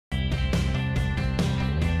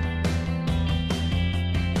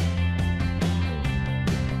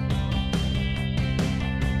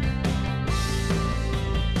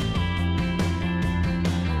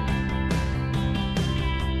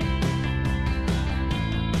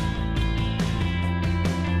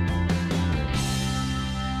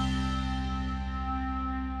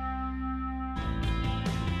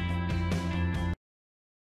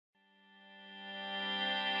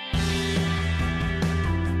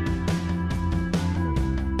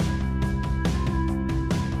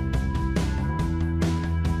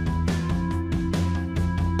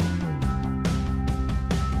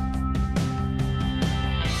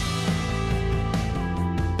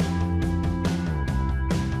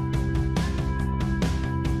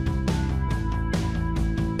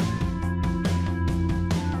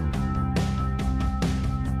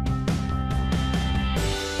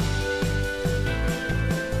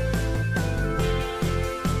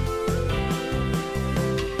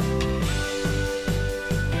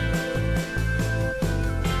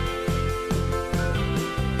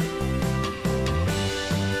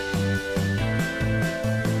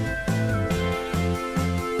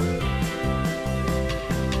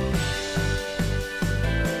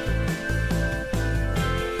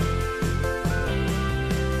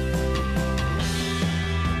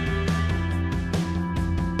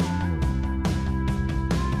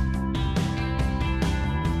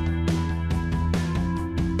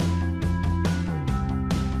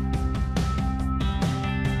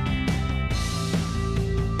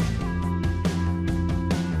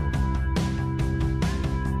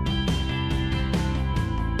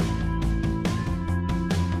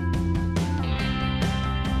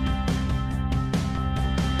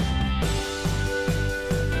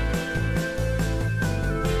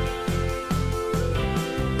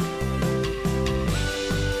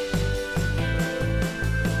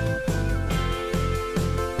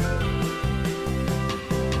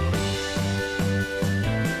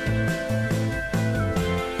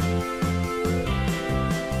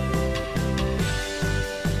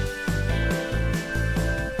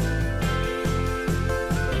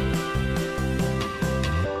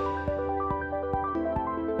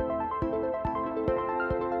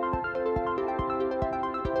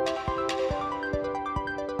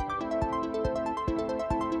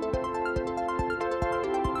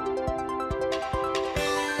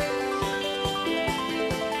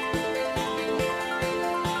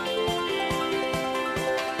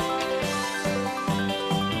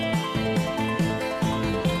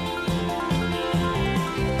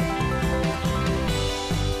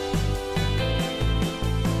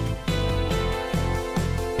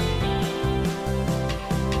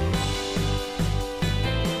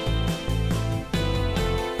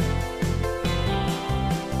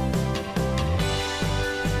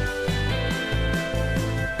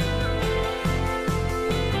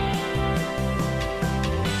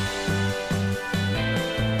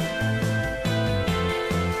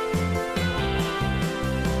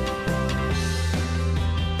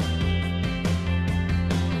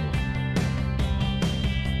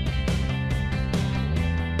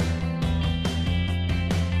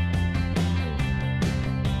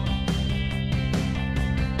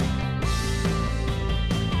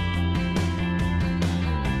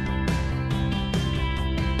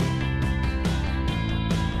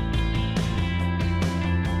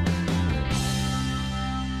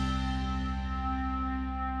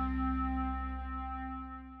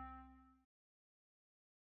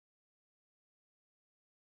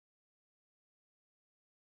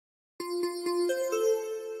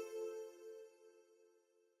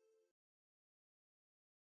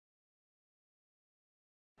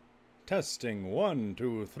Testing 1,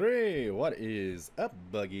 2, 3. What is up,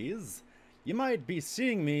 buggies? You might be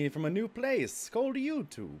seeing me from a new place called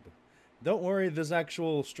YouTube. Don't worry, this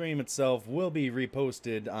actual stream itself will be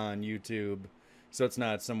reposted on YouTube, so it's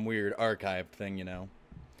not some weird archived thing, you know.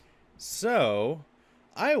 So,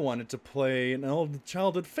 I wanted to play an old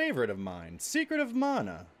childhood favorite of mine, Secret of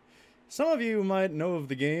Mana. Some of you might know of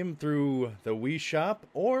the game through the Wii Shop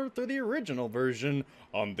or through the original version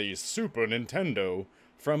on the Super Nintendo.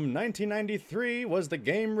 From 1993 was the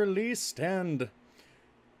game released, and,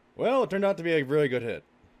 well, it turned out to be a really good hit.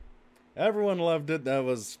 Everyone loved it. That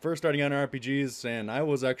was first starting on RPGs, and I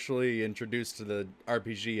was actually introduced to the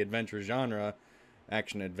RPG adventure genre,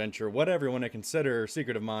 action adventure, whatever you want to consider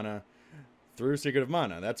Secret of Mana, through Secret of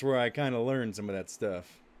Mana. That's where I kind of learned some of that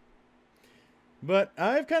stuff. But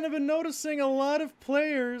I've kind of been noticing a lot of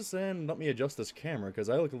players, and let me adjust this camera because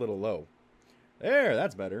I look a little low. There,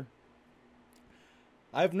 that's better.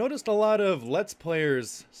 I've noticed a lot of Let's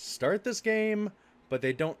Players start this game, but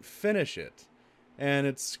they don't finish it. And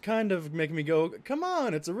it's kind of making me go, come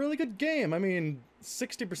on, it's a really good game. I mean,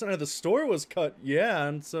 60% of the story was cut, yeah,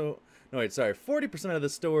 and so... No, wait, sorry, 40% of the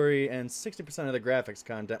story and 60% of the graphics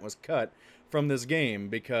content was cut from this game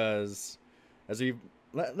because, as we...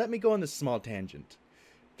 Let me go on this small tangent.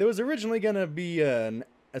 There was originally going to be a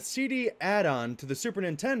CD add-on to the Super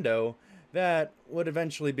Nintendo that would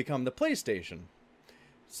eventually become the PlayStation.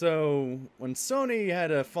 So, when Sony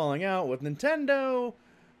had a falling out with Nintendo,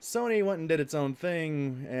 Sony went and did its own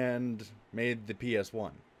thing and made the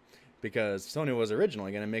PS1. Because Sony was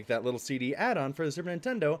originally going to make that little CD add-on for the Super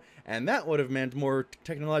Nintendo, and that would have meant more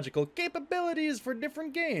technological capabilities for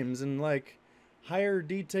different games, and, like, higher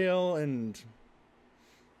detail and...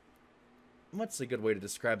 What's a good way to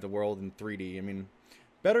describe the world in 3D? I mean,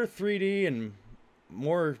 better 3D and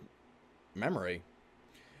more memory.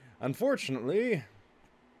 Unfortunately,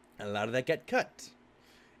 a lot of that got cut.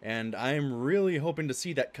 And I'm really hoping to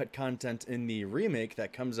see that cut content in the remake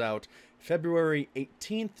that comes out February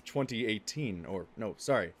 18th, 2018. Or, no,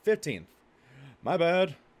 sorry, 15th. My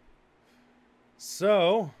bad.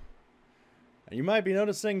 So, you might be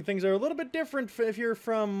noticing things are a little bit different if you're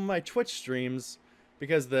from my Twitch streams,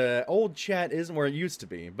 because the old chat isn't where it used to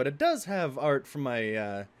be. But it does have art from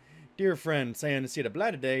my dear friend Cyanacida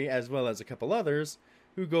Bladaday, as well as a couple others,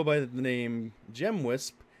 who go by the name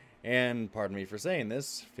GemWisp, and, pardon me for saying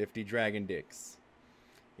this, 50 Dragon Dicks.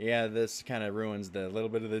 Yeah, this kind of ruins the little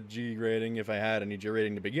bit of the G rating, if I had any G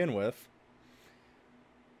rating to begin with.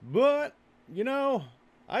 But, you know,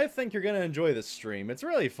 I think you're going to enjoy this stream. It's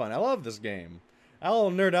really fun. I love this game. I'll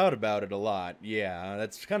nerd out about it a lot. Yeah,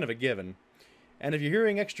 that's kind of a given. And if you're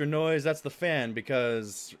hearing extra noise, that's the fan,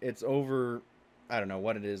 because it's over, I don't know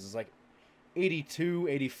what it is. It's like 82,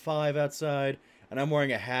 85 outside, and I'm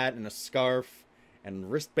wearing a hat and a scarf and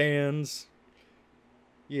wristbands.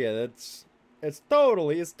 Yeah, it's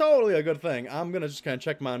totally a good thing. I'm gonna just kind of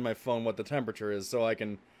check on my phone what the temperature is so I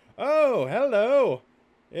can... Oh, hello!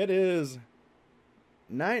 It is...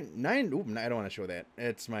 Ooh, I don't want to show that.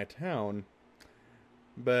 It's my town.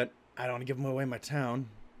 But I don't want to give away my town.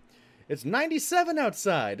 It's 97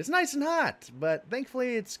 outside. It's nice and hot, but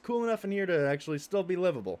thankfully it's cool enough in here to actually still be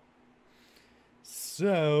livable.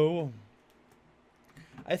 So,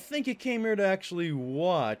 I think you came here to actually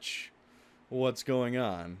watch what's going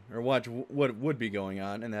on, or watch what would be going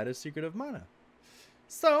on, and that is Secret of Mana.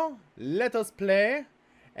 So, let us play,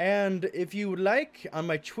 and if you would like, on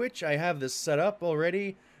my Twitch, I have this set up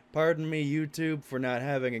already. Pardon me, YouTube, for not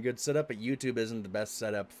having a good setup, but YouTube isn't the best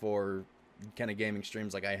setup for kind of gaming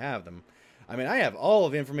streams like I have them. I mean, I have all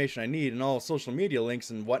of the information I need and all social media links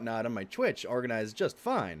and whatnot on my Twitch organized just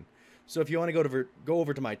fine. So if you want to go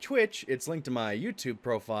over to my Twitch, it's linked to my YouTube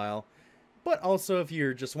profile. But also if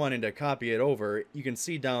you're just wanting to copy it over, you can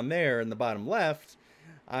see down there in the bottom left,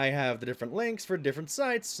 I have the different links for different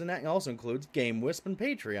sites, and that also includes GameWisp and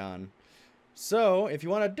Patreon. So if you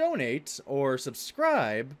want to donate or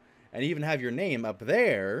subscribe and even have your name up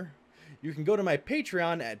there, you can go to my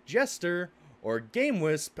Patreon at Jester or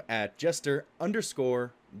GameWisp at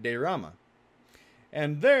Jester_Dayrama.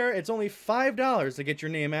 And there, it's only $5 to get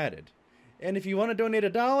your name added. And if you want to donate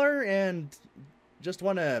 $1 and just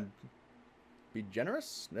want to be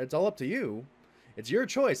generous, it's all up to you. It's your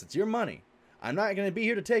choice. It's your money. I'm not going to be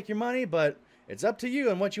here to take your money, but it's up to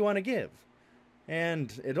you and what you want to give.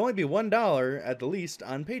 And it'd only be $1 at the least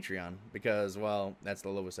on Patreon, because, well, that's the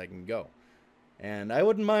lowest I can go. And I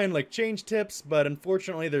wouldn't mind, like, change tips, but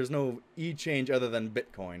unfortunately there's no e-change other than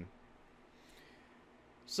Bitcoin.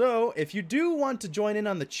 So, if you do want to join in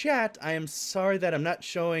on the chat, I am sorry that I'm not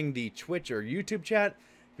showing the Twitch or YouTube chat,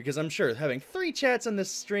 because I'm sure having 3 chats on this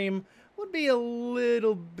stream would be a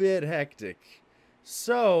little bit hectic.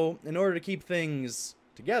 So, in order to keep things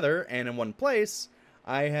together and in one place,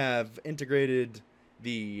 I have integrated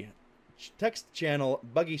the text channel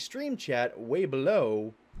Buggy Stream Chat way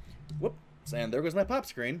below. Whoops, and there goes my pop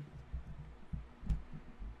screen.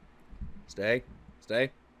 Stay.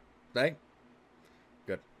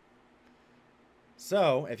 Good.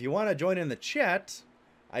 So, if you want to join in the chat,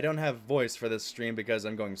 I don't have voice for this stream because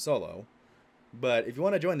I'm going solo. But if you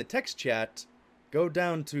want to join the text chat, go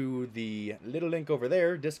down to the little link over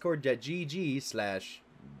there,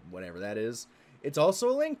 discord.gg/whatever that is. It's also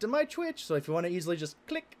a link to my Twitch, so if you want to easily just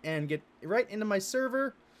click and get right into my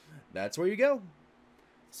server, that's where you go.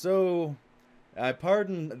 So,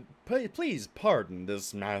 please pardon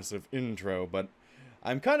this massive intro, but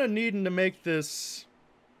I'm kind of needing to make this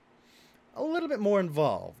a little bit more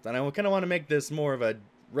involved, and I kind of want to make this more of a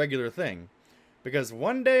regular thing, because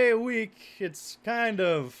one day a week, it's kind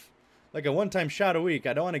of like a one-time shot a week.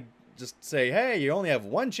 I don't want to just say, hey, you only have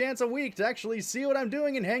one chance a week to actually see what I'm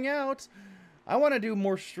doing and hang out. I want to do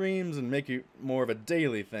more streams and make it more of a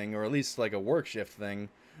daily thing, or at least like a work shift thing,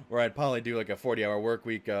 where I'd probably do like a 40-hour work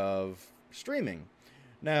week of streaming.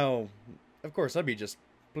 Now, of course, I'd be just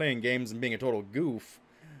playing games and being a total goof,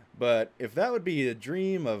 but if that would be a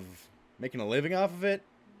dream of making a living off of it,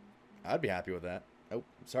 I'd be happy with that. Oh,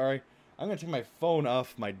 sorry. I'm going to take my phone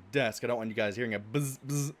off my desk. I don't want you guys hearing a buzz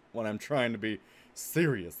buzz when I'm trying to be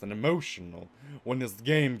serious and emotional when this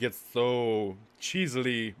game gets so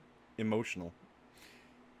cheesily emotional.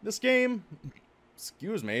 This game,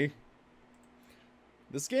 excuse me,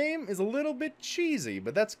 this game is a little bit cheesy,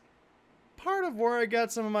 but that's part of where I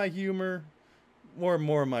got some of my humor, more and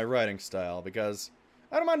more of my writing style, because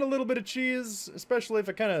I don't mind a little bit of cheese, especially if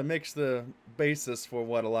it kind of makes the basis for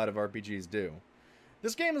what a lot of RPGs do.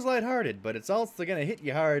 This game is lighthearted, but it's also going to hit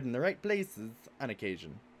you hard in the right places on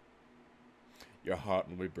occasion. Your heart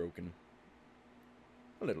will be broken.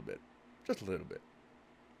 A little bit. Just a little bit.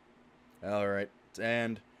 Alright,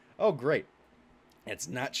 and oh great, it's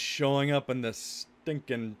not showing up in the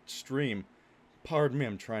stinking stream. Pardon me,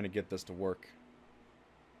 I'm trying to get this to work.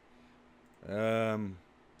 Here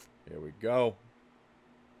we go.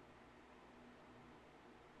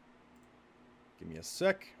 Give me a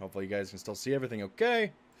sec. Hopefully you guys can still see everything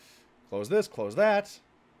okay. Close this, close that.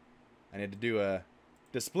 I need to do a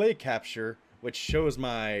display capture, which shows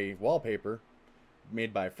my wallpaper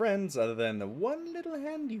made by friends, other than the one little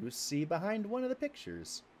hand you see behind one of the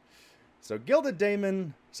pictures. So Gilded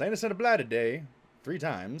Daemon, Sinus and a Bladder Day, 3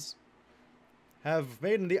 times, have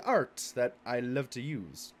made the art that I love to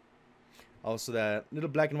use. Also that little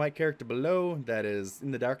black and white character below that is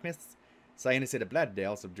in the darkness, Sinus and a Bladder Day,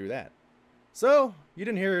 also drew that. So, you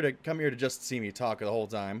didn't come here to just see me talk the whole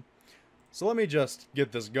time. So let me just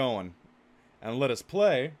get this going, and let us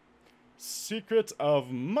play Secret of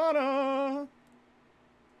Mana!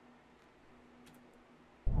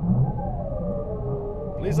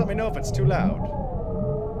 Please let me know if it's too loud.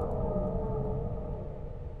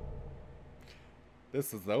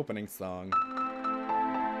 This is the opening song.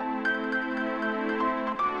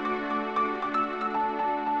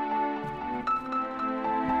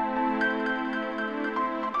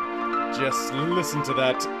 Just listen to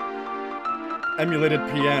that emulated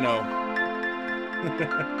piano.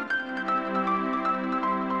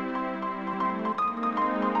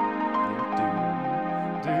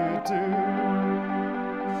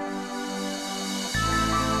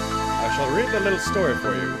 I shall read the little story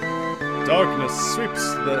for you. Darkness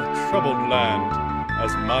sweeps the troubled land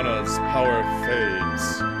as Mana's power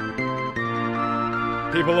fades.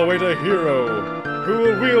 People await a hero who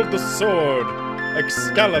will wield the sword.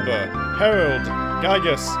 Excalibur, Herald,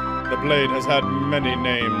 Gygas, the blade has had many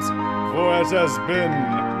names, for it has been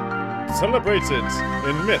celebrated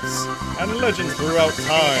in myths and legends throughout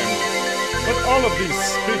time. But all of these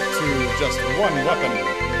speak to just one weapon,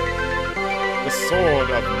 the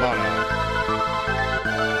Sword of Mana.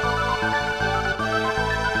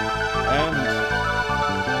 And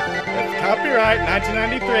it's copyright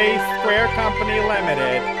 1993, Square Company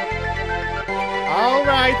Limited. All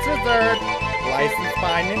rights reserved. Licensed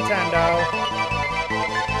by Nintendo.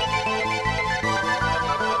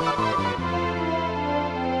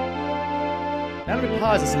 Now let me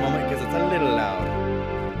pause this a moment because it's a little loud.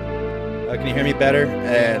 Oh, can you hear me better?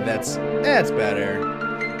 That's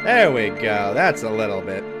better. There we go. That's a little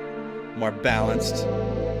bit more balanced.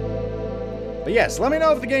 But yes, let me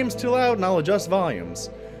know if the game's too loud and I'll adjust volumes,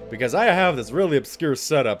 because I have this really obscure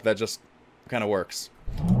setup that just kind of works.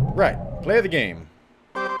 Right, play the game.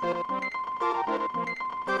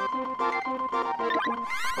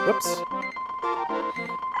 Whoops.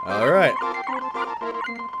 Alright.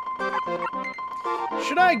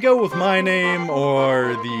 Should I go with my name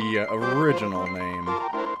or the original name?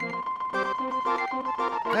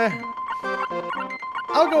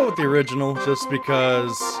 I'll go with the original just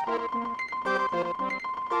because.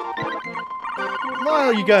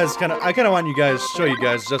 Well, you guys I kind of want you guys to show you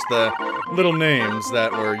guys just the little names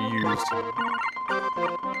that were used.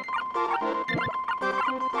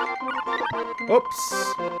 Oops.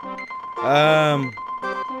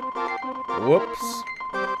 Whoops.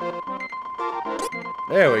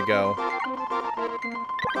 There we go.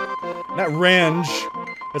 Not Range.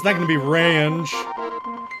 It's not gonna be Range.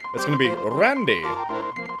 It's gonna be Randy.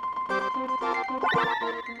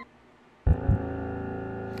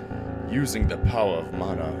 Using the power of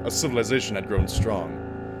mana, a civilization had grown strong.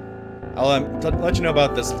 I'll let you know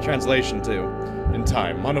about this translation too. In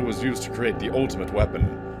time, mana was used to create the ultimate weapon,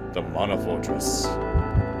 the Mana Fortress.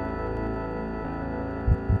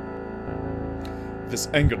 This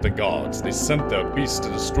angered the gods. They sent their beasts to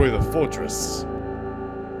destroy the fortress.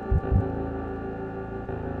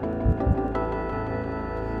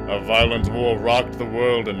 A violent war rocked the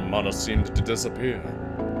world and mana seemed to disappear.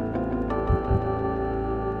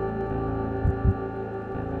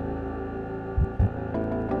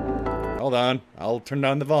 Hold on, I'll turn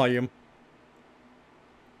down the volume.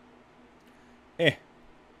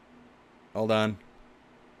 Hold on.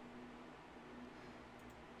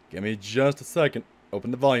 Give me just a second.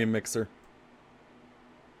 Open the volume mixer.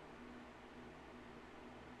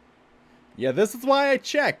 Yeah, this is why I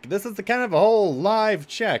check. This is the kind of a whole live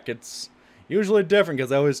check. It's usually different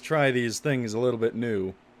because I always try these things a little bit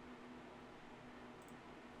new.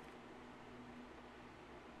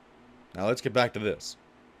 Now let's get back to this.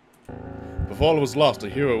 Before all was lost, a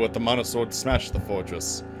hero with the Mana Sword smashed the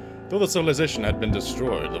fortress. Though the civilization had been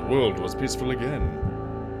destroyed, the world was peaceful again.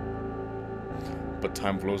 But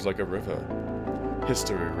time flows like a river.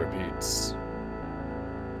 History repeats.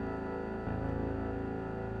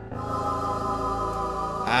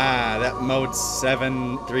 Ah, that mode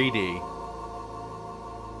 7 3D.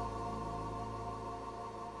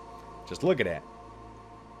 Just look at that.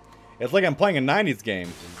 It's like I'm playing a 90s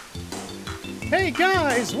game. Hey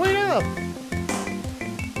guys, wait up!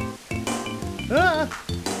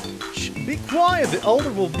 Shh, be quiet. The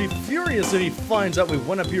Elder will be furious if he finds out we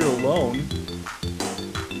went up here alone.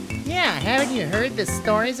 Yeah, haven't you heard the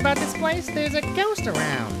stories about this place? There's a ghost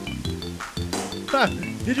around. Ha!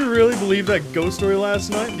 Did you really believe that ghost story last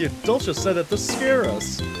night? The adults just said that to scare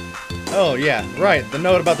us. Oh yeah, right, the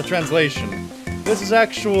note about the translation. This is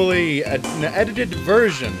actually an edited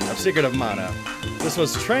version of Secret of Mana. This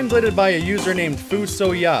was translated by a user named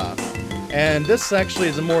Fusoya, and this actually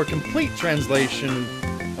is a more complete translation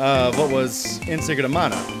of what was in Secret of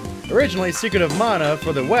Mana. Originally, Secret of Mana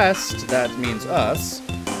for the West, that means us,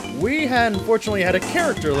 we had unfortunately had a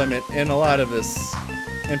character limit in a lot of this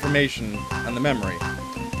information on the memory.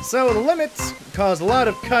 So the limits caused a lot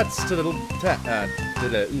of cuts to the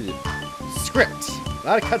script. A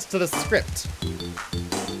lot of cuts to the script.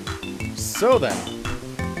 So then.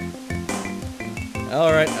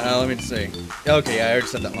 Alright, let me see. Okay, I already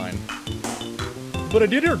said that line. But I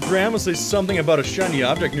did hear Grandma say something about a shiny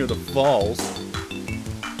object near the falls.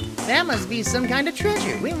 That must be some kind of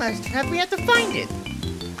treasure. We have to find it.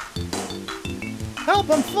 Help,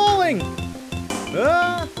 I'm falling!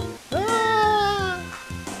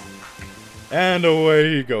 And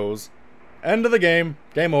away he goes. End of the game.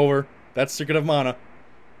 Game over. That's Secret of Mana.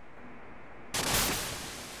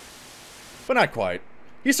 But not quite.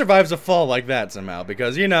 He survives a fall like that somehow,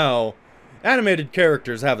 because, you know, animated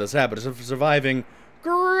characters have this habit of surviving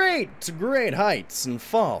great heights and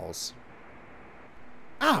falls.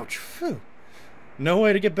 Ouch! Phew. No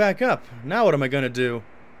way to get back up. Now what am I gonna do?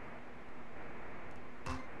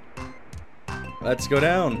 Let's go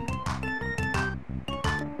down.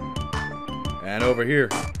 And over here.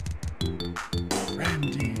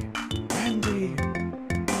 Randy. Randy.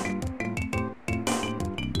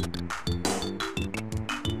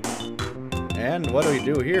 And what do we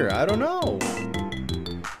do here? I don't know.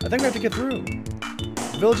 I think we have to get through.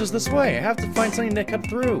 The village is this way. I have to find something to cut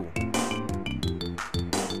through.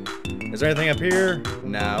 Is there anything up here?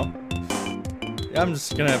 No.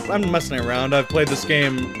 I'm messing around. I've played this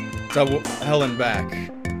game to hell and back.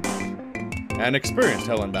 And experienced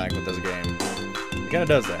hell and back with this game. It kinda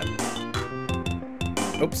does that.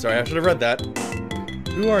 Oops, sorry, I should have read that.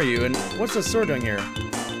 Who are you, and what's this sword doing here? I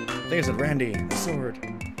think I said Randy, the sword.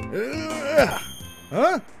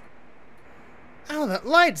 Huh? Oh, that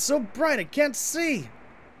light's so bright I can't see.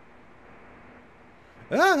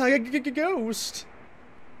 Ah, I got a ghost.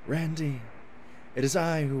 Randy, it is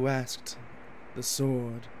I who asked the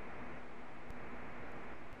sword.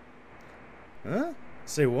 Huh?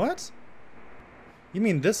 Say what? You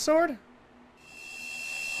mean this sword?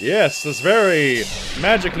 Yes, this very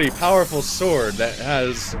magically powerful sword that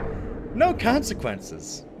has no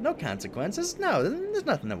consequences. No consequences? No, there's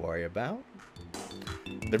nothing to worry about.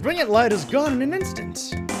 The brilliant light is gone in an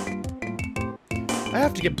instant. I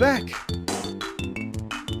have to get back.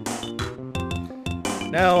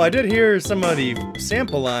 Now, I did hear some of the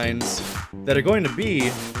sample lines that are going to be...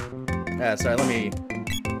 sorry, let me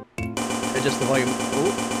adjust the volume.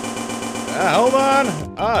 Hold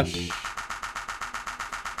on!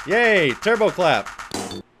 Yay! Turbo clap!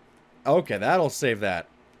 Okay, that'll save that.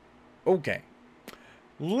 Okay.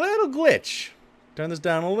 Little glitch. Turn this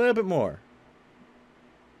down a little bit more.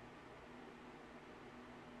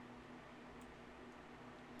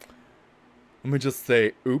 Let me just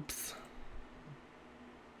say, oops.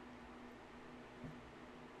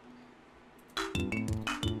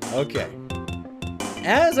 Okay.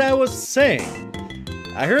 As I was saying,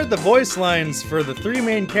 I heard the voice lines for the three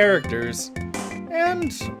main characters,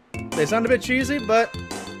 and they sound a bit cheesy, but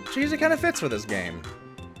cheesy kind of fits for this game.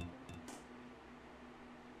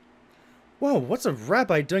 Whoa, what's a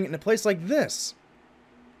rabbi doing in a place like this?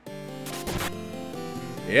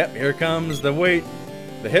 Yep, here comes the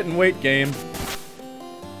hit and wait game.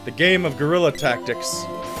 The game of guerrilla tactics.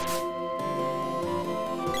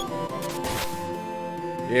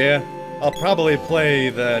 Yeah, I'll probably play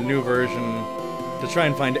the new version to try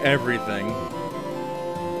and find everything.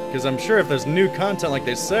 Because I'm sure if there's new content like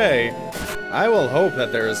they say, I will hope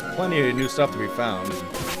that there is plenty of new stuff to be found.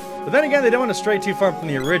 But then again, they don't want to stray too far from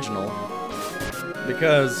the original.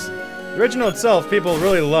 Because the original itself, people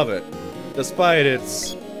really love it, despite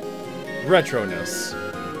its retroness.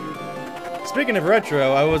 Speaking of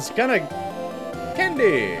retro, I was gonna...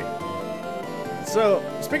 Candy! So,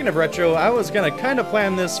 speaking of retro, I was gonna kind of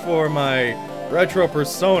plan this for my retro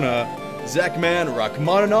persona, Zakman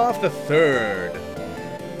Rachmaninoff III.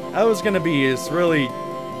 I was gonna be this really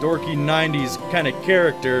dorky 90s kind of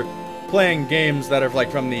character playing games that are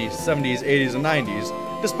like from the 70s, 80s, and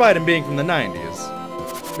 90s, despite him being from the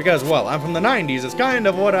 90s. Because, well, I'm from the 90s, it's kind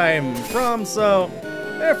of what I'm from, so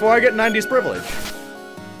therefore I get 90s privilege.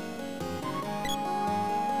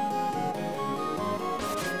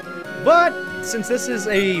 But since this is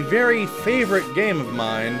a very favorite game of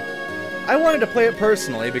mine, I wanted to play it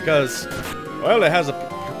personally because, well, it has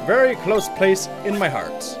a very close place in my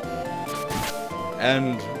heart.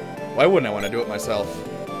 And why wouldn't I want to do it myself?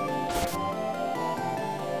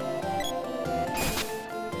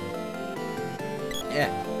 Yeah,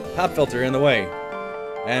 pop filter in the way.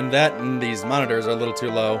 And that and these monitors are a little too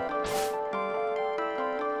low.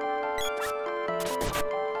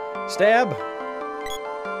 Stab.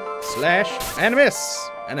 Slash, and a miss!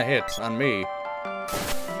 And a hit on me.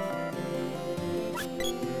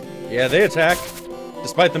 Yeah, they attack,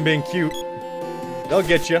 despite them being cute. They'll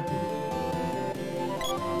get you.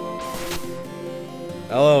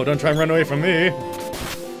 Hello, don't try and run away from me.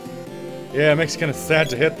 Yeah, it makes it kind of sad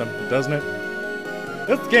to hit them, doesn't it?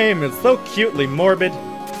 This game is so cutely morbid.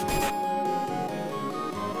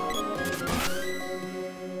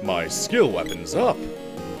 My skill weapon's up.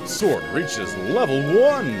 Sword reaches level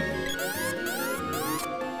 1.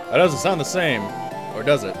 That doesn't sound the same, or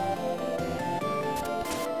does it?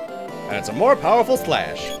 And it's a more powerful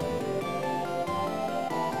slash.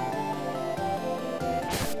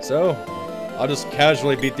 So, I'll just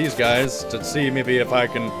casually beat these guys to see maybe if I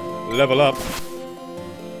can level up.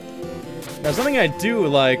 Now, something I do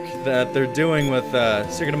like that they're doing with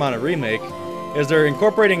Secret of Mana Remake is they're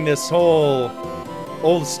incorporating this whole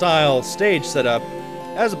old-style stage setup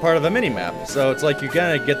as a part of a mini-map. So it's like you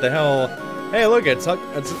gotta get the hell... Hey, look, this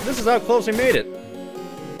is how close we made it.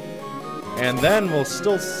 And then we'll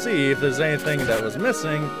still see if there's anything that was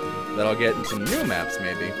missing that I'll get in some new maps,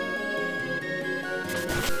 maybe.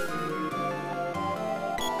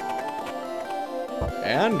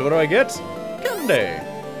 And what do I get? Candy!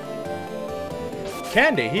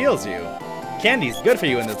 Candy heals you. Candy's good for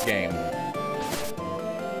you in this game.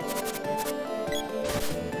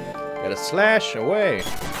 Gotta slash away.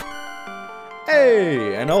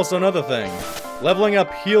 Hey! And also another thing. Leveling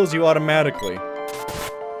up heals you automatically.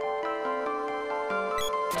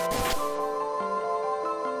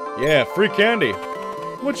 Yeah, free candy.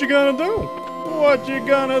 What you gonna do? What you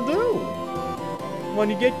gonna do when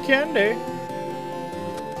you get candy?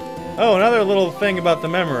 Oh, another little thing about the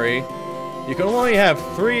memory. You can only have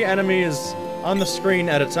 3 enemies on the screen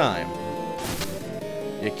at a time.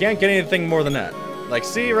 You can't get anything more than that. Like,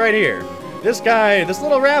 see right here. This guy, this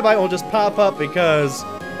little rabbi will just pop up because,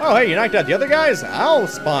 oh, hey, you knocked out the other guys? I'll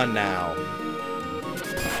spawn now.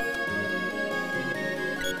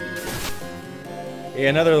 Yeah,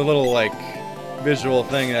 another little, like, visual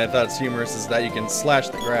thing that I thought's humorous is that you can slash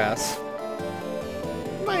the grass.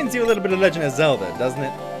 Reminds you a little bit of Legend of Zelda, doesn't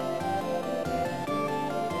it?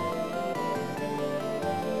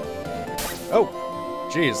 Oh,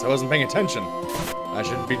 jeez, I wasn't paying attention. I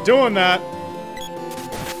shouldn't be doing that.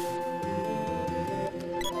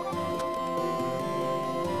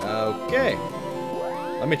 Okay.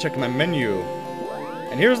 Let me check my menu.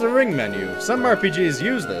 And here's the ring menu. Some RPGs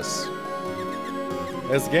use this.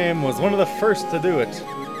 This game was one of the first to do it.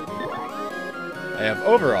 I have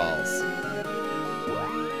overalls.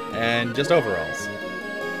 And just overalls.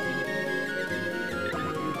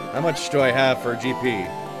 How much do I have for GP?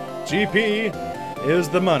 GP is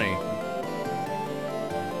the money.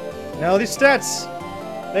 Now these stats,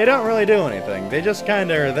 they don't really do anything. They just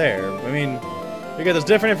kinda are there. I mean, you get this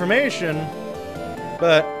different information,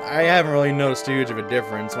 but I haven't really noticed too huge of a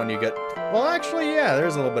difference when you get... Well, actually, yeah,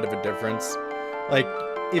 there's a little bit of a difference. Like,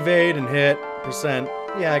 evade and hit, percent,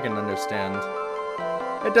 yeah, I can understand.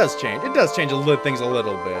 It does change. It does change things a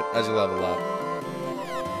little bit as you level up.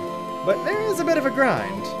 But there is a bit of a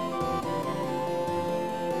grind.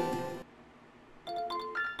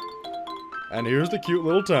 And here's the cute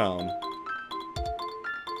little town.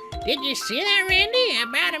 Did you see that, Randy?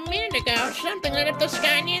 About a minute ago, something lit up the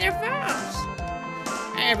sky near the falls.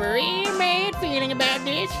 I have a real bad feeling about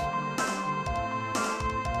this.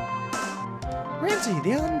 Renty,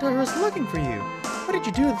 the Hunter was looking for you. What did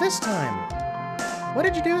you do this time? What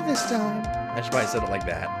did you do this time? I should probably said it like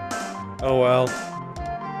that. Oh well.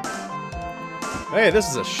 Hey, this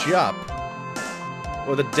is a shop.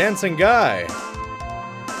 With a dancing guy.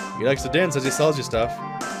 He likes to dance as he sells you stuff.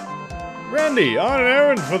 Randy, on an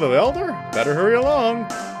errand for the Elder? Better hurry along.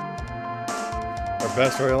 Or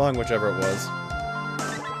best hurry along, whichever it was.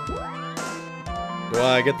 Do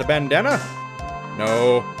I get the bandana?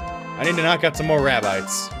 No. I need to knock out some more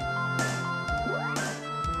rabbits.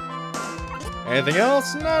 Anything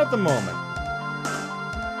else? Not at the moment.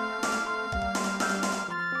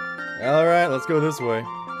 Alright, let's go this way.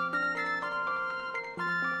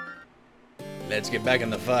 Let's get back in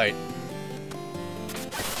the fight.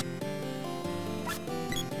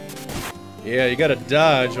 Yeah, you gotta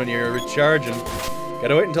dodge when you're recharging.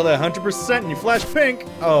 Gotta wait until they're 100% and you flash pink.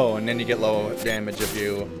 Oh, and then you get low damage if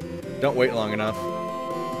you don't wait long enough.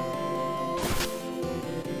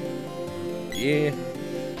 Yeah.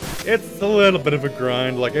 It's a little bit of a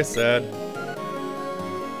grind, like I said.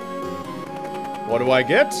 What do I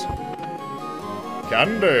get?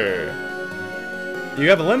 Candy. You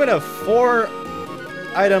have a limit of 4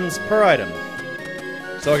 items per item.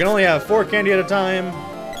 So I can only have 4 candy at a time,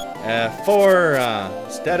 4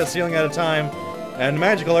 status healing at a time, and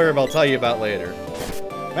magical herb I'll tell you about later.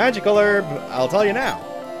 Magical herb, I'll tell you now.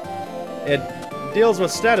 It deals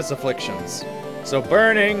with status afflictions. So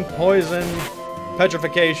burning, poison,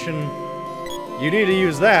 petrification, you need to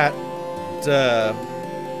use that to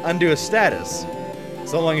undo a status.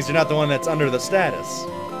 So long as you're not the one that's under the status.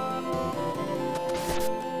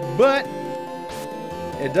 But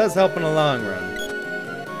it does help in the long run.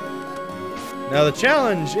 Now the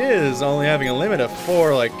challenge is only having a limit of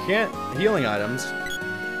 4 like healing items,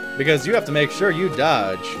 because you have to make sure you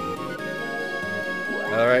dodge.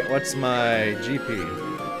 Alright, what's my GP?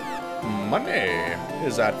 Money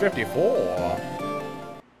is at 54.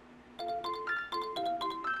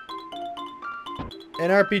 In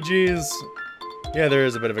RPGs, yeah, there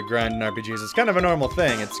is a bit of a grind in RPGs. It's kind of a normal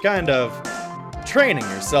thing. It's kind of training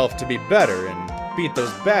yourself to be better and beat those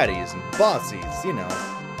baddies and bossies, you know.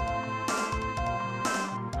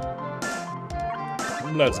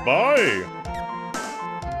 Let's buy.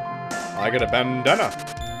 I got a bandana.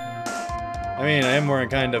 I mean, I am wearing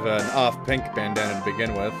kind of an off-pink bandana to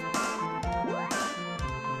begin with.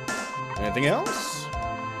 Anything else?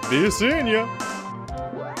 Be seeing ya.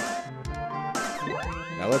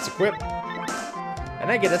 Now let's equip.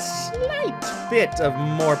 And I get a slight bit of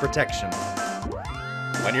more protection.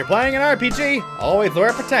 When you're playing an RPG, always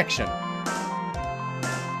wear protection.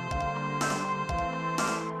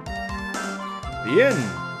 The inn,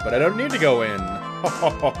 but I don't need to go in. Ho ho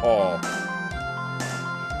ho ho.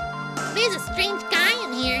 There's a strange guy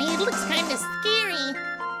in here. He looks kind of scary.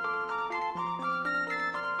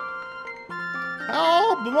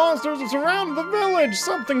 Help! The monsters have surrounded the village!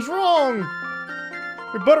 Something's wrong!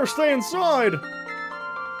 We better stay inside!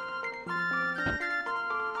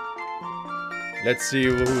 Let's see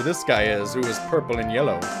who this guy is, who is purple and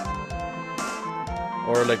yellow.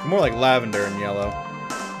 Or like more like lavender and yellow.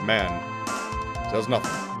 Man. Does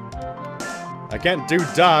nothing. I can't do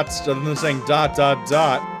dots other than saying dot dot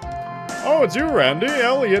dot. Oh, it's you, Randy.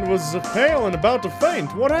 Elliot was pale and about to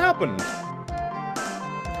faint. What happened?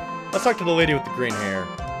 Let's talk to the lady with the green hair.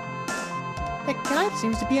 That guy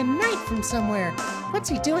seems to be a knight from somewhere. What's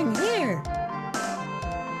he doing here?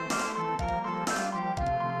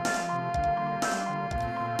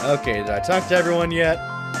 Okay, did I talk to everyone yet?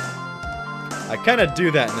 I kind of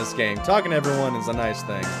do that in this game. Talking to everyone is a nice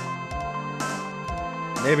thing.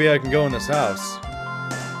 Maybe I can go in this house.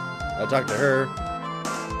 I talked to her.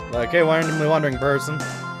 Like, hey, randomly wandering person.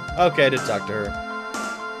 Okay, I did talk to her.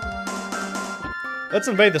 Let's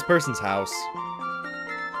invade this person's house.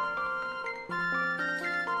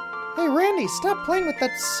 Hey, Randy, stop playing with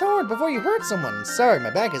that sword before you hurt someone. Sorry, my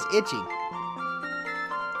back is itchy.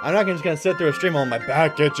 I'm not just gonna sit through a stream while my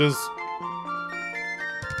back itches.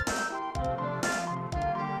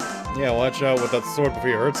 Yeah, watch out with that sword before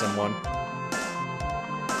you hurt someone.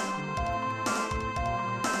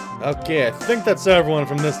 Okay, I think that's everyone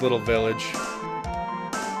from this little village.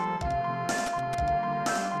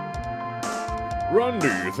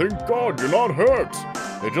 Randy, thank God you're not hurt.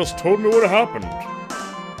 They just told me what happened.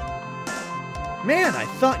 Man, I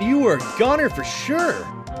thought you were a goner for sure.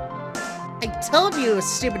 I told you it was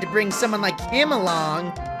stupid to bring someone like him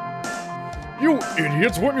along. You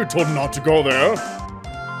idiots, weren't you told not to go there?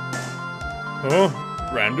 Huh?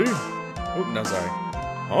 Randy? Oh, no, sorry.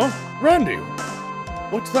 Huh? Randy?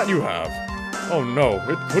 What's that you have? Oh no,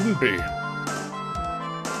 it couldn't be.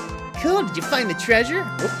 Cool, did you find the treasure?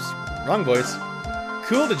 Oops, wrong voice.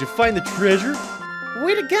 Cool, did you find the treasure?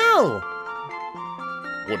 Way to go!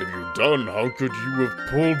 What have you done? How could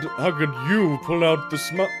you pull out the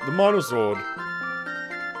monosword?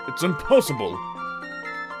 It's impossible.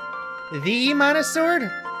 The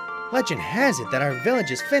monosword? Legend has it that our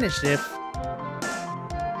village is finished if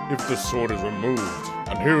the sword is removed,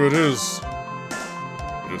 and here it is.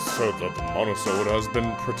 It is said that the monosword has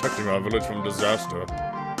been protecting our village from disaster.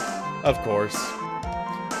 Of course.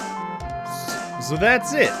 So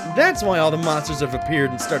that's it. That's why all the monsters have appeared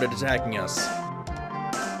and started attacking us.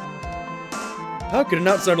 How could an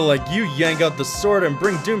outsider like you yank out the sword and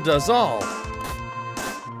bring doom to us all?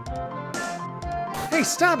 Hey,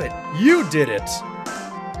 stop it! You did it!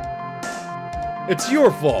 It's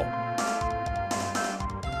your fault!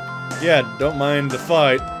 Yeah, don't mind the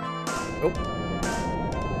fight. Oh.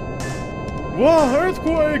 Whoa,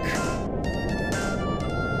 earthquake!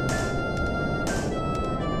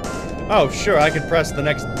 Oh, sure, I could press the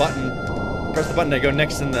next button. Press the button to go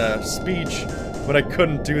next in the speech, but I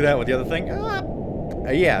couldn't do that with the other thing.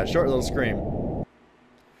 Yeah, short little scream.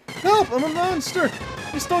 Help! I'm a monster!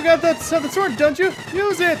 You still got that sword, don't you?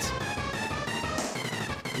 Use it!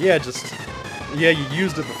 Yeah, yeah, you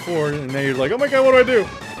used it before, and now you're like, oh my god, what do I do?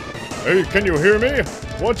 Hey, can you hear me?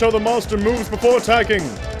 Watch how the monster moves before attacking.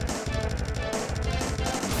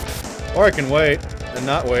 Or I can wait, and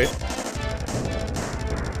not wait.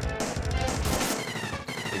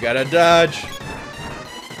 You gotta dodge.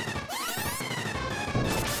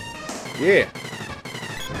 Yeah.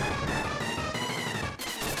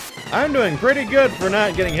 I'm doing pretty good for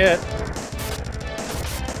not getting hit.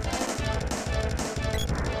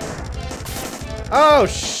 Oh,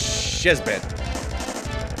 shizbit.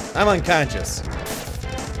 I'm unconscious.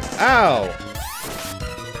 Ow.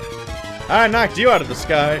 I knocked you out of the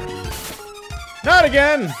sky. Not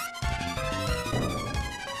again!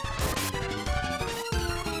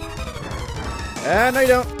 No, you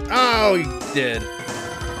don't. Oh, you did.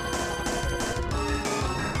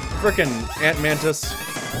 Frickin' Ant Mantis.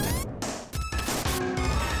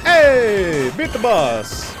 Hey! Beat the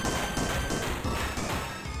boss!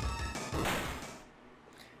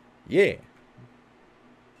 Yeah.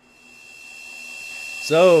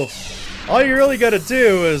 So, all you really gotta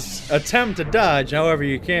do is attempt to dodge however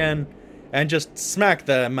you can, and just smack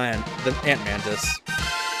the Ant Mantis.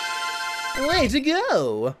 Way to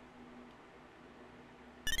go!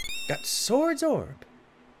 Got Sword's Orb.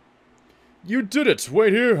 You did it!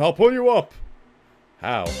 Wait here, I'll pull you up.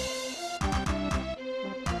 How?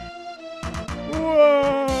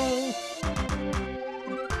 Whoa!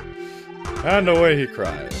 And away he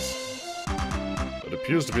cries. It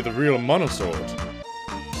appears to be the real monosword.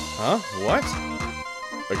 Huh? What?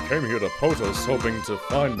 I came here to Potos hoping to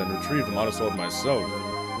find and retrieve the monosword myself.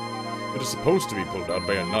 It is supposed to be pulled out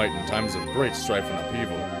by a knight in times of great strife and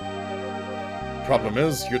upheaval. Problem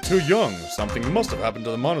is, you're too young. Something must have happened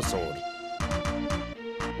to the monosword.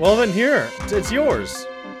 Well then here, it's yours.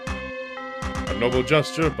 A noble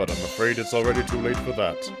gesture, but I'm afraid it's already too late for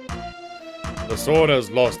that. The sword has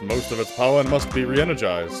lost most of its power and must be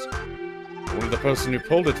re-energized. Only the person who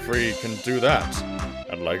pulled it free can do that.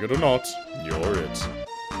 And like it or not, you're it.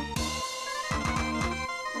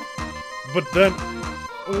 But then,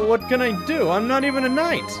 what can I do? I'm not even a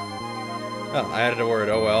knight. Oh, I added a word,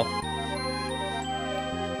 oh well.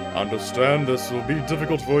 I understand this will be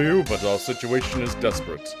difficult for you, but our situation is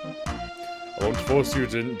desperate. I won't force you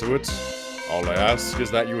into it. All I ask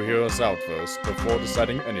is that you hear us out first, before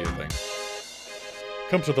deciding anything.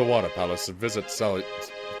 Come to the Water Palace and visit Sage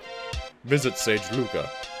Luca.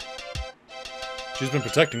 She's been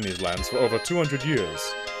protecting these lands for over 200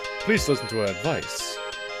 years. Please listen to her advice.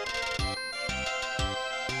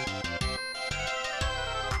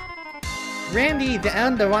 Randy, the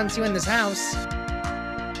Elder wants you in this house.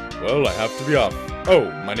 Well, I have to be off.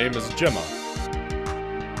 Oh, my name is Gemma.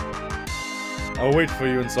 I'll wait for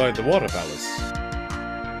you inside the Water Palace.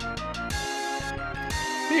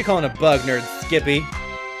 Who are you calling a bug nerd, Skippy?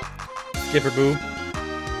 Skipper Boo?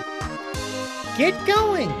 Get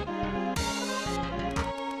going!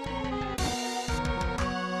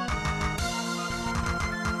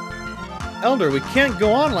 Elder, we can't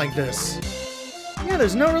go on like this. Yeah,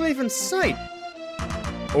 there's no relief in sight.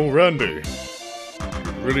 Oh, Randy.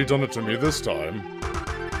 You've really done it to me this time.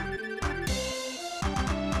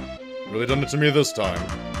 Really done it to me this time.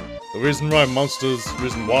 The reason why monsters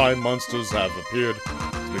have appeared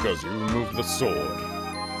is because you removed the sword.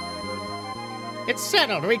 It's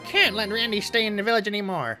settled. We can't let Randy stay in the village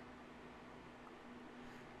anymore.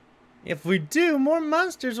 If we do, more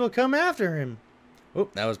monsters will come after him. Oh,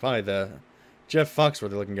 that was probably the Jeff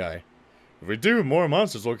Foxworthy looking guy. If we do, more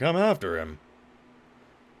monsters will come after him.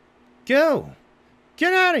 Go!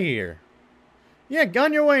 Get out of here! Yeah, go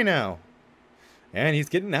on your way now. And he's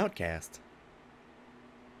getting outcast.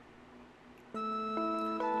 I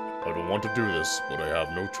don't want to do this, but I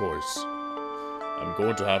have no choice. I'm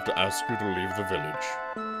going to have to ask you to leave the village.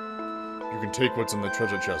 You can take what's in the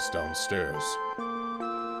treasure chest downstairs.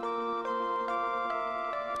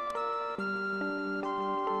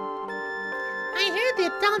 I heard the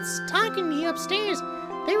adults talking to you upstairs.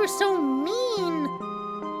 They were so mean.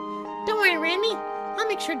 Don't worry, Randy. I'll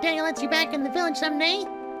make sure Daniel lets you back in the village someday.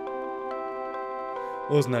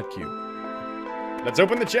 Well, isn't that cute? Let's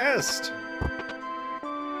open the chest!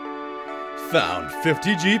 Found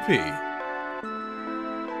 50 GP.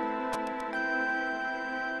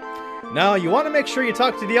 Now, you want to make sure you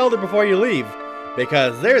talk to the Elder before you leave,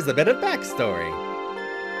 because there's a bit of backstory.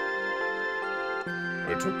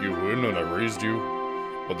 I took you in and I raised you,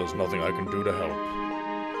 but there's nothing I can do to help.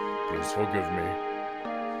 Please forgive me.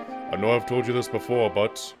 I know I've told you this before,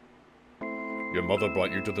 but your mother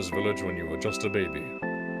brought you to this village when you were just a baby.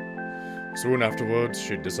 Soon afterwards,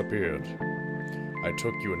 she disappeared. I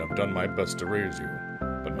took you and have done my best to raise you,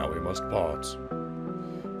 but now we must part.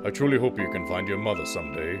 I truly hope you can find your mother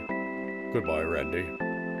someday. Goodbye, Randy.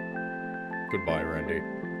 Goodbye, Randy.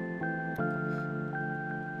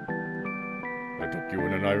 I took you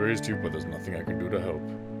in and I raised you, but there's nothing I can do to help.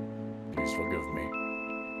 Please forgive me.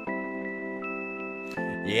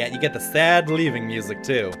 Yeah, you get the sad leaving music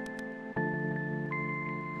too.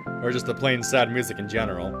 Or just the plain sad music in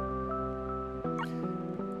general.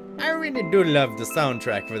 I really do love the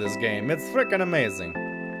soundtrack for this game. It's frickin' amazing.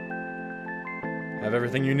 Have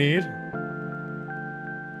everything you need?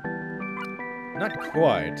 Not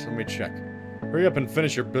quite. Let me check. Hurry up and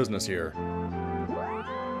finish your business here.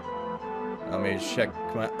 Let me check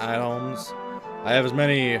my items. I have as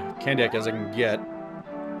many candy as I can get.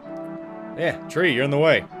 Yeah, tree, you're in the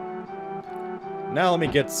way. Now let me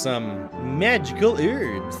get some magical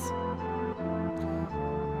herbs.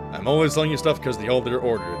 I'm always selling you stuff because the Elder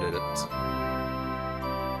ordered it.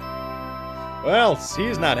 Well,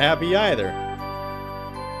 he's not happy either.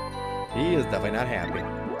 He is definitely not happy.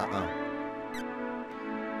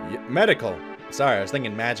 Medical. Sorry, I was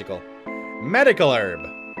thinking magical. Medical herb.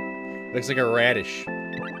 Looks like a radish.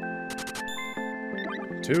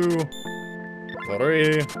 2,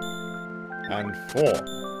 3, and 4.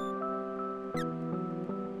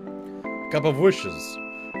 Cup of wishes.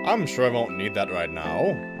 I'm sure I won't need that right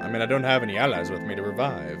now. I mean, I don't have any allies with me to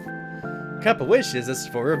revive. Cup of wishes is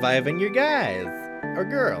for reviving your guys. Or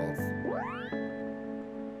girls.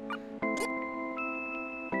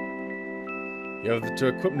 You have to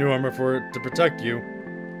equip new armor for it to protect you.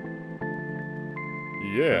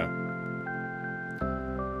 Yeah.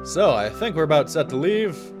 So, I think we're about set to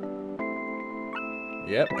leave.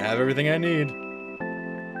 Yep, I have everything I need.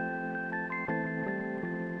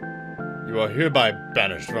 You are hereby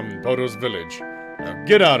banished from Poto's village. Now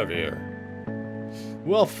get out of here.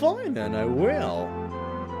 Well, fine then, I will.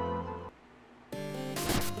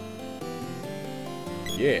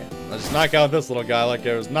 Yeah, let's knock out this little guy like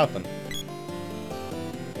there was nothing.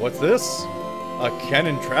 What's this? A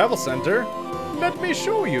Cannon Travel Center? Let me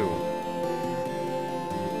show you.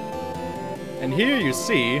 And here you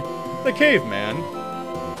see the caveman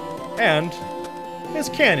and his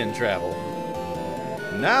cannon travel.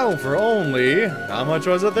 Now for only... How much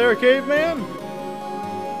was it there, caveman?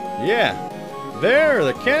 Yeah. There,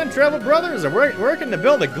 the Can Travel Brothers are working to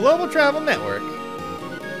build a global travel network.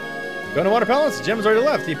 Going to Water Palace? Jim's already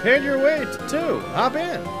left. He paid your way too. Hop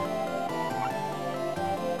in.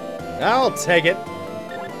 I'll take it.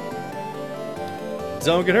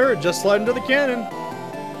 Don't get hurt. Just slide into the cannon.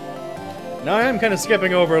 Now I am kind of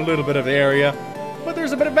skipping over a little bit of the area, but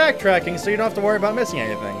there's a bit of backtracking, so you don't have to worry about missing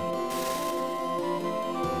anything.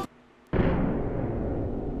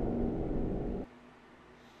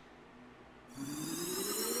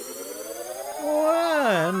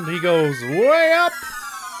 And he goes way up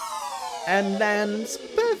and lands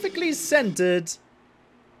perfectly centered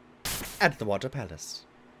at the Water Palace.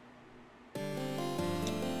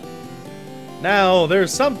 Now,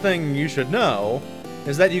 there's something you should know,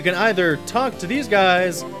 is that you can either talk to these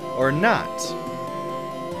guys or not.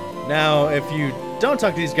 Now, if you don't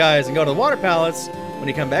talk to these guys and go to the Water Palace, when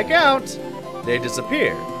you come back out, they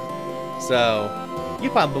disappear. So,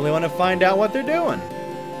 you probably want to find out what they're doing.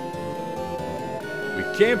 We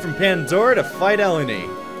came from Pandora to fight Eleni,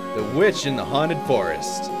 the witch in the haunted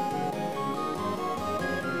forest.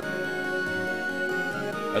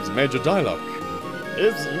 That's Major Dialogue.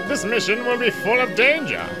 This mission will be full of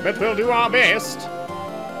danger, but we'll do our best.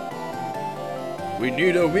 We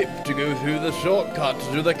need a whip to go through the shortcut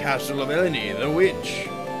to the castle of Eleni, the witch.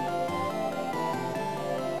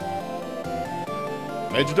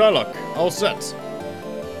 Major Dialogue, all set.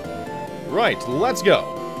 Right, let's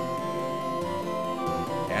go.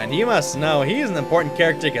 And you must know he's an important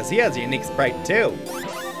character because he has a unique sprite too.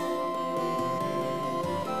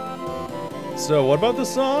 So, what about the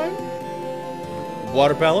sign?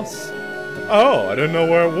 Water Palace? Oh, I didn't know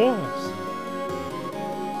where it was.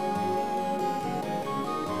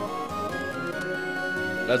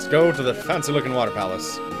 Let's go to the fancy-looking Water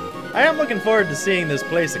Palace. I am looking forward to seeing this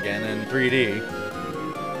place again in 3D.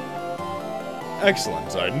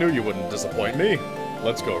 Excellent. I knew you wouldn't disappoint me.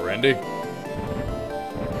 Let's go, Randy.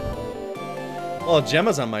 Well,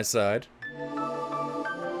 Gemma's on my side.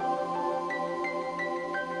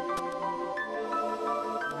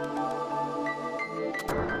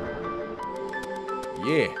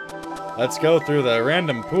 Yeah. Let's go through the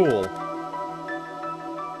random pool.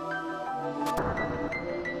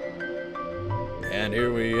 And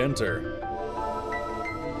here we enter.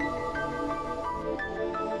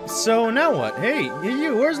 So now what? Hey,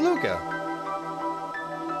 you, where's Luca?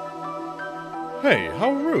 Hey,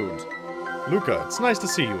 how rude. Luca, it's nice to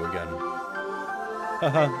see you again.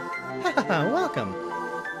 Haha, welcome.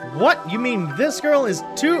 What? You mean this girl is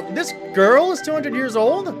 200 years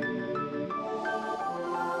old?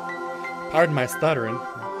 Pardon my stuttering.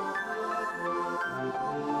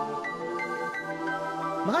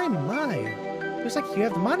 My. Looks like you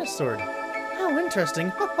have the Mana Sword. How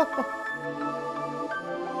interesting.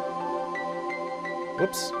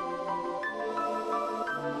 Whoops. I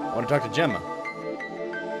want to talk to Gemma.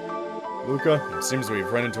 Luca, it seems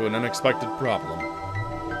we've run into an unexpected problem.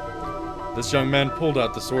 This young man pulled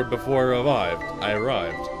out the sword before I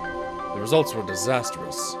arrived. The results were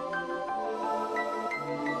disastrous.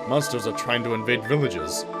 Monsters are trying to invade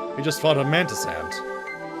villages. We just fought a mantis ant.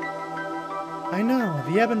 I know.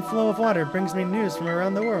 The ebb and flow of water brings me news from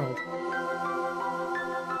around the world.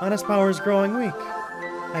 Mana's power is growing weak.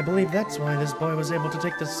 I believe that's why this boy was able to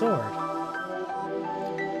take the sword.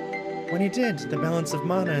 When he did, the balance of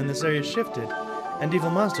mana in this area shifted, and evil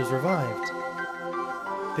monsters revived.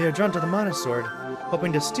 They are drawn to the Mana Sword,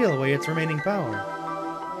 hoping to steal away its remaining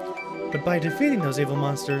power. But by defeating those evil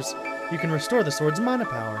monsters, you can restore the sword's mana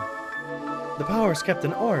power. The power is kept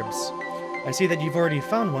in orbs. I see that you've already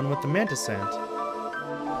found one with the Mantis Ant.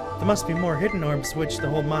 There must be more hidden orbs which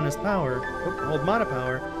hold mana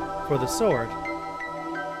power for the sword.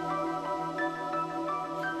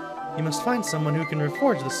 You must find someone who can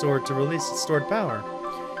reforge the sword to release its stored power.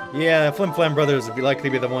 Yeah, the Flim Flam Brothers would likely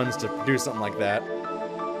be the ones to do something like that.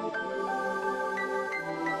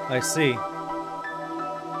 I see.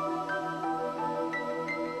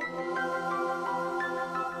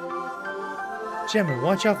 Gemma,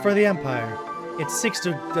 watch out for the Empire. It seeks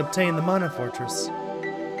to obtain the Mana Fortress.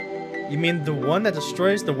 You mean the one that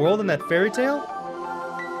destroys the world in that fairy tale?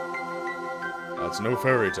 That's no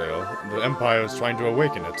fairy tale. The Empire is trying to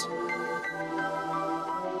awaken it.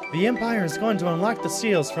 The Empire is going to unlock the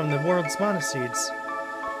seals from the world's Mana Seeds.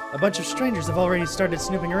 A bunch of strangers have already started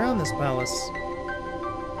snooping around this palace.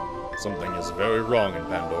 Something is very wrong in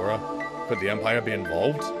Pandora. Could the Empire be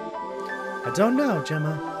involved? I don't know,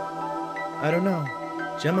 Gemma. I don't know.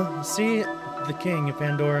 Gemma, see the king of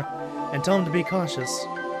Pandora and tell him to be cautious.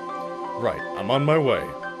 Right, I'm on my way.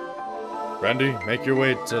 Randy, make your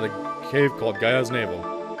way to the cave called Gaia's Navel.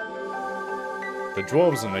 The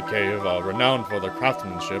dwarves in the cave are renowned for their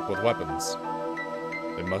craftsmanship with weapons.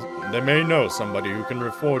 They may know somebody who can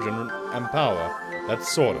reforge and empower that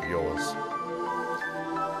sword of yours.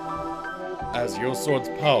 As your sword's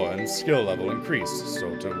power and skill level increase,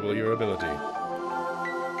 so too will your ability.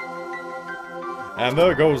 And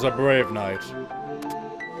there goes a brave knight.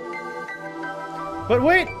 But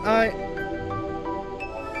wait, I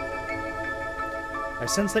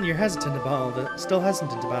sense that you're hesitant about all this. Still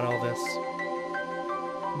hesitant about all this.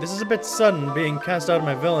 This is a bit sudden. Being cast out of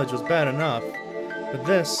my village was bad enough, but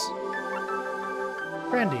this...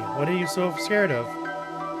 Randy, what are you so scared of?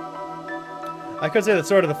 I could say the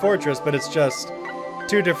Sword of the Fortress, but it's just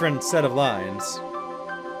two different set of lines.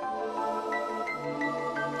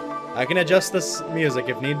 I can adjust this music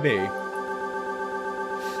if need be.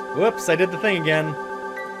 Whoops, I did the thing again.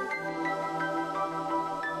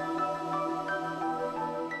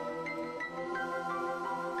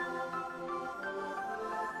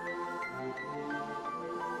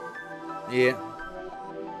 Yeah.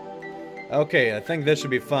 Okay, I think this should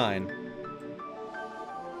be fine.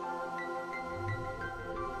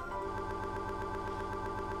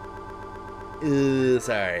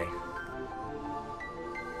 Sorry.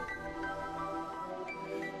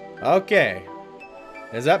 Okay.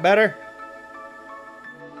 Is that better?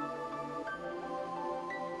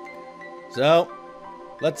 So,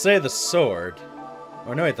 let's say the sword.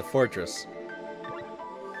 Or no, wait, the fortress.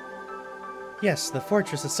 Yes, the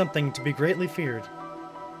fortress is something to be greatly feared.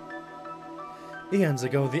 Eons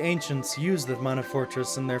ago, the ancients used the Mana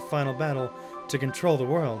Fortress in their final battle to control the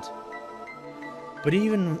world. But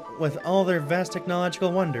even with all their vast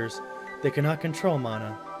technological wonders, they cannot control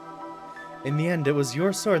Mana. In the end, it was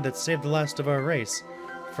your sword that saved the last of our race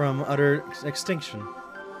from utter extinction.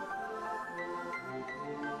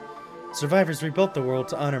 Survivors rebuilt the world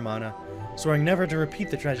to honor Mana, swearing never to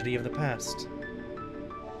repeat the tragedy of the past.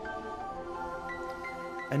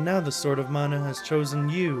 And now the Sword of Mana has chosen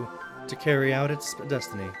you to carry out its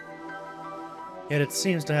destiny. Yet it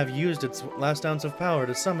seems to have used its last ounce of power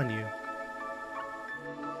to summon you.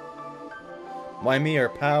 Why me or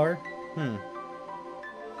power?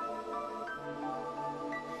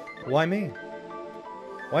 Why me?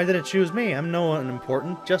 Why did it choose me? I'm no one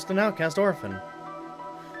important, just an outcast orphan.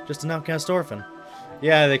 Just an outcast orphan.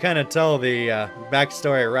 Yeah, they kind of tell the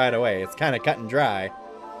backstory right away. It's kind of cut and dry.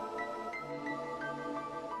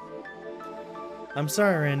 I'm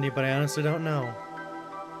sorry, Randy, but I honestly don't know.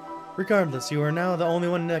 Regardless, you are now the only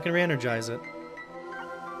one that can re-energize it.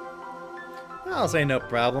 I'll say no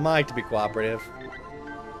problem. I like to be cooperative.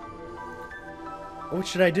 What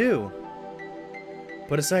should I do?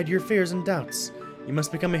 Put aside your fears and doubts. You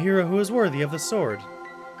must become a hero who is worthy of the sword.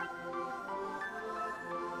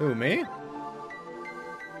 Who, me?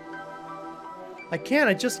 I can't.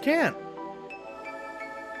 I just can't.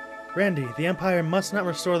 Randy, the Empire must not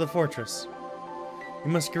restore the fortress. You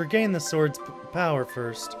must regain the sword's power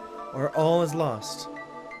first, or all is lost.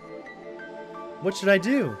 What should I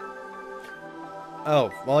do?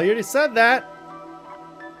 Oh, well, you already said that.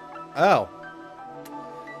 Oh.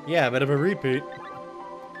 Yeah, a bit of a repeat.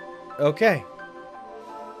 Okay.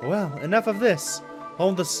 Well, enough of this.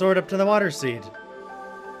 Hold the sword up to the water seed.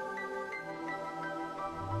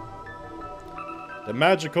 The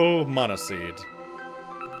magical Mana Seed.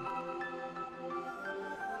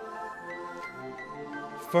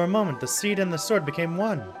 For a moment, the seed and the sword became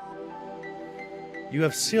one. You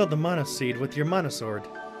have sealed the Mana Seed with your Mana Sword.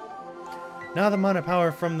 Now the Mana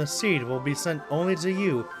power from the seed will be sent only to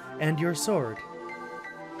you and your sword.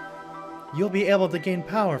 You'll be able to gain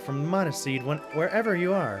power from the Mana Seed wherever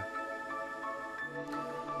you are.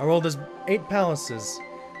 Our world has 8 palaces.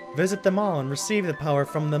 Visit them all and receive the power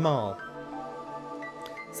from them all.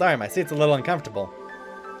 Sorry, my seat's a little uncomfortable.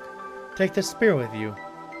 Take this spear with you.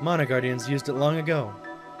 Mana Guardians used it long ago.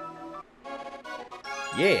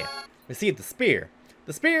 Yeah, receive the spear.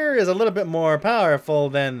 The spear is a little bit more powerful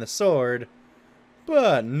than the sword,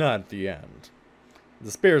 but not the end.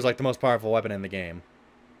 The spear is like the most powerful weapon in the game.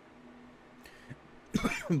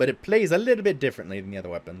 But it plays a little bit differently than the other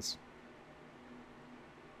weapons.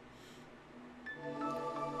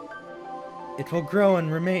 It will grow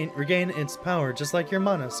and regain its power just like your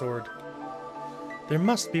Mana Sword. There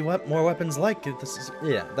must be more weapons like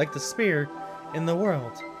the spear in the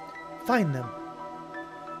world. Find them.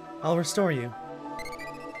 I'll restore you.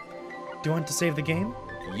 Do you want to save the game?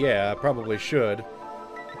 Yeah, I probably should.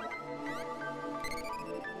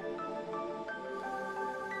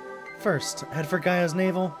 First, head for Gaia's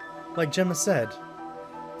Navel, like Gemma said.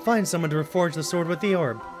 Find someone to reforge the sword with the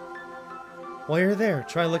orb. While you're there,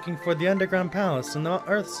 try looking for the underground palace in the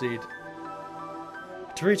Earthseed.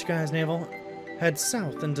 To reach Gaia's navel, head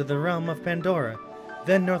south into the realm of Pandora,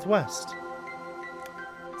 then northwest.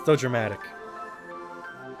 So dramatic.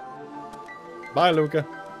 Bye, Luca.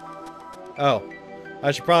 Oh,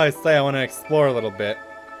 I should probably say I want to explore a little bit.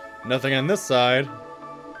 Nothing on this side.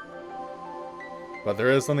 But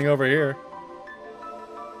there is something over here.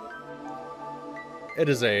 It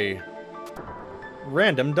is a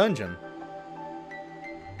random dungeon.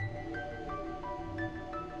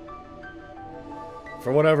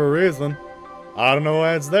 For whatever reason. I don't know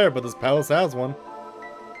why it's there, but this palace has one.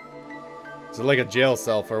 Is it like a jail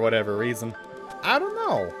cell for whatever reason? I don't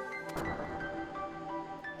know.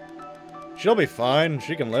 She'll be fine.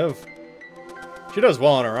 She can live. She does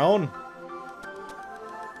well on her own.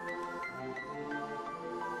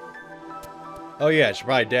 Oh yeah, she should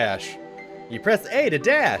probably dash. You press A to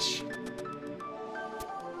dash.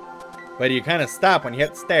 But you kind of stop when you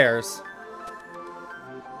hit stairs.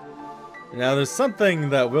 Now there's something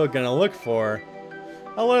that we're gonna look for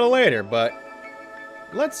a little later, but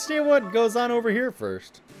let's see what goes on over here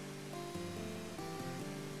first.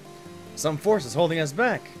 Some force is holding us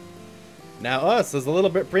back. Now us is a little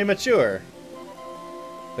bit premature.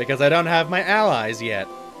 Because I don't have my allies yet.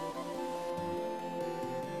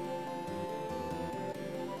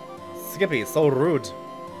 Skippy, so rude.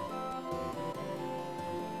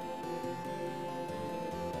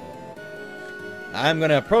 I'm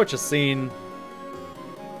gonna approach a scene.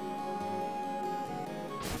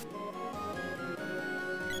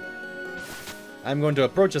 I'm going to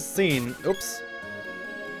approach a scene. Oops.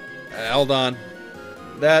 Hold on.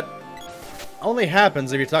 That only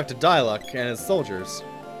happens if you talk to Diluc and his soldiers.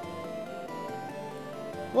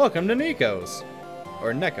 Welcome to Nico's.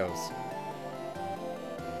 Or Neko's.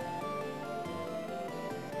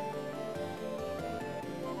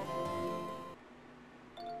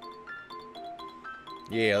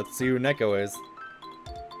 Yeah, let's see who Neko is.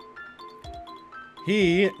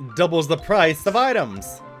 He doubles the price of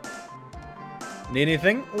items. Need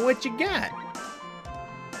anything? What you got?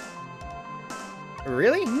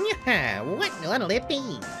 Really? Yeah, what'll it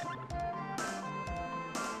be?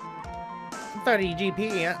 30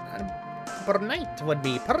 GP per night would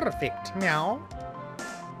be perfect. Meow.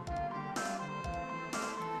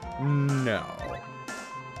 No.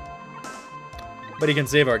 But he can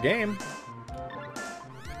save our game.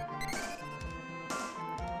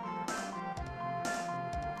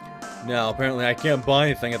 No, apparently I can't buy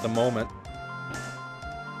anything at the moment.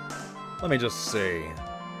 Let me just see.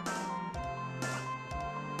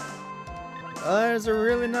 Is there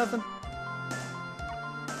really nothing?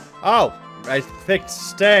 Oh, I picked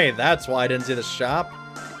stay. That's why I didn't see the shop.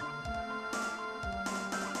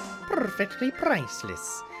 Perfectly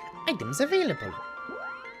priceless. Items available.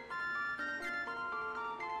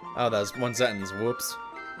 Oh, that's one sentence. Whoops.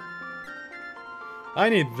 I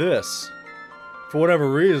need this. For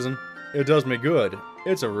whatever reason, it does me good.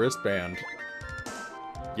 It's a wristband.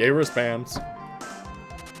 Yay, wristbands.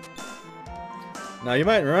 Now, you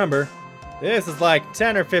might remember, this is like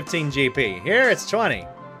 10 or 15 GP. Here, it's 20.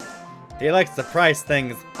 He likes to price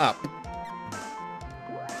things up.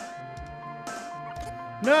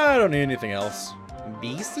 No, I don't need anything else.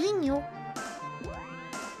 Be seeing you.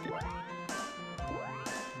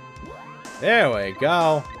 There we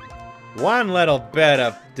go. One little bit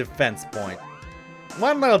of defense point.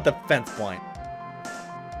 One little defense point.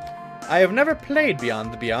 I have never played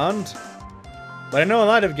Beyond the Beyond, but I know a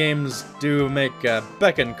lot of games do make a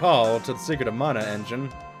beck and call to the Secret of Mana engine.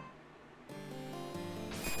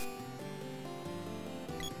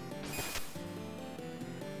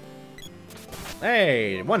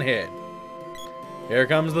 Hey, one hit. Here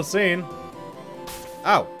comes the scene.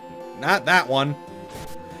 Oh, not that one.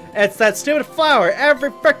 It's that stupid flower every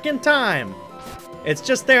frickin' time. It's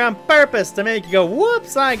just there on purpose to make you go,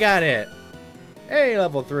 whoops, I got it. Hey,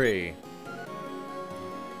 level 3.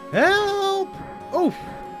 Help! Oof.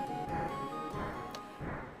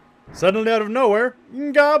 Suddenly out of nowhere,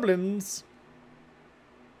 goblins.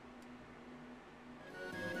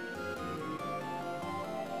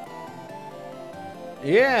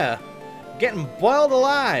 Yeah, getting boiled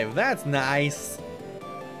alive. That's nice.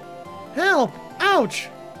 Help! Ouch!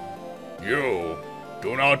 You,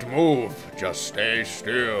 do not move. Just stay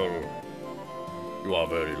still. You are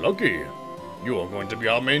very lucky. You are going to be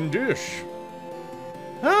our main dish.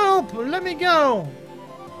 Help! Let me go!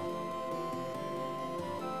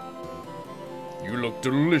 You look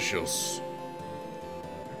delicious.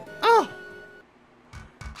 Oh!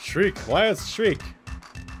 Shriek. Why is Shriek?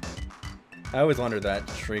 I always wondered that.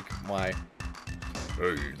 Shriek. Why?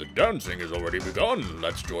 Hey, the dancing has already begun.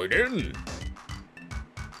 Let's join in.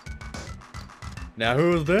 Now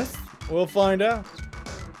who's this? We'll find out.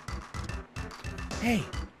 Hey.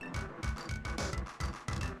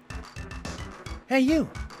 Hey, you.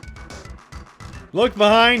 Look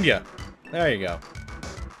behind you. There you go.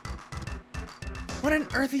 What on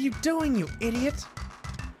earth are you doing, you idiot?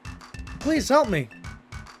 Please help me.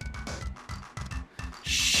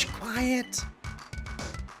 Shh, quiet.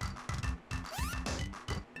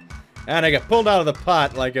 And I got pulled out of the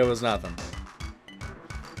pot like it was nothing.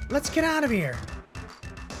 Let's get out of here.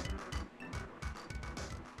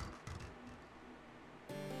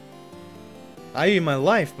 I owe you my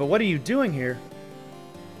life, but what are you doing here?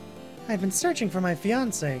 I've been searching for my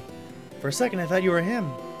fiancé. For a second, I thought you were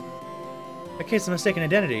him. A case of mistaken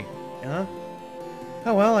identity, huh?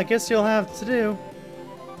 Oh well, I guess you'll have to do.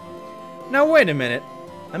 Now wait a minute.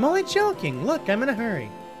 I'm only joking. Look, I'm in a hurry.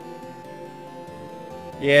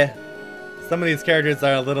 Yeah, some of these characters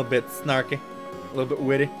are a little bit snarky, a little bit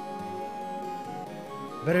witty.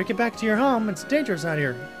 Better get back to your home. It's dangerous out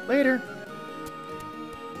here. Later.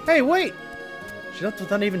 Hey, wait! She left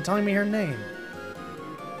without even telling me her name.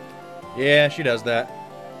 Yeah, she does that.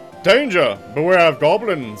 Danger! Beware of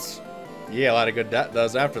goblins! Yeah, a lot of good that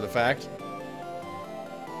does after the fact.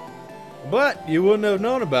 But you wouldn't have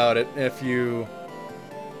known about it if you...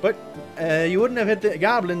 But you wouldn't have hit the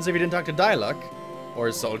goblins if you didn't talk to Diluc, or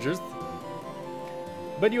his soldiers.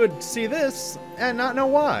 But you would see this and not know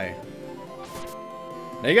why.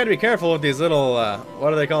 Now you gotta be careful with these little,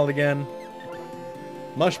 what are they called again?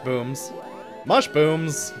 Mush booms. Mush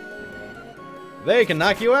booms! They can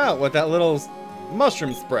knock you out with that little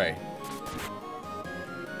mushroom spray.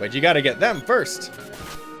 But you gotta get them first.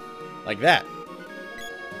 Like that.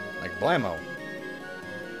 Like blammo.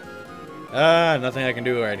 Nothing I can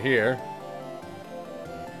do right here.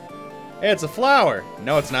 It's a flower.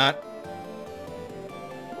 No, it's not.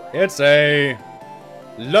 It's a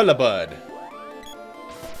lullabud.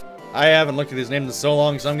 I haven't looked at these names in so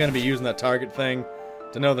long, so I'm going to be using that target thing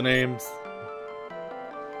to know the names.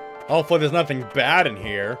 Hopefully there's nothing bad in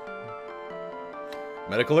here.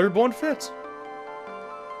 Medical herb won't fit.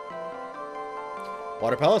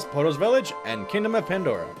 Water Palace, Poto's Village, and Kingdom of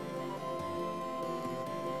Pandora.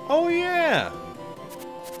 Oh yeah!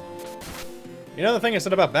 You know the thing I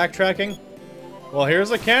said about backtracking? Well, here's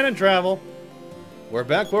a canon travel. We're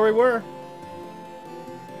back where we were.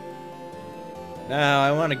 Now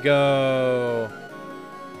I want to go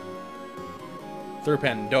through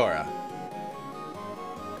Pandora.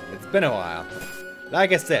 It's been a while.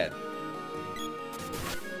 Like I said.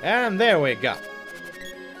 And there we go.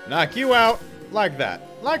 Knock you out like that.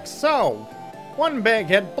 Like so. One big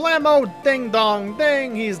hit, blammo, ding dong,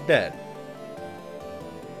 ding, he's dead.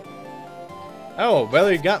 Oh,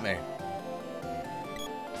 barely got me.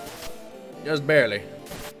 Just barely.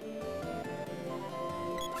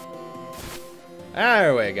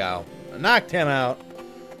 There we go. Knocked him out.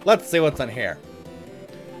 Let's see what's in here.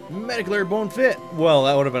 Medical herb won't fit. Well,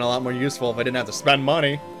 that would have been a lot more useful if I didn't have to spend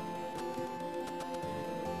money.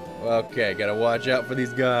 Okay, gotta watch out for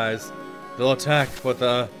these guys. They'll attack with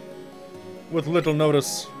little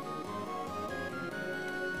notice.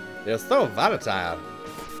 They're so volatile.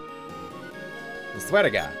 I swear to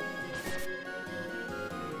God.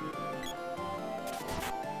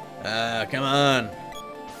 Come on.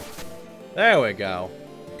 There we go.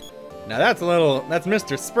 Now that's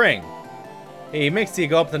Mr. Spring. He makes you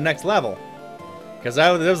go up to the next level. Because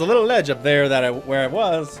there was a little ledge up there where I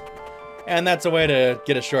was. And that's a way to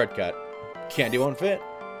get a shortcut. Candy won't fit.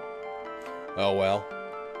 Oh well.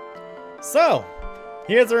 So,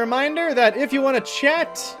 here's a reminder that if you want to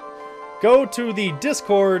chat, go to the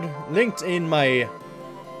Discord linked in my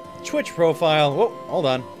Twitch profile. Whoa, hold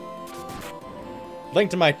on.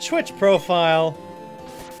 Link to my Twitch profile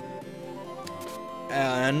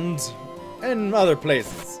and other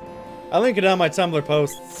places. I'll link it on my Tumblr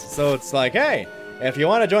posts, so it's like, hey, if you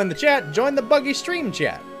want to join the chat, join the Buggy Stream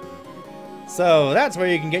chat. So that's where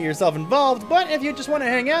you can get yourself involved, but if you just want to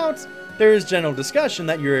hang out, there's general discussion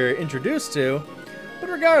that you're introduced to. But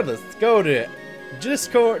regardless, go to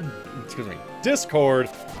discord.gg.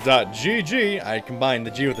 I combined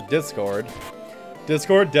the G with the Discord.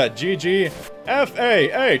 Discord.gg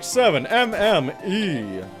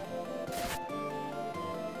FAH7MME.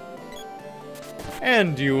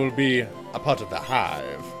 And you will be a part of the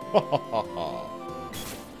hive.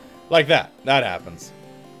 Like that. That happens.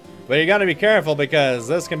 But you gotta be careful because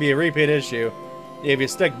this can be a repeat issue if you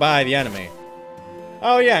stick by the enemy.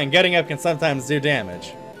 Oh yeah, and getting up can sometimes do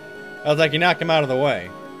damage. I was like, you knock him out of the way.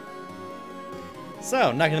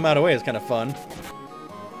 So, knocking them out of the way is kind of fun.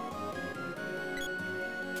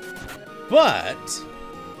 But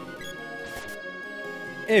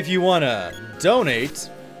if you want to donate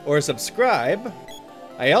or subscribe,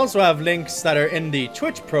 I also have links that are in the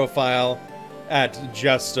Twitch profile at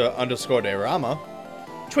just_Dayrama.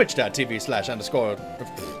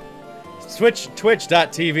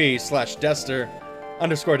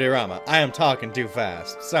 Twitch.tv/Dester_Dayrama. I am talking too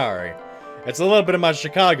fast. Sorry. It's a little bit of my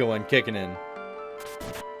Chicagoan kicking in.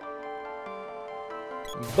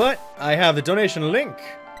 But I have the donation link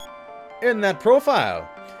in that profile.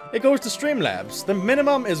 It goes to Streamlabs. The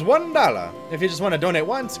minimum is $1. If you just want to donate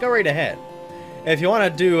once, go right ahead. If you want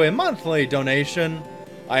to do a monthly donation,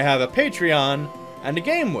 I have a Patreon and a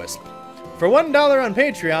Game Wisp. For $1 on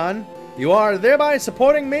Patreon, you are thereby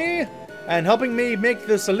supporting me and helping me make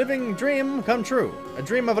this a living dream come true. A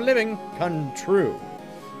dream of a living come true.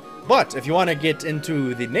 But if you want to get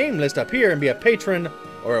into the name list up here and be a patron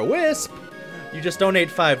or a Wisp, you just donate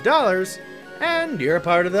 $5 and you're a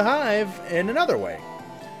part of the Hive in another way.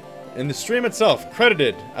 In the stream itself,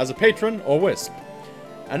 credited as a patron or Wisp.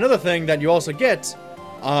 Another thing that you also get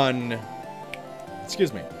on,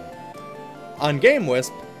 on Game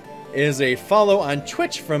Wisp is a follow on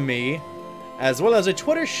Twitch from me, as well as a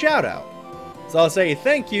Twitter shout out. So I'll say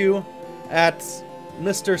thank you at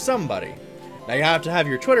Mr. Somebody. Now you have to have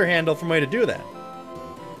your Twitter handle for me to do that.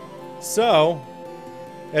 So,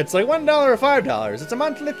 it's like $1 or $5. It's a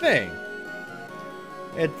monthly thing.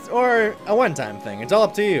 Or a one-time thing. It's all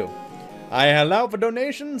up to you. I allow for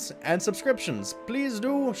donations and subscriptions. Please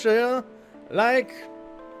do share, like,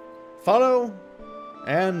 follow,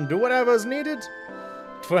 and do whatever is needed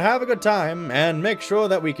to have a good time and make sure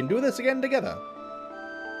that we can do this again together.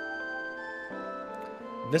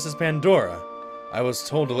 This is Pandora. I was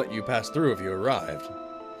told to let you pass through if you arrived.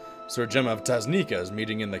 Sir Gemma of Taznika is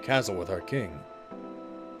meeting in the castle with our king.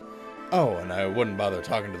 Oh, and I wouldn't bother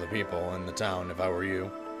talking to the people in the town if I were you.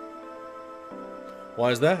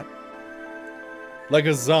 Why is that? Like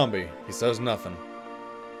a zombie, he says nothing.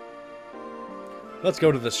 Let's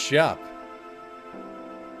go to the shop.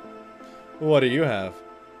 What do you have?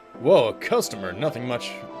 Whoa, a customer, nothing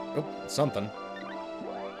much. Oh, something.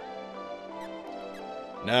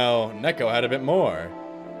 Now, Neko had a bit more.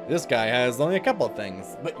 This guy has only a couple of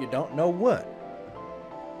things, but you don't know what.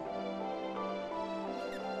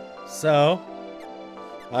 So,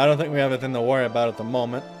 I don't think we have anything to worry about at the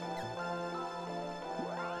moment.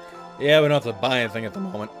 Yeah, we don't have to buy anything at the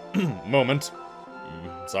moment.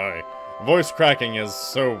 Sorry. Voice cracking is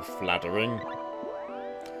so flattering.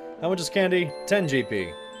 How much is candy? 10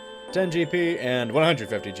 GP. 10 GP and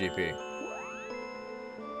 150 GP.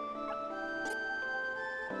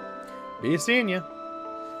 Be seeing ya.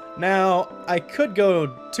 Now, I could go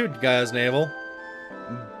to Gaia's Navel,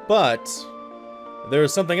 but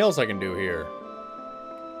there's something else I can do here.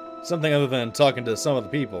 Something other than talking to some of the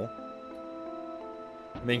people.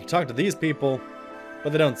 I mean, you can talk to these people,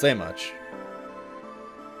 but they don't say much.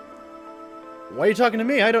 Why are you talking to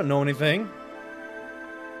me? I don't know anything.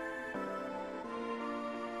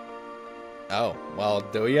 Oh, well,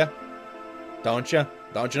 do ya? Don't ya?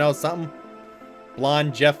 Don't you know something?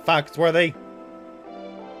 Blonde Jeff Foxworthy?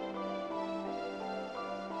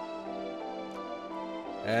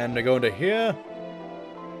 And to go into here.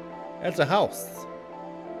 It's a house.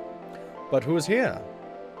 But who's here?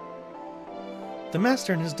 The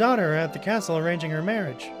master and his daughter are at the castle arranging her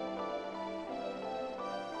marriage.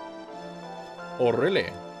 Oh, really?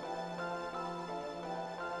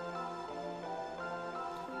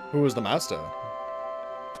 Who is the master?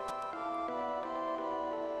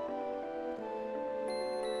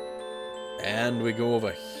 And we go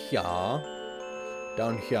over here.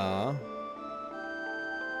 Down here.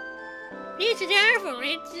 This is awful.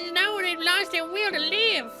 It's now they've lost their will to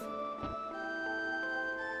live.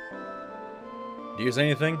 Do you say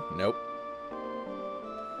anything? Nope.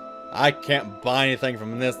 I can't buy anything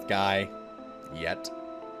from this guy. Yet.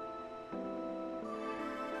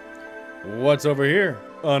 What's over here?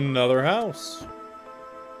 Another house.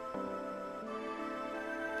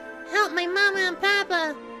 Help my mama and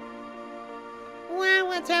papa. Wow,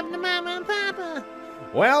 what's happened to mama and papa?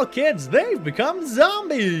 Well, kids, they've become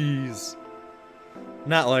zombies.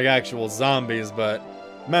 Not like actual zombies, but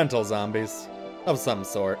mental zombies of some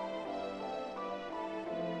sort.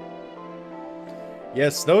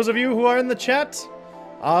 Yes, those of you who are in the chat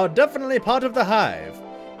are definitely part of the Hive.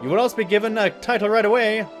 You will also be given a title right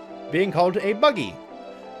away, being called a Buggy.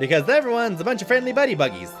 Because everyone's a bunch of friendly buddy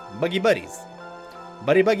buggies. Buggy buddies.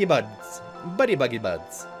 Buddy buggy buds. Buddy buggy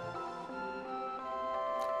buds.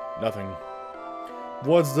 Nothing.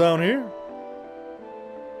 What's down here?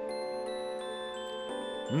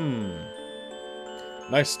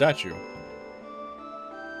 Nice statue.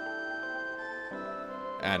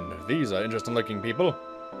 And these are interesting looking people.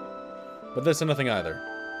 But this and nothing either.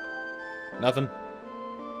 Nothing.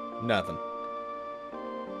 Nothing.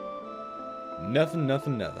 Nothing,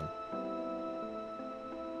 nothing, nothing.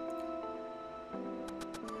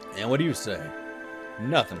 And what do you say?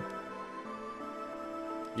 Nothing.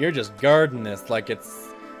 You're just guarding this like it's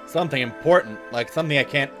something important, like something I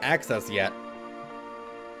can't access yet.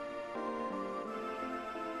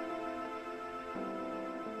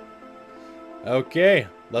 Okay,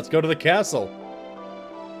 let's go to the castle.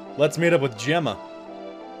 Let's meet up with Gemma.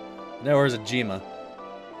 No, where's it, Gemma?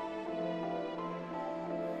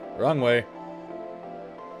 Wrong way.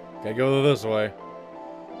 Gotta go this way.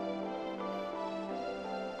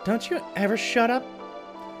 Don't you ever shut up?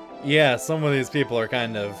 Yeah, some of these people are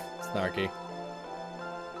kind of snarky.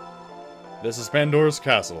 This is Pandora's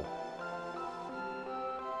castle.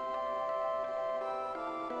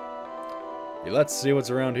 Yeah, let's see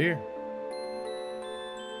what's around here.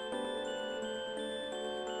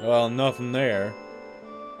 Well, nothing there.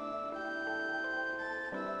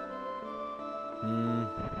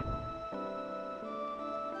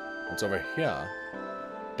 What's over here?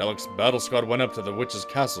 Deluxe Battle Squad went up to the witch's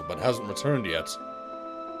castle, but hasn't returned yet.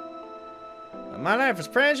 My life is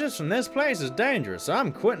precious, and this place is dangerous, so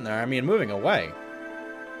I'm quitting the army and moving away.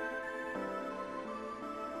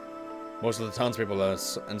 Most of the townspeople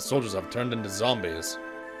and soldiers have turned into zombies.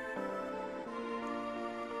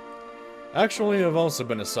 Actually, I've also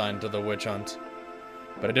been assigned to the witch hunt.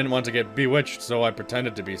 But I didn't want to get bewitched, so I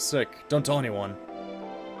pretended to be sick. Don't tell anyone.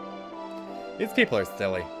 These people are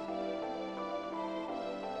silly.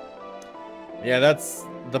 Yeah, that's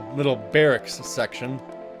the little barracks section.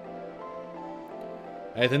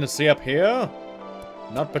 Anything to see up here?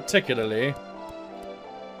 Not particularly.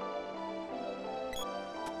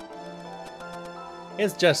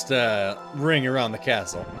 It's just a ring around the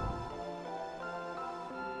castle.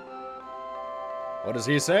 What does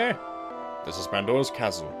he say? This is Pandora's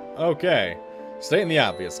castle. Okay. Stating the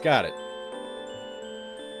obvious. Got it.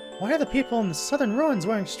 Why are the people in the southern ruins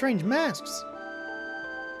wearing strange masks?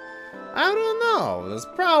 I don't know. There's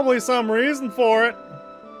probably some reason for it.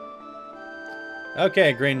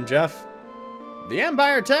 Okay, Green Jeff. The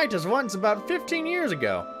Empire attacked us once about 15 years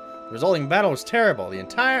ago. The resulting battle was terrible. The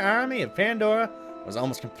entire army of Pandora was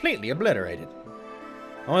almost completely obliterated.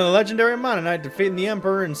 Only the legendary Mana Knight defeating the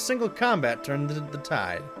Emperor in single combat turned the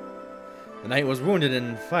tide. The knight was wounded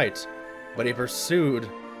in fight, but he pursued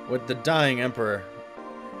with the dying Emperor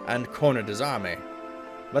and cornered his army.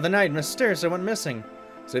 But the knight mysteriously went missing,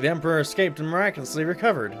 so the Emperor escaped and miraculously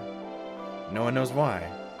recovered. No one knows why.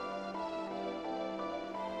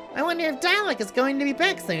 I wonder if Dalek is going to be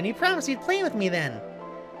back soon. He promised he'd play with me then.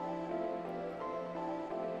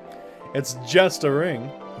 It's just a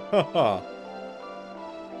ring. Haha.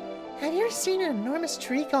 Have you ever seen an enormous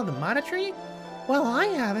tree called the Mana Tree? Well, I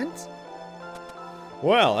haven't.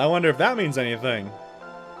 Well, I wonder if that means anything.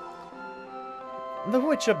 The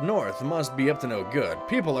witch up north must be up to no good.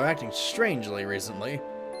 People are acting strangely recently.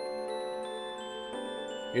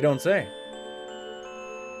 You don't say.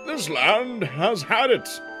 This land has had it.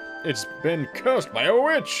 It's been cursed by a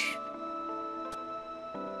witch.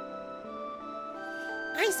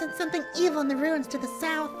 I sent something evil in the ruins to the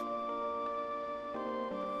south.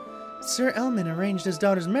 Sir Elman arranged his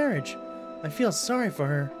daughter's marriage. I feel sorry for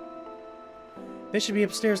her. They should be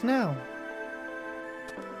upstairs now.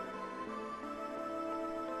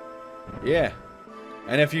 Yeah.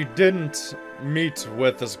 And if you didn't meet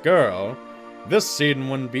with this girl, this scene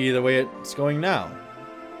wouldn't be the way it's going now.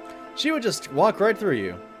 She would just walk right through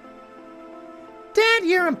you. Dad,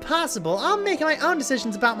 you're impossible. I'll make my own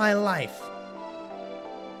decisions about my life.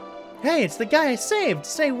 Hey, it's the guy I saved.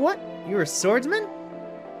 Say what? You're a swordsman?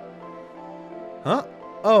 Huh?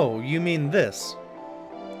 Oh, you mean this.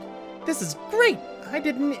 This is great.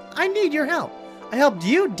 I need your help. I helped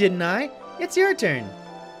you, didn't I? It's your turn.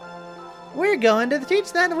 We're going to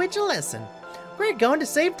teach that witch a lesson. We're going to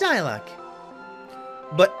save Dialog.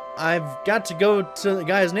 But I've got to go to the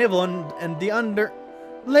guy's navel and the under...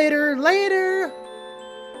 Later.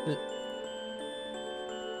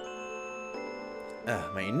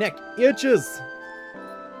 My neck itches.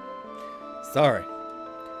 Sorry.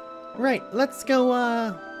 Right, let's go,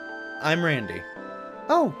 I'm Randy.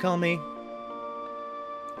 Oh, call me.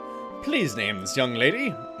 Please name this young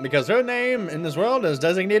lady, because her name in this world is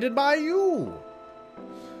designated by you.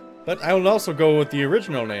 But I will also go with the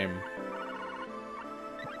original name.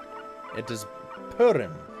 It is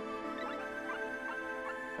Purim.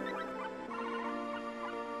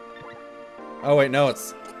 Oh wait, no,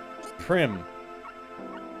 it's Prim.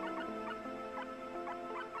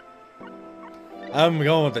 I'm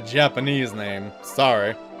going with the Japanese name.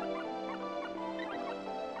 Sorry.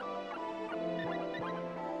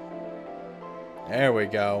 There we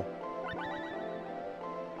go.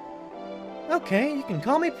 Okay, you can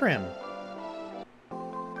call me Prim.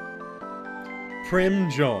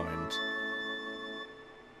 Prim joined.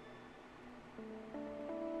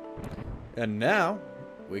 And now,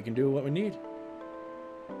 we can do what we need.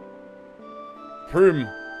 Prim,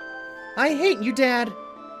 I hate you, Dad.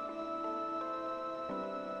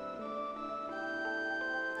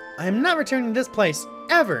 I am not returning to this place,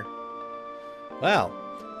 ever. Well,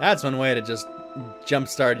 that's one way to just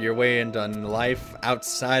jumpstart your way into life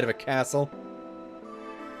outside of a castle.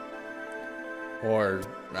 Or,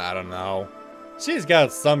 I don't know. She's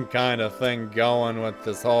got some kind of thing going with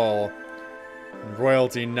this whole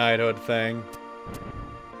royalty knighthood thing.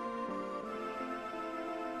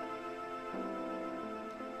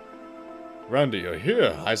 Randy, you're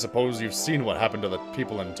here. I suppose you've seen what happened to the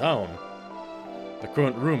people in town. The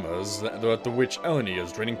current rumors that the witch Eleni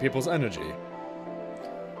is draining people's energy.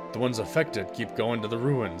 The ones affected keep going to the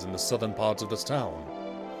ruins in the southern parts of this town.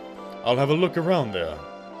 I'll have a look around there.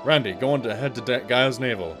 Randy, go on to head to Gaia's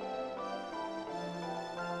Navel.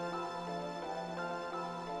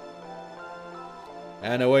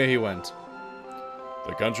 And away he went.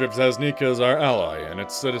 The country of Zasnika is our ally, and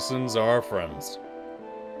its citizens are our friends.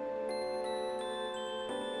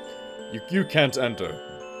 You can't enter.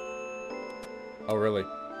 Oh, really?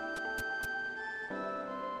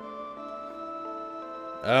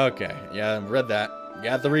 Okay, yeah, read that.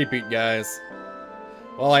 Got the repeat, guys.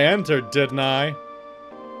 Well, I entered, didn't I?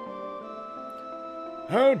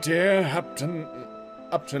 Oh dear, up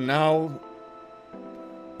to now...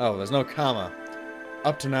 Oh, there's no comma.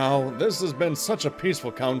 Up to now, this has been such a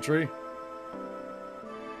peaceful country.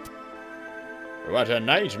 What a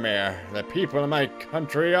nightmare. The people in my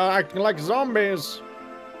country are acting like zombies.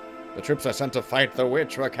 The troops I sent to fight the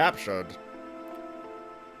witch were captured.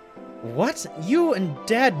 What? You and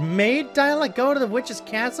Dad made Dialect go to the witch's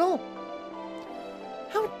castle?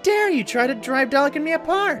 How dare you try to drive Dialect and me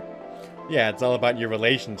apart? Yeah, it's all about your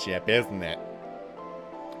relationship, isn't it?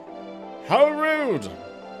 How rude!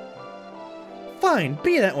 Fine,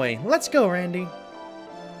 be that way. Let's go, Randy.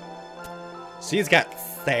 She's got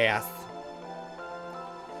sass.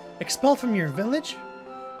 Expelled from your village?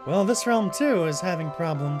 Well, this realm too is having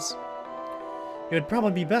problems. It would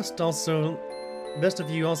probably be best if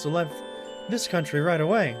you also left this country right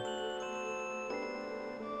away.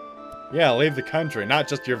 Yeah, leave the country, not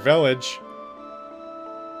just your village.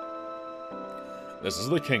 This is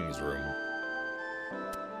the king's room.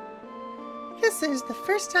 This is the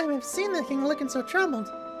first time I've seen the king looking so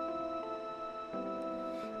troubled.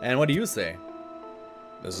 And what do you say?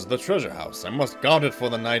 This is the treasure house. I must guard it for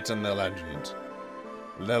the knight and the legend.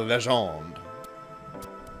 The legend.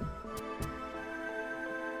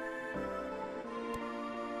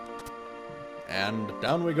 And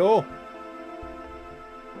down we go.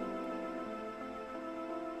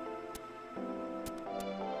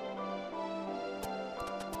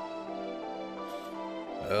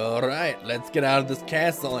 Alright, let's get out of this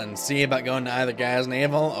castle and see about going to either Gaia's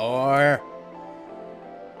Navel or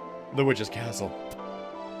the witch's castle.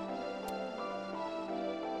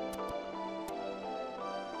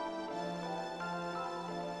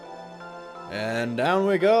 And down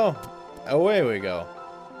we go. Away we go.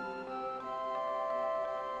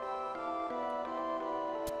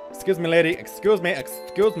 Excuse me, lady. Excuse me.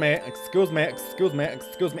 Excuse me. Excuse me. Excuse me.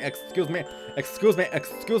 Excuse me. Excuse me. Excuse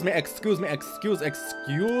me. Excuse me. Excuse me.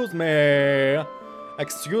 Excuse me.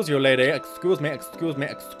 Excuse you, lady. Excuse me. Excuse me.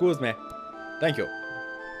 Excuse me. Thank you.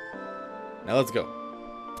 Now let's go.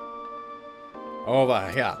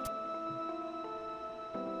 Over here.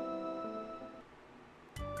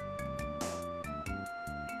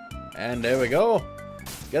 And there we go.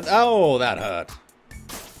 Oh, that hurt.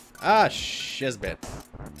 Ah, shizbit.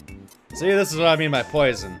 See, this is what I mean by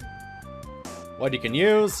poison. What you can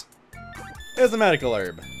use is a medical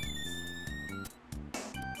herb.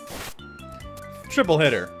 Triple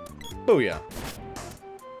hitter. Booyah.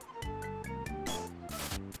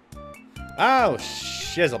 Oh,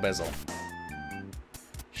 shizzle bizzle.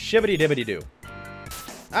 Shibbity dibbity doo.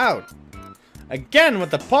 Ow. Again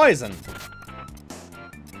with the poison.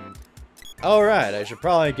 Alright, I should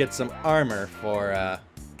probably get some armor for,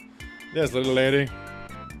 this little lady.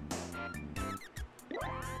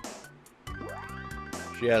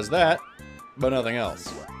 She has that, but nothing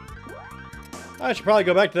else. I should probably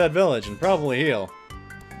go back to that village and probably heal.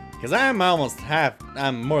 Because I'm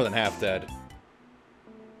more than half dead.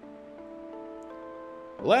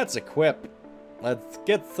 Let's equip. Let's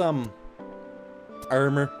get some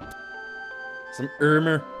armor. Some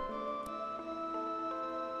armor.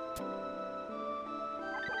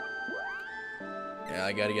 Yeah,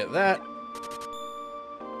 I gotta get that.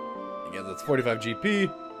 I guess that's 45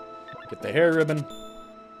 GP. Get the hair ribbon.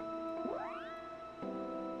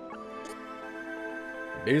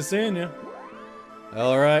 Be seeing ya.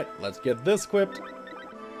 Alright, let's get this equipped.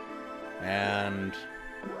 And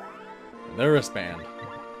the wristband.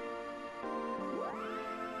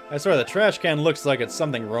 I swear, the trash can looks like it's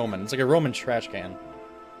something Roman. It's like a Roman trash can.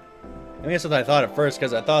 I mean, that's what I thought at first,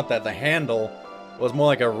 because I thought that the handle was more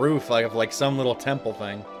like a roof, like of like some little temple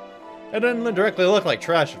thing. It didn't directly look like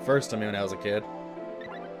trash at first to me when I was a kid.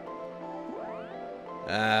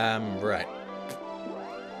 Right.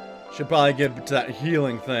 Should probably get to that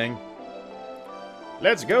healing thing.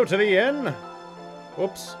 Let's go to the inn.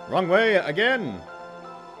 Whoops, wrong way again.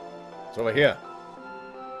 It's over here.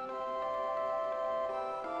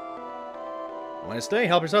 Want to stay?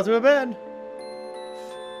 Help yourself to a bed.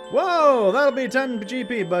 Whoa, that'll be 10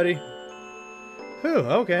 GP, buddy. Whew,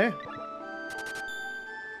 okay.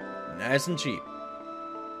 Nice and cheap.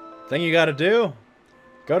 Thing you gotta do,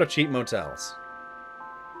 go to cheap motels.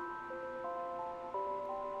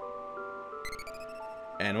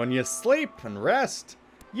 And when you sleep and rest,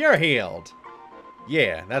 you're healed.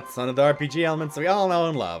 Yeah, that's one of the RPG elements we all know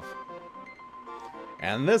and love.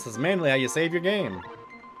 And this is mainly how you save your game.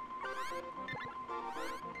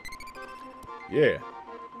 Yeah.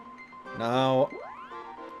 Now,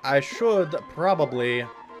 I should probably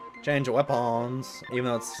change weapons, even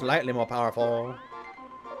though it's slightly more powerful.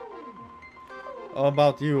 How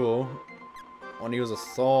about you? Want to use a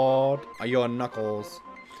sword? Or your knuckles?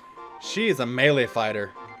 She's a melee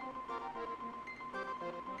fighter.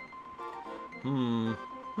 I'll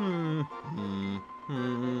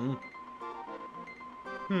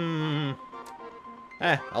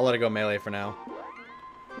let it go melee for now.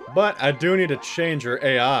 But I do need to change her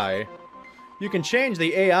AI. You can change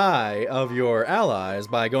the AI of your allies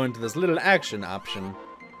by going to this little action option.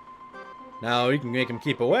 Now you can make them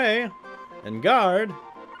keep away and guard,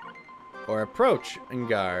 or approach and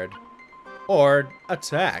guard, or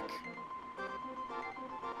attack.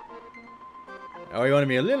 Or you want to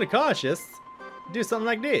be a little cautious, do something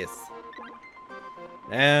like this.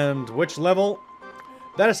 And which level?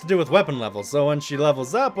 That has to do with weapon level. So when she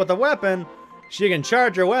levels up with a weapon, she can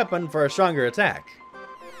charge her weapon for a stronger attack.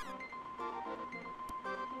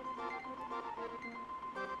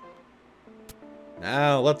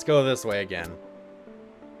 Now let's go this way again.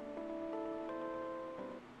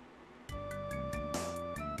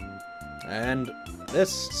 And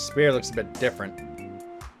this spear looks a bit different.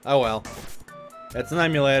 Oh well. It's an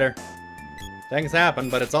emulator. Things happen,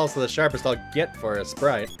 but it's also the sharpest I'll get for a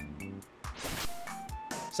sprite.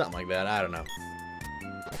 Something like that, I don't know.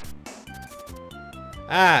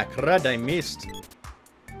 Ah, crud, I missed.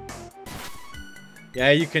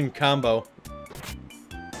 Yeah, you can combo.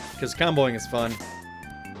 Because comboing is fun.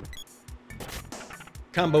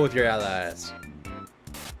 Combo with your allies.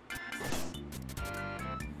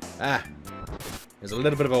 Ah. There's a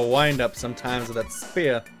little bit of a wind-up sometimes with that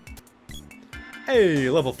spear. Hey,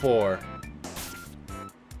 level 4.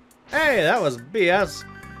 Hey, that was BS.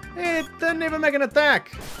 It didn't even make an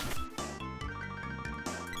attack.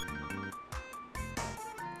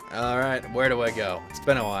 Alright, where do I go? It's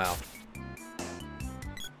been a while.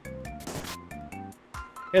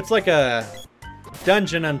 It's like a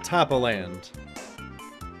dungeon on top of land.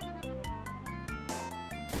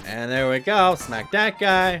 And there we go, smack that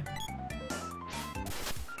guy.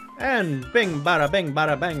 And bing bada bing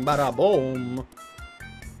bada bang bada boom.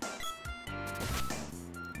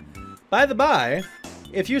 By the by,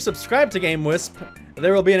 if you subscribe to GameWisp,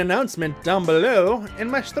 there will be an announcement down below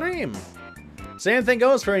in my stream. Same thing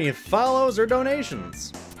goes for any follows or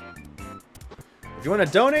donations. If you want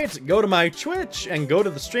to donate, go to my Twitch and go to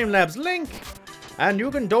the Streamlabs link, and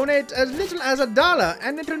you can donate as little as $1,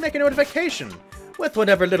 and it will make a notification with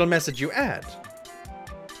whatever little message you add.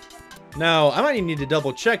 Now, I might need to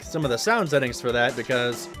double check some of the sound settings for that,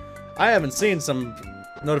 because I haven't seen some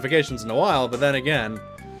notifications in a while, but then again,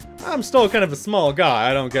 I'm still kind of a small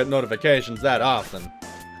guy. I don't get notifications that often.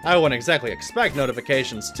 I wouldn't exactly expect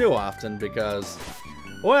notifications too often because,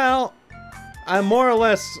 well, I'm more or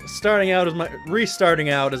less restarting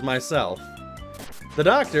out as myself. The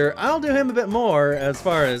Doctor, I'll do him a bit more as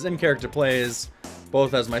far as in-character plays,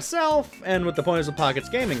 both as myself and with the Pointers with Pockets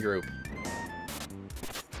gaming group.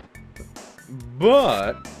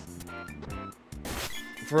 But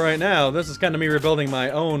for right now, this is kind of me rebuilding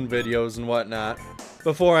my own videos and whatnot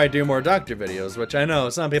before I do more Doctor videos, which I know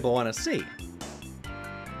some people want to see.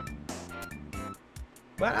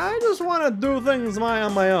 But I just want to do things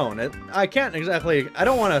on my own. I can't exactly, I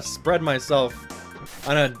don't want to spread myself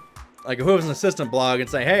on a Who's an Assistant blog and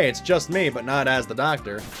say, hey, it's just me, but not as the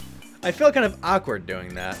Doctor. I feel kind of awkward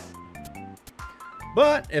doing that.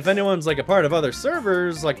 But if anyone's like a part of other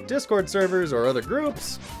servers, like Discord servers or other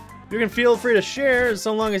groups, you can feel free to share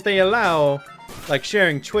so long as they allow like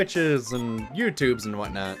sharing Twitches and YouTubes and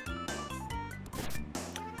whatnot.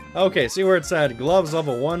 Okay, see where it said gloves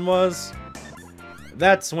level 1 was?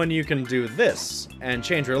 That's when you can do this and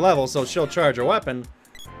change her level so she'll charge her weapon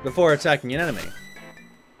before attacking an enemy.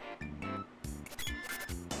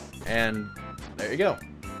 And there you go.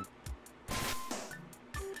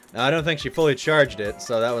 Now, I don't think she fully charged it,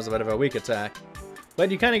 so that was a bit of a weak attack.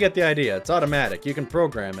 But you kind of get the idea. It's automatic. You can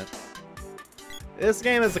program it. This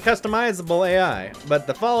game is a customizable AI, but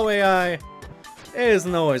the follow AI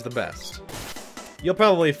isn't always the best. You'll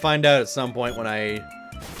probably find out at some point when I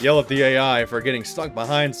yell at the AI for getting stuck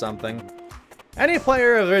behind something. Any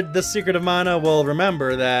player of The Secret of Mana will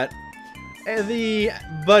remember that the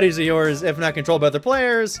buddies of yours, if not controlled by other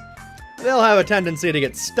players, they'll have a tendency to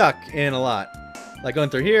get stuck in a lot. Like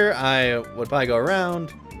going through here, I would probably go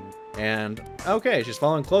around, and okay, she's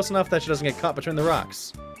following close enough that she doesn't get caught between the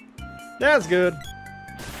rocks. That's good.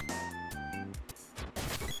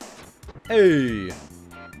 Hey,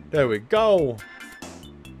 there we go.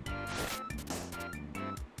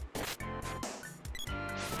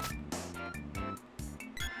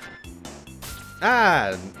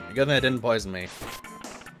 Ah, good thing it didn't poison me.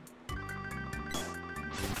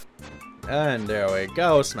 And there we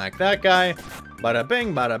go, smack that guy. Bada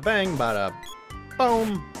bing, bada bang, bada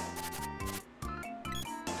boom.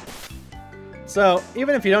 So,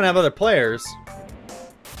 even if you don't have other players,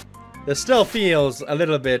 this still feels a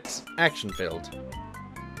little bit action-filled.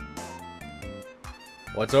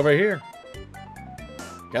 What's over here?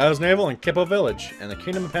 Gao's Navel and Kippo Village, and the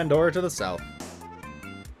Kingdom of Pandora to the south.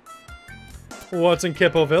 What's in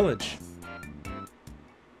Kippo Village?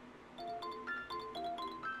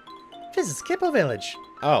 This is Kippo Village.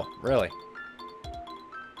 Oh, really?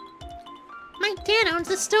 My dad owns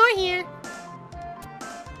the store here.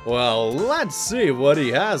 Well, let's see what he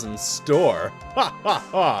has in store. Ha ha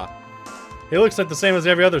ha! He looks like the same as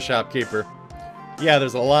every other shopkeeper. Yeah,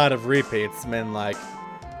 there's a lot of repeats. I mean, like,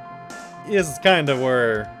 this is kind of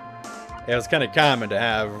where it was kind of common to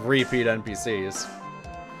have repeat NPCs.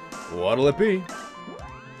 What'll it be?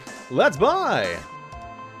 Let's buy!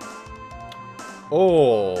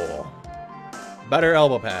 Oh, better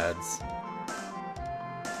elbow pads.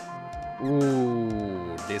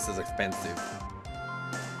 Ooh, this is expensive.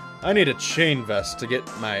 I need a chain vest to get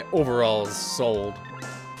my overalls sold.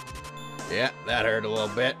 Yeah, that hurt a little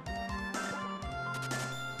bit.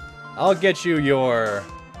 I'll get you your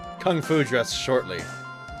kung fu dress shortly.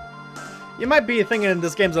 You might be thinking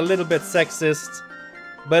this game's a little bit sexist,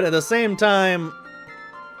 but at the same time,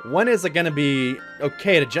 when is it gonna be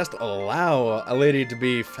okay to just allow a lady to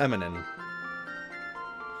be feminine?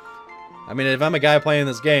 I mean, if I'm a guy playing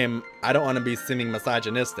this game, I don't want to be seeming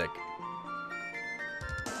misogynistic.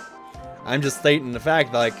 I'm just stating the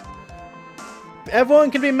fact, like,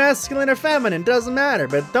 everyone can be masculine or feminine, doesn't matter,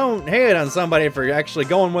 but don't hate on somebody for actually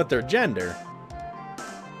going with their gender.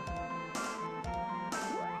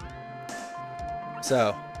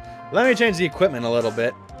 So, let me change the equipment a little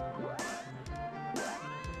bit.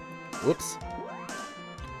 Whoops.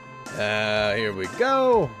 Here we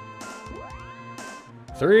go.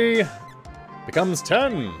 3 becomes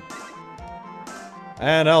 10.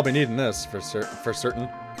 And I'll be needing this for certain.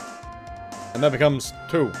 And that becomes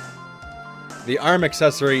 2. The arm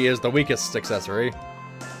accessory is the weakest accessory.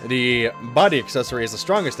 The body accessory is the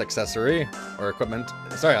strongest accessory. Or equipment.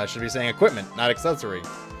 Sorry, I should be saying equipment, not accessory.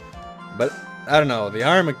 But, I don't know. The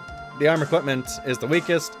arm equipment is the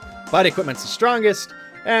weakest. Body equipment's the strongest.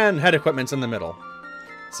 And head equipment's in the middle.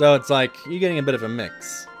 So it's like, you're getting a bit of a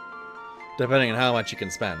mix. Depending on how much you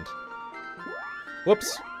can spend.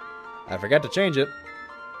 Whoops. I forgot to change it.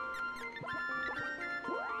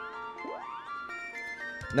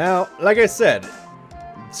 Now, like I said,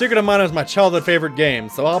 Secret of Mana is my childhood favorite game,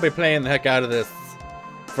 so I'll be playing the heck out of this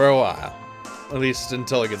for a while. At least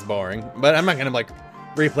until it gets boring. But I'm not gonna, like,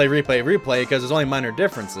 replay, because there's only minor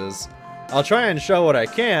differences. I'll try and show what I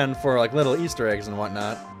can for, like, little Easter eggs and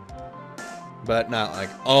whatnot. But not, like,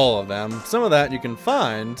 all of them. Some of that you can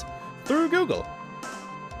find through Google.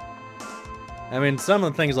 I mean, some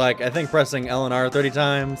of the things, like, I think pressing L and R 30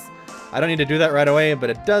 times, I don't need to do that right away, but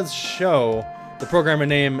it does show the programmer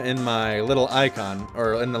name in my little icon,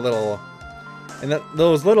 or in the little,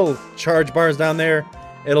 those little charge bars down there.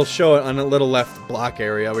 It'll show it on the little left block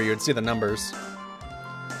area where you would see the numbers.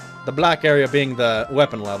 The black area being the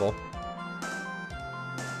weapon level.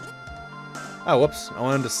 Oh, whoops, I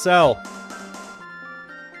wanted to sell.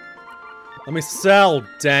 Let me sell,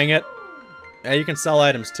 dang it. Yeah, you can sell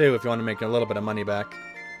items too if you want to make a little bit of money back.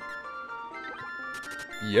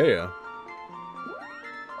 Yeah.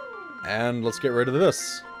 And let's get rid of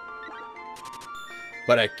this.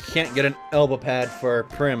 But I can't get an elbow pad for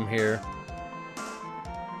Prim here.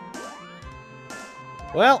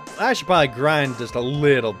 Well, I should probably grind just a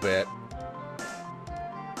little bit.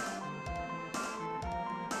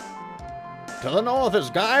 To the north is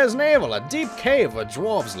Gaia's Navel, a deep cave where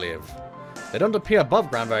dwarves live. They don't appear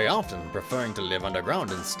above ground very often, preferring to live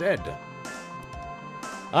underground instead.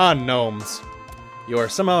 Ah, gnomes. You are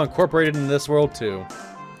somehow incorporated in this world too.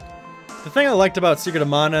 The thing I liked about Secret of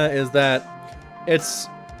Mana is that it's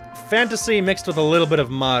fantasy mixed with a little bit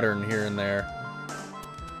of modern here and there.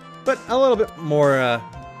 But a little bit more,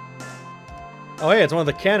 Oh, hey, it's one of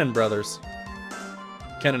the Cannon brothers.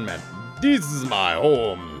 Cannon men. This is my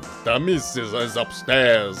home. The missus is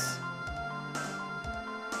upstairs.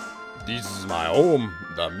 This is my home.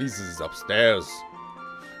 The missus is upstairs.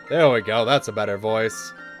 There we go, that's a better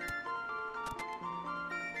voice.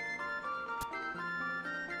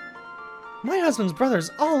 My husband's brothers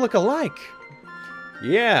all look alike.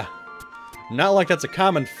 Yeah. Not like that's a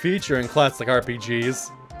common feature in classic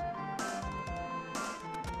RPGs.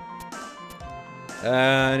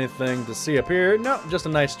 Anything to see up here? No, just a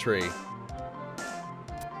nice tree.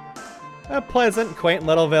 A pleasant, quaint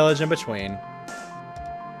little village in between.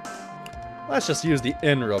 Let's just use the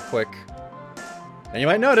inn real quick. And you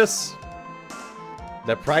might notice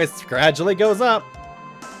the price gradually goes up.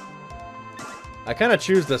 I kind of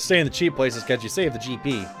choose to stay in the cheap places because you save the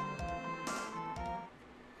GP.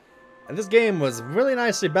 And this game was really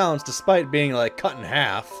nicely balanced despite being like cut in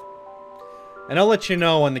half. And I'll let you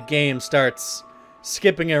know when the game starts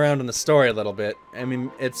skipping around in the story a little bit. I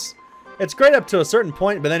mean, it's great up to a certain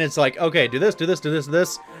point, but then it's like, okay, do this, do this, do this, do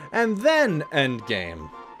this, and then end game.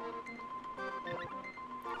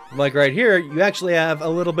 Like right here, you actually have a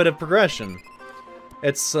little bit of progression.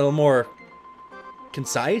 It's a little more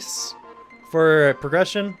concise for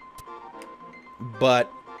progression,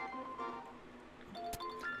 but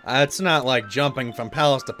it's not like jumping from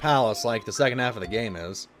palace to palace like the second half of the game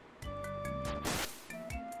is.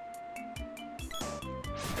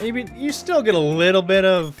 You still get a little bit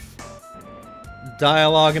of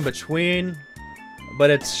dialogue in between, but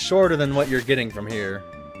it's shorter than what you're getting from here.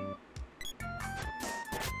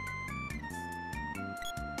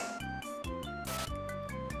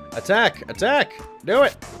 Attack! Attack! Do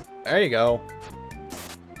it! There you go.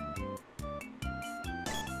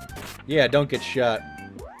 Yeah, don't get shot.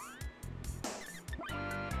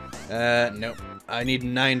 Nope. I need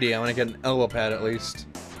 90. I want to get an elbow pad at least.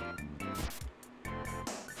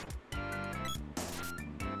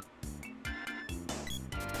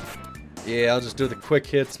 Yeah, I'll just do the quick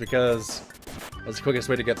hits because that's the quickest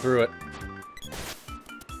way to get through it.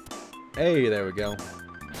 Hey, there we go.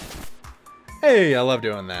 Hey, I love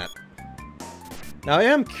doing that. Now, I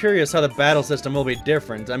am curious how the battle system will be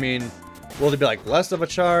different. I mean, will it be like less of a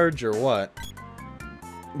charge or what?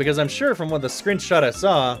 Because I'm sure from what the screenshot I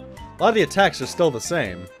saw, a lot of the attacks are still the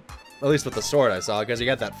same. At least with the sword I saw, because you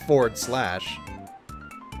got that forward slash.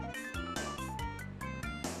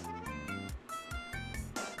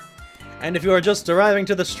 And if you are just arriving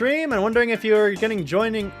to the stream and wondering if you're going to be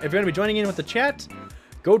joining in with the chat,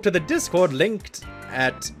 go to the Discord linked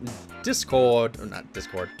at Discord, or not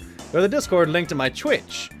Discord. Go to the Discord linked to my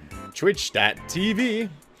Twitch,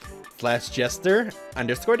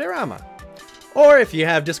 twitch.tv/jester_dorama. Or if you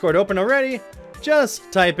have Discord open already,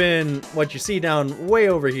 just type in what you see down way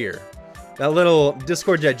over here. That little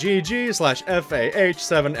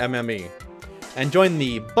discord.gg/FAH7MME. And join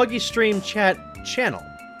the Buggy Stream chat channel.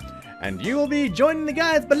 And you will be joining the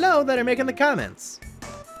guys below that are making the comments.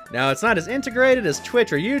 Now, it's not as integrated as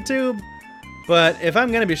Twitch or YouTube, but if I'm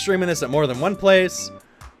going to be streaming this at more than one place,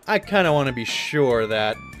 I kind of want to be sure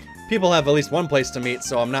that people have at least one place to meet,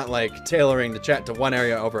 so I'm not like tailoring the chat to one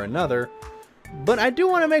area over another. But I do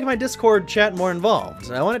want to make my Discord chat more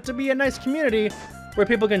involved. I want it to be a nice community where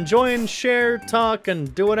people can join, share, talk,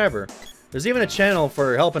 and do whatever. There's even a channel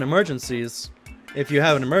for help in emergencies if you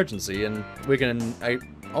have an emergency, and we can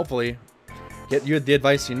hopefully get you the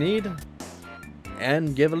advice you need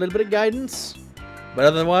and give a little bit of guidance. But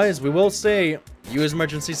otherwise, we will say use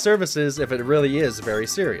emergency services if it really is very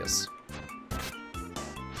serious.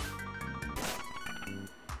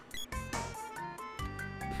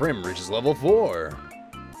 Prim reaches level 4.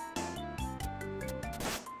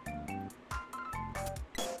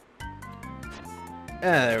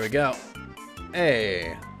 There we go.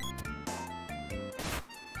 Hey.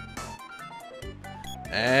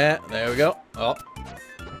 There we go. Oh.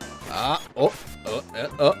 Oh.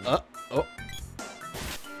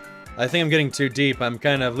 I think I'm getting too deep. I'm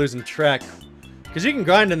kind of losing track Because you can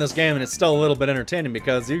grind in this game and it's still a little bit entertaining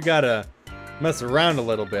because you gotta mess around a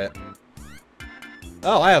little bit.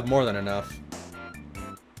 Oh, I have more than enough.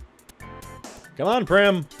 Come on,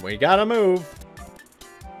 Prim. We gotta move.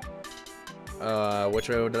 Which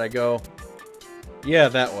way did I go? Yeah,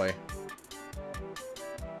 that way.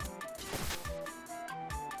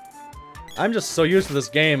 I'm just so used to this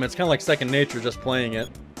game, it's kind of like second nature just playing it.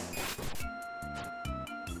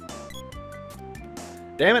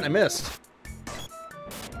 Damn it, I missed.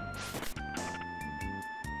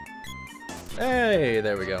 Hey,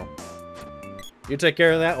 there we go. You take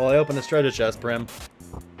care of that while I open this treasure chest, Prim.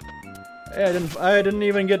 Hey, I didn't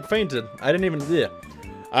even get fainted. I didn't even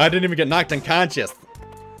get knocked unconscious.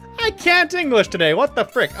 I can't English today, what the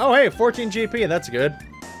frick? Oh hey, 14 GP, that's good.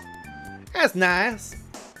 That's nice.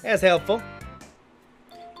 That's helpful.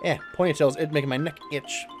 Yeah, ponytails, it's making my neck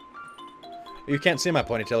itch. You can't see my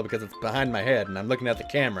ponytail because it's behind my head and I'm looking at the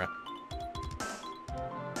camera.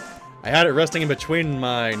 I had it resting in between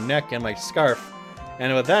my neck and my scarf.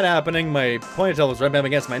 And with that happening, my ponytail was rubbing up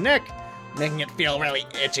against my neck, making it feel really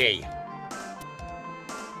itchy.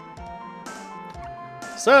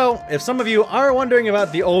 So, if some of you are wondering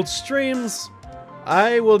about the old streams,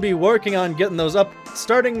 I will be working on getting those up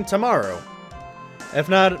starting tomorrow. If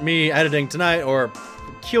not, me editing tonight or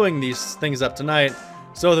queuing these things up tonight,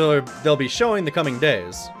 so they'll be showing the coming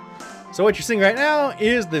days. So what you're seeing right now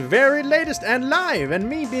is the very latest and live, and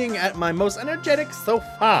me being at my most energetic so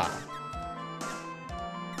far.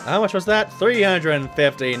 How much was that?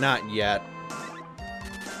 350, not yet.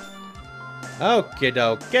 Okie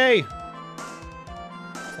dokie.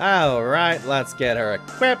 Alright, let's get her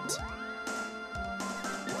equipped.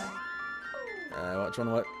 Which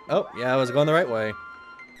one, what? Oh, yeah, I was going the right way.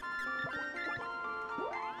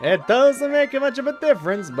 It doesn't make much of a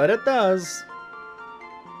difference, but it does.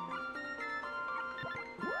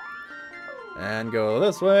 And go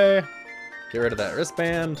this way. Get rid of that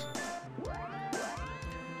wristband.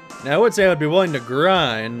 Now, I would say I would be willing to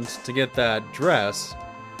grind to get that dress,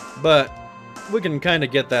 but we can kind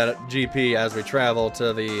of get that GP as we travel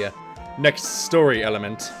to the next story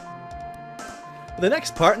element. The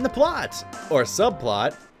next part in the plot, or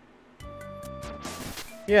subplot.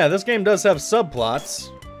 Yeah, this game does have subplots,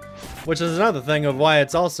 which is another thing of why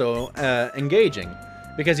it's also engaging.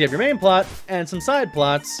 Because you have your main plot and some side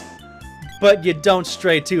plots, but you don't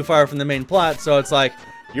stray too far from the main plot, so it's like,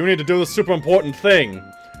 you need to do this super important thing.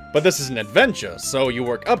 But this is an adventure, so you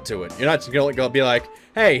work up to it. You're not just gonna be like,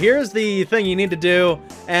 hey, here's the thing you need to do,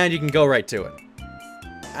 and you can go right to it.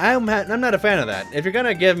 I'm not a fan of that. If you're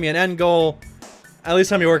gonna give me an end goal, at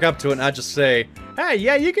least let me work up to it, not just say, hey,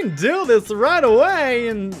 yeah, you can do this right away,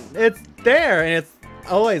 and it's there, and it's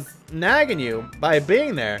always nagging you by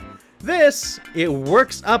being there. This, it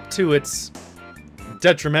works up to its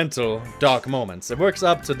detrimental dark moments. It works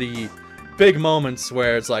up to the big moments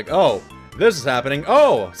where it's like, oh, this is happening.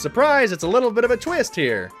 Oh, surprise, it's a little bit of a twist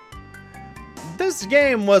here. This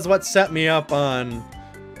game was what set me up on,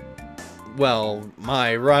 well,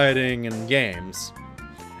 my writing and games.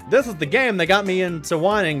 This is the game that got me into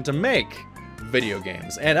wanting to make video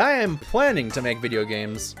games. And I am planning to make video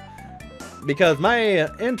games because my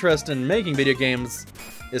interest in making video games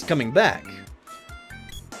is coming back.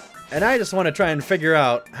 And I just want to try and figure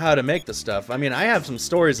out how to make the stuff. I mean, I have some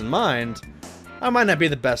stories in mind. I might not be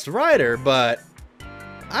the best writer, but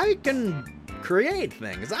I can create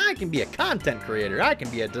things. I can be a content creator. I can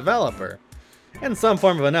be a developer in some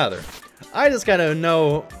form or another. I just gotta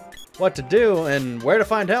know what to do and where to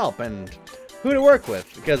find help and who to work with,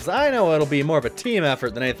 because I know it'll be more of a team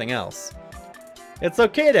effort than anything else. It's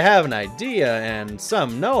okay to have an idea and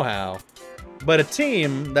some know-how, but a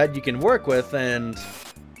team that you can work with and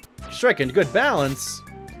strike a good balance,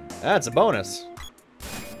 that's a bonus.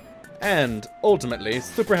 And ultimately,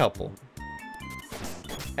 super helpful.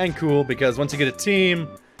 And cool, because once you get a team,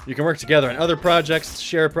 you can work together on other projects,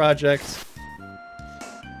 share projects,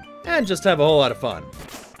 and just have a whole lot of fun.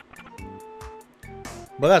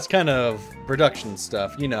 But that's kind of production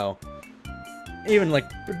stuff, you know. Even like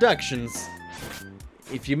productions,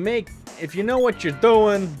 if you know what you're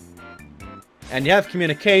doing, and you have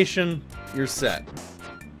communication, you're set.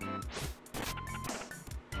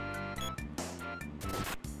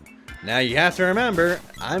 Now you have to remember,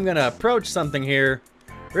 I'm gonna approach something here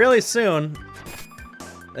really soon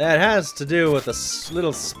that has to do with a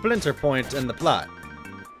little splinter point in the plot.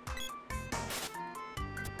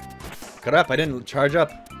 Crap, I didn't charge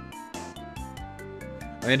up.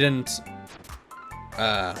 I didn't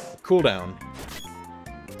cool down.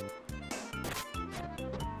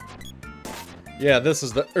 Yeah, this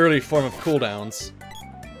is the early form of cooldowns.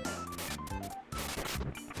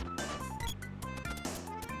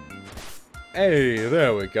 Hey,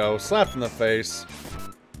 there we go. Slapped in the face.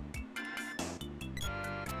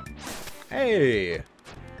 Hey.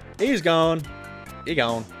 He's gone. He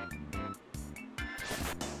gone.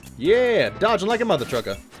 Yeah, dodging like a mother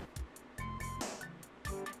trucker.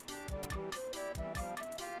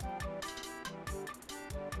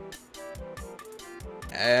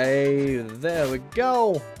 Hey, there we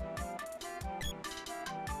go.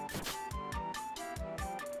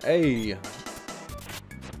 Hey.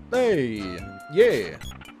 Hey. Yeah.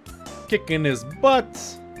 Kicking his butt.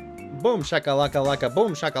 Boom shakalaka laka.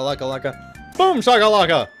 Boom shakalaka laka. Boom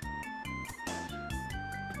shakalaka.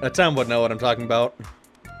 A Tim would know what I'm talking about.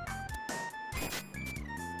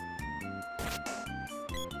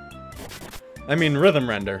 I mean rhythm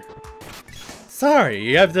render. Sorry,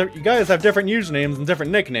 you guys have different usernames and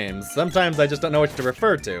different nicknames. Sometimes I just don't know what to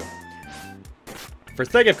refer to. For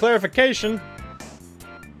sake of clarification,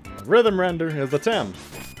 rhythm render is the Tim.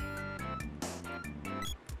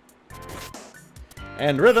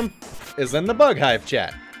 And rhythm is in the Bug Hive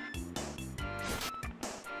chat.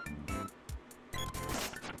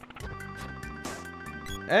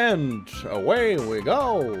 And away we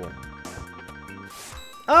go.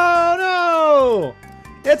 Oh no!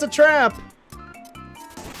 It's a trap!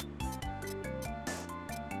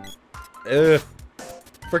 Ugh.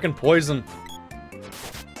 Frickin' poison.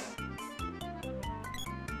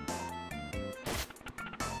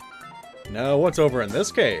 Now, what's over in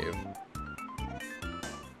this cave?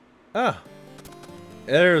 Ah.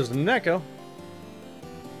 There's Neko.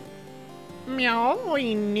 Meow,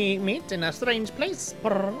 we meet in a strange place.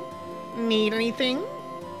 Brr. Need anything?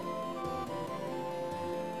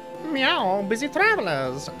 Meow, busy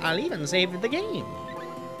travelers. I'll even save the game.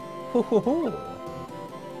 Hoo hoo hoo.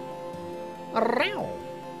 Row.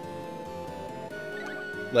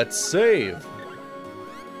 Let's save.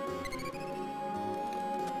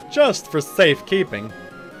 Just for safekeeping.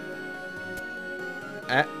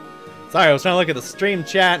 Sorry, I was trying to look at the stream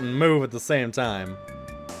chat and move at the same time.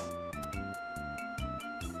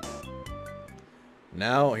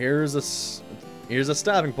 Now, here's a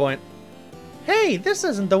stopping point. Hey, this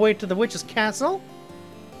isn't the way to the witch's castle.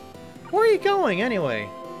 Where are you going, anyway?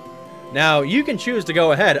 Now, you can choose to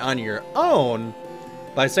go ahead on your own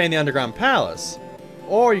by saying the Underground Palace.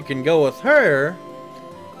 Or you can go with her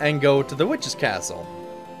and go to the witch's castle.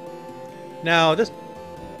 Now, this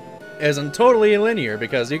isn't totally linear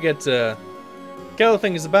because you get to go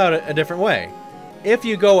things about it a different way. If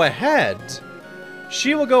you go ahead,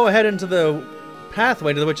 she will go ahead into the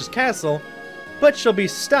pathway to the witch's castle, but she'll be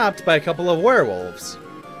stopped by a couple of werewolves.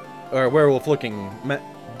 Or werewolf-looking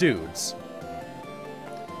dudes.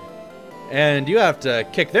 And you have to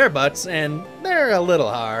kick their butts, and they're a little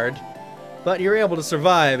hard. But you're able to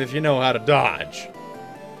survive if you know how to dodge.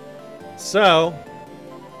 So,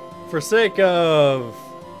 for sake of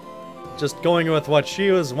just going with what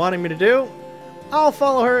she was wanting me to do, I'll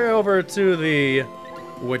follow her over to the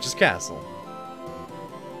witch's castle.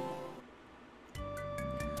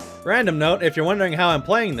 Random note, if you're wondering how I'm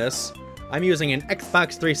playing this, I'm using an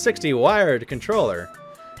Xbox 360 wired controller.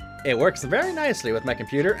 It works very nicely with my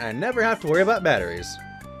computer, and I never have to worry about batteries.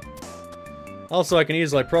 Also, I can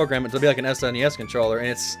easily program it to be like an SNES controller, and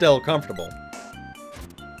it's still comfortable.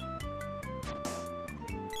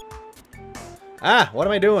 Ah, what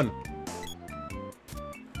am I doing?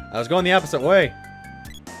 I was going the opposite way.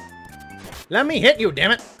 Let me hit you,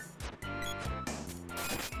 damn it!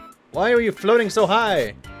 Why are you floating so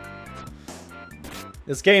high?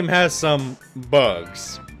 This game has some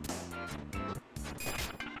bugs.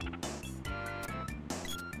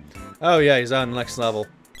 Oh yeah, he's on the next level.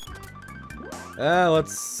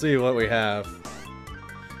 Let's see what we have.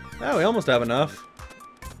 Oh, we almost have enough.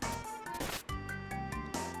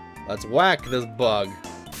 Let's whack this bug.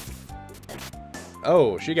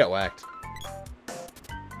 Oh, she got whacked.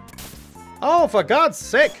 Oh, for God's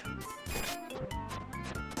sake!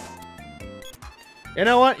 You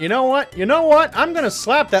know what? You know what? You know what? I'm gonna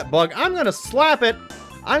slap that bug. I'm gonna slap it.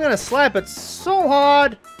 I'm gonna slap it so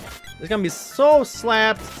hard. It's gonna be so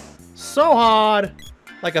slapped. So hard,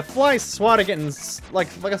 like a fly swatter getting, like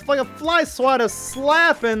a fly swatter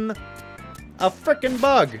slapping a frickin'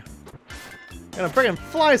 bug. Gonna frickin'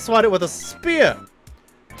 fly swat it with a spear.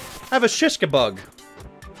 I have a shishka bug,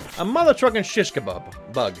 a mother truckin' shishka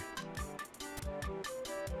bug.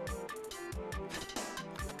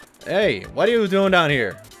 Hey, what are you doing down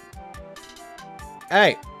here?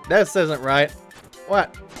 Hey, this isn't right.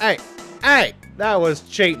 What? Hey, hey, that was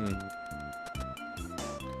cheating.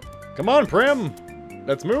 Come on, Prim.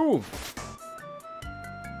 Let's move.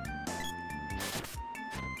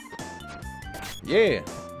 Yeah.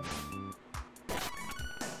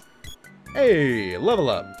 Hey, level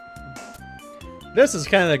up. This is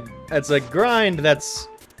kind of, it's a grind that's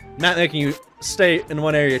not making you stay in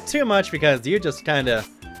one area too much because you just kind of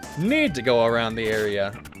need to go around the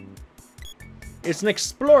area. It's an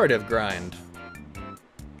explorative grind.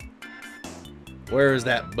 Where is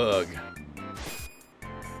that bug?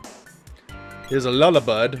 Here's a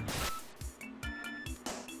lullabud.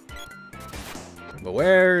 But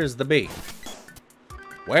where's the bee?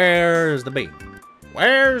 Where's the bee?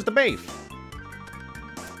 Where's the beef?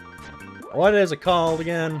 What is it called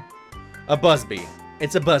again? A buzzbee.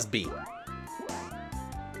 It's a buzzbee.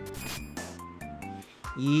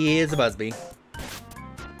 Yeah, it's a buzzbee.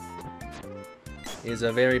 It's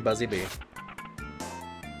a very buzzy bee.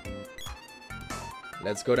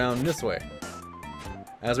 Let's go down this way.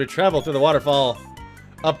 As we travel through the waterfall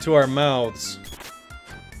up to our mouths.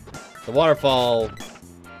 The waterfall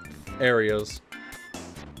areas.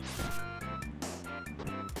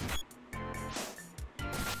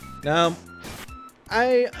 Now,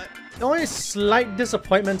 the only slight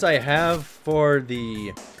disappointment I have for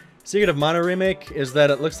the Secret of Mana remake is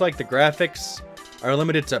that it looks like the graphics are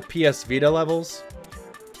limited to PS Vita levels.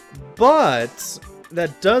 But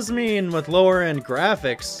that does mean with lower end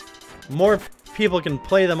graphics, more people can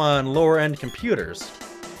play them on lower end computers.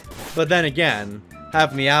 But then again,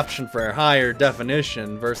 having the option for higher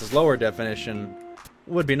definition versus lower definition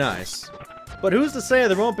would be nice. But who's to say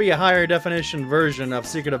there won't be a higher definition version of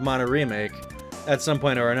Secret of Mana Remake at some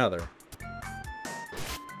point or another?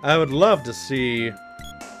 I would love to see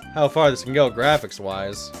how far this can go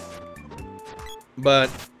graphics-wise.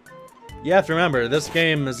 But you have to remember, this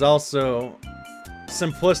game is also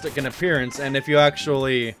simplistic in appearance, and if you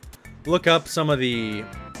actually look up some of the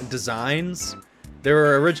designs, there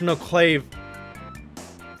are original clay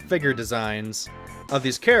figure designs of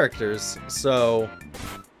these characters, so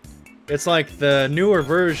it's like the newer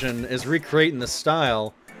version is recreating the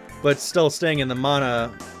style, but still staying in the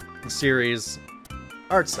Mana series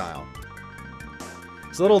art style.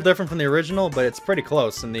 It's a little different from the original, but it's pretty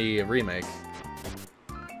close in the remake.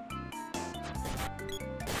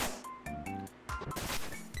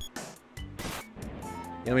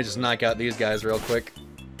 Let me just knock out these guys real quick.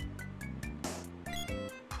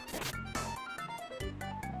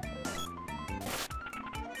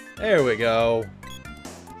 There we go.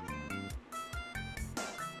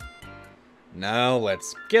 Now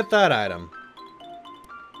let's get that item.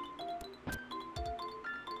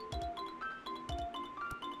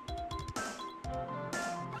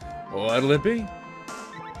 What'll it be?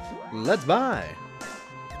 Let's buy.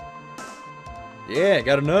 Yeah,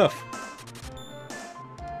 got enough.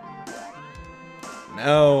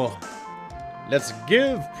 Now, let's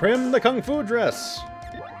give Prim the Kung Fu dress.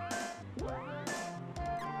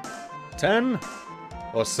 10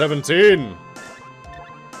 or 17?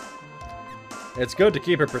 It's good to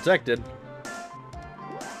keep her protected.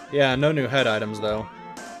 Yeah, no new head items though.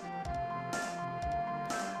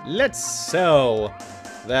 Let's sell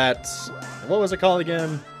that. What was it called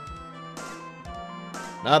again?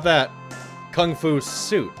 Not that. Kung Fu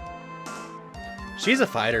suit. She's a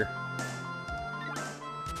fighter.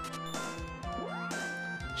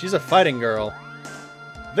 She's a fighting girl.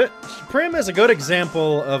 Prim is a good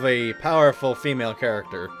example of a powerful female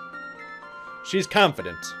character. She's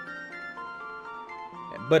confident.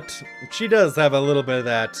 But she does have a little bit of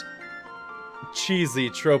that cheesy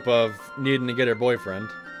trope of needing to get her boyfriend.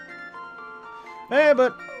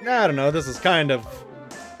 But, I don't know, this is kind of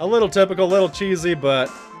a little typical, little cheesy,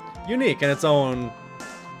 but unique in its own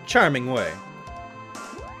charming way.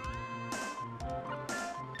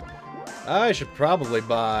 I should probably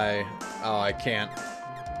buy... Oh, I can't.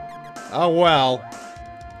 Oh, well.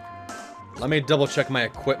 Let me double check my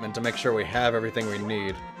equipment to make sure we have everything we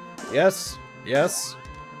need. Yes, yes,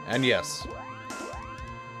 and yes.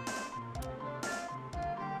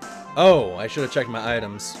 Oh, I should have checked my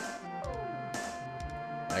items.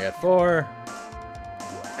 I got 4.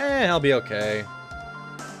 I'll be okay.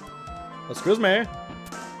 Excuse me.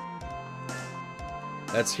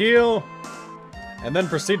 Let's heal, and then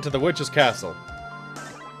proceed to the witch's castle.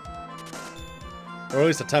 Or at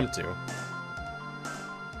least attempt to.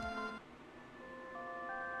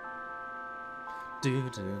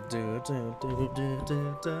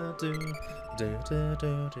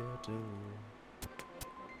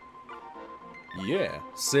 Yeah,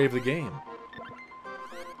 save the game.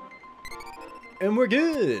 And we're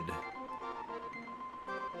good.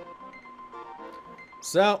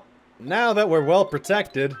 So, now that we're well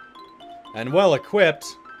protected and well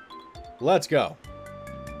equipped, let's go.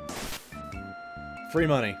 Free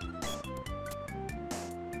money.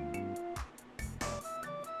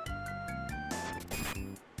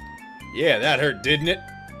 Yeah, that hurt, didn't it?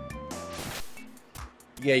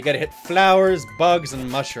 Yeah, you gotta hit flowers, bugs, and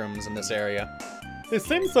mushrooms in this area. They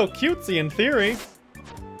seem so cutesy in theory.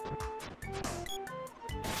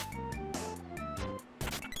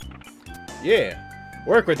 Yeah,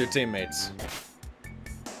 work with your teammates.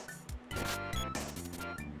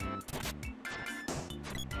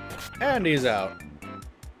 And he's out.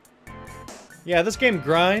 Yeah, this game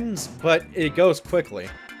grinds, but it goes quickly.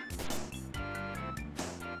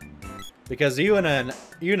 Because you and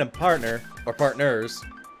a partner, or partners,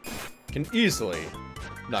 can easily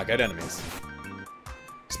knock out enemies.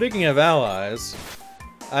 Speaking of allies,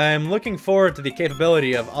 I'm looking forward to the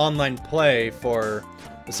capability of online play for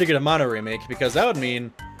the Secret of Mana remake, because that would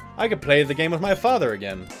mean I could play the game with my father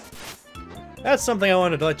again. That's something I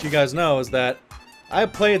wanted to let you guys know, is that I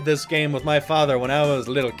played this game with my father when I was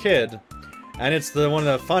a little kid, and it's one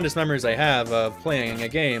of the fondest memories I have of playing a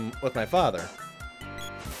game with my father.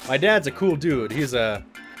 My dad's a cool dude. He's a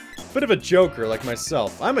bit of a joker like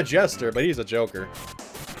myself. I'm a jester, but he's a joker.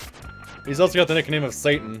 He's also got the nickname of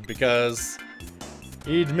Satan because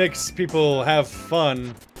he makes people have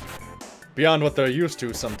fun beyond what they're used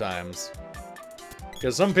to sometimes.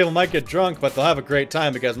 Because some people might get drunk, but they'll have a great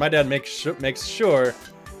time because my dad makes sure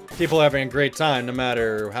people are having a great time no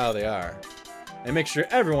matter how they are. And make sure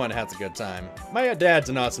everyone has a good time. My dad's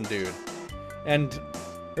an awesome dude. And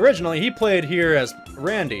originally, he played here as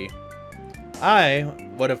Randy. I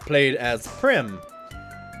would have played as Prim.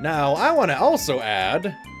 Now, I want to also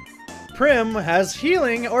add, Prim has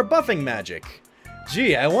healing or buffing magic.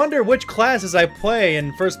 Gee, I wonder which classes I play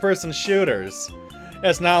in first-person shooters.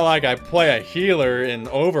 It's not like I play a healer in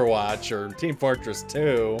Overwatch or Team Fortress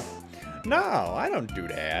 2. No, I don't do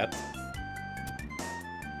that.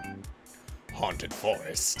 Haunted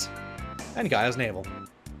Forest. And Gaia's Navel.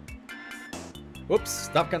 Whoops,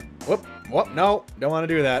 stop whoop, no, don't want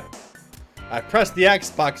to do that. I pressed the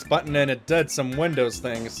Xbox button and it did some Windows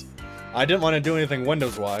things. I didn't want to do anything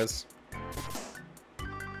Windows-wise.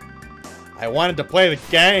 I wanted to play the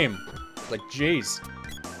game. Like, jeez.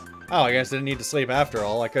 Oh, I guess I didn't need to sleep after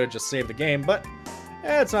all. I could have just saved the game, but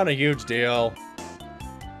it's not a huge deal.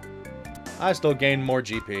 I still gained more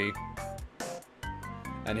GP.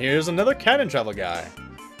 And here's another canon travel guy.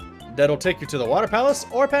 That'll take you to the Water Palace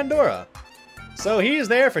or Pandora. So he's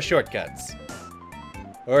there for shortcuts.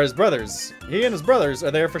 Or his brothers. He and his brothers are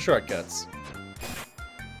there for shortcuts.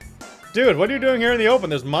 Dude, what are you doing here in the open?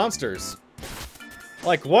 There's monsters.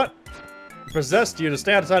 Like, what possessed you to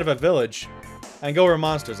stay outside of a village and go where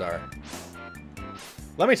monsters are?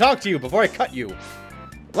 Let me talk to you before I cut you.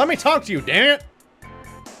 Let me talk to you, damn it!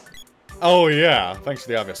 Oh yeah, thanks for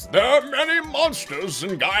the obvious. There are many monsters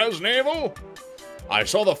in Gaia's Navel. I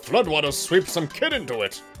saw the floodwaters sweep some kid into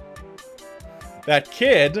it. That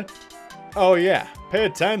kid? Oh yeah, pay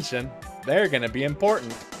attention. They're gonna be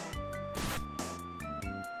important.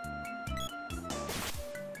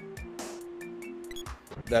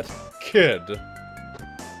 That kid.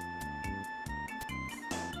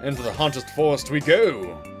 Into the haunted forest we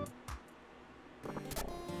go.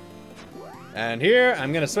 And here,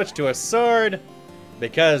 I'm gonna switch to a sword,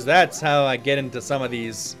 because that's how I get into some of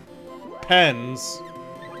these pens.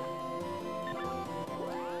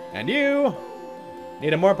 And you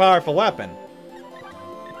need a more powerful weapon.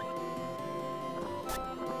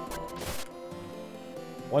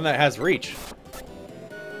 One that has reach.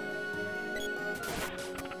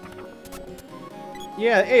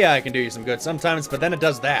 Yeah, AI can do you some good sometimes, but then it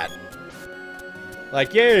does that.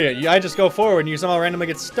 Like, yeah, I just go forward and you somehow randomly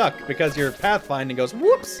get stuck because your pathfinding goes,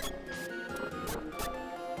 whoops!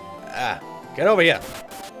 Ah, get over here.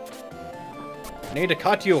 I need to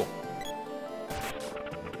cut you.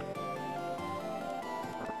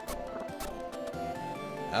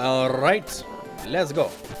 Alright, let's go.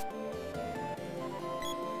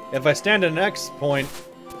 If I stand at an X point,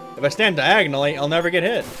 if I stand diagonally, I'll never get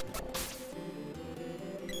hit.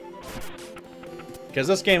 Because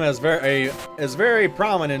this game is very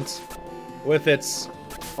prominent with its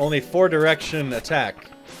only 4-direction attack.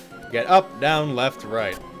 Get up, down, left,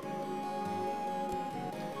 right.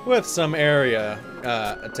 With some area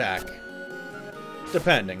attack.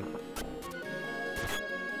 Depending.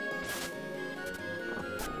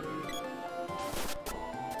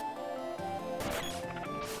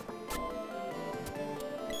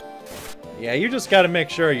 Yeah, you just gotta make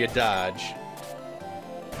sure you dodge.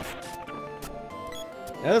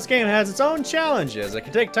 Now this game has its own challenges. It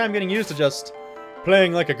can take time getting used to just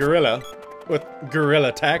playing like a gorilla with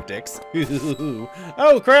guerrilla tactics.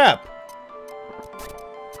 Oh crap!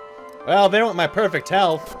 Well, they want my perfect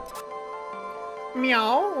health.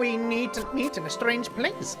 Meow, we need to meet in a strange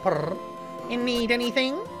place. Purr. You need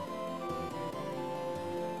anything?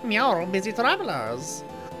 You're busy travelers.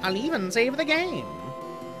 I'll even save the game.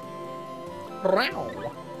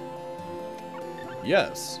 Row.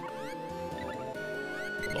 Yes.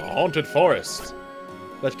 The Haunted Forest.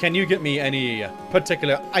 But can you get me any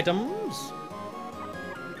particular items?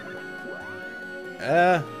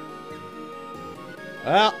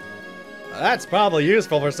 Well, that's probably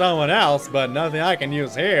useful for someone else, but nothing I can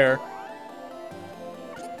use here.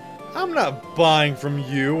 I'm not buying from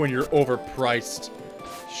you when you're overpriced.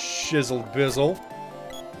 Shizzle bizzle.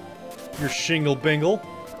 Your shingle bingle.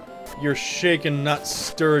 Your shaken not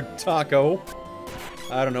stirred taco.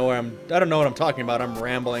 I don't know what I'm talking about. I'm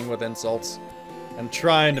rambling with insults. I'm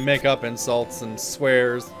trying to make up insults and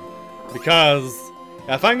swears. Because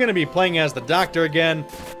if I'm gonna be playing as the Doctor again,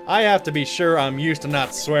 I have to be sure I'm used to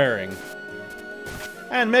not swearing.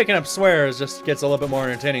 And making up swears just gets a little bit more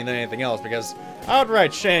entertaining than anything else, because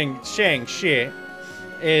outright saying shit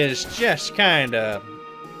is just kinda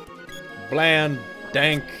bland,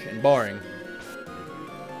 dank, and boring.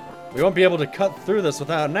 We won't be able to cut through this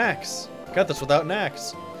without an axe. Cut this without an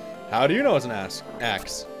axe. How do you know it's an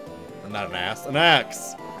axe? Not an ass, an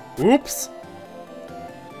axe. Oops.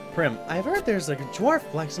 Prim, I've heard there's a dwarf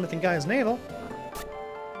blacksmithing Gaia's Navel.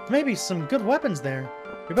 Maybe some good weapons there.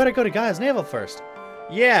 We better go to Gaia's Navel first.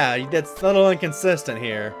 Yeah, that's a little inconsistent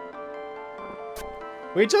here.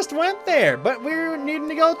 We just went there, but we're needing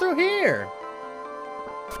to go through here.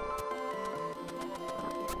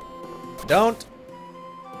 Don't.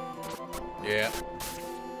 Yeah.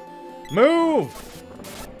 Move!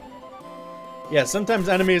 Yeah, sometimes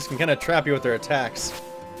enemies can kind of trap you with their attacks.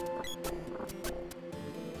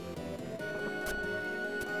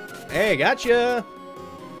 Hey, gotcha!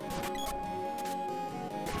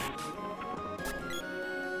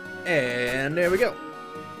 And there we go.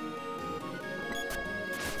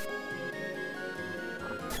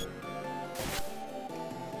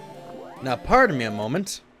 Now, pardon me a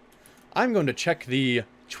moment. I'm going to check the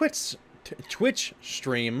Twitch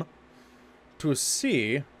stream to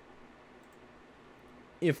see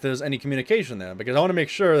if there's any communication there, because I want to make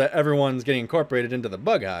sure that everyone's getting incorporated into the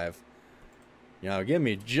bug hive. You know, give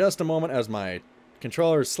me just a moment as my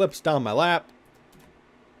controller slips down my lap.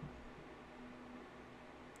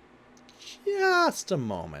 Just a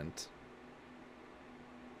moment.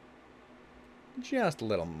 Just a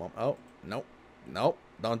little moment. Oh, nope. Nope.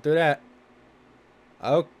 Don't do that.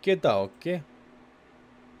 Okie dokie.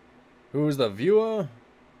 Who's the viewer?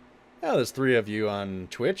 Well, there's 3 of you on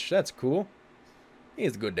Twitch. That's cool.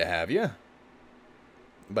 It's good to have you.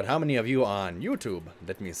 But how many of you on YouTube?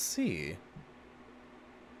 Let me see.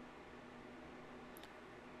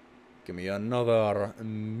 Give me another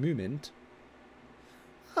moment.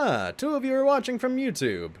 Ah, 2 of you are watching from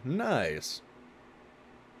YouTube. Nice.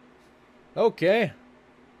 Okay.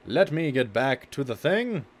 Let me get back to the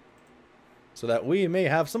thing so that we may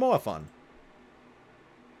have some more fun.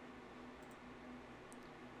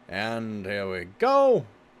 And here we go.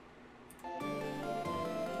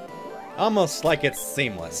 Almost like it's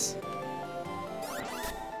seamless.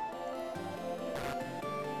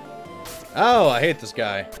 Oh, I hate this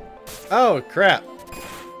guy. Oh, crap.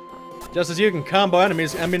 Just as you can combo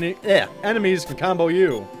enemies, enemies can combo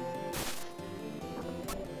you.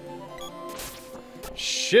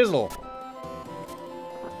 Shizzle.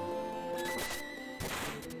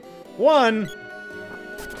 1.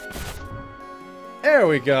 There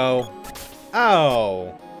we go.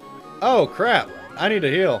 Oh. Oh, crap. I need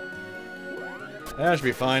to heal. That should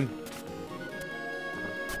be fine.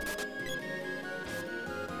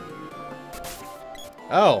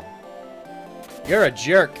 Oh. You're a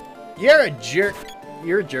jerk. You're a jerk.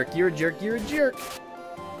 You're a jerk. You're a jerk. You're a jerk.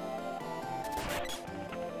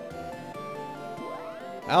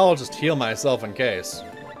 I'll just heal myself in case.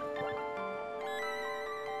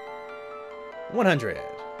 100.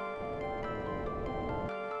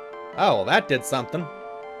 Oh, that did something.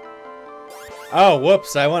 Oh,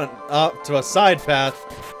 whoops. I went up to a side path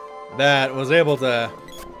that was able to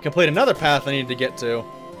complete another path I needed to get to.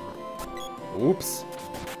 Oops.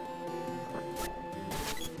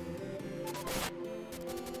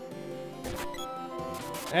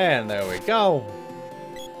 And there we go.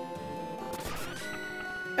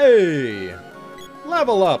 Hey!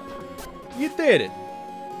 Level up! You did it!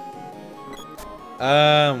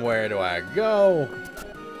 Where do I go?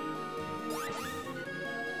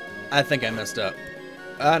 I think I messed up.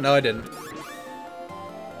 No I didn't.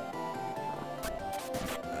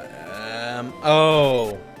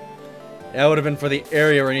 Oh. That would have been for the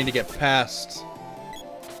area where I need to get past.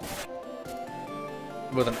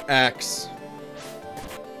 With an axe.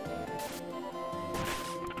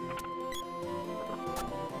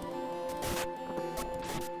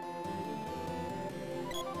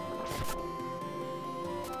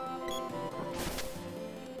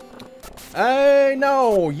 Hey,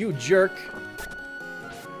 no, you jerk.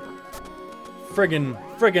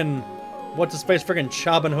 Friggin', what's his face? Friggin'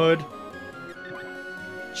 Chobin Hood.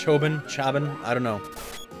 Chobin, I don't know.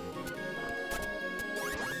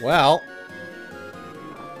 Well,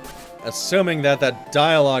 assuming that that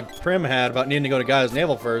dialogue Prim had about needing to go to Gaia's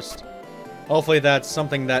Navel first, hopefully that's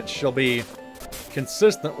something that she'll be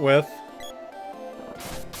consistent with.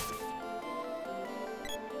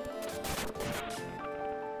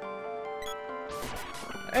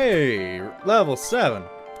 Hey, level 7.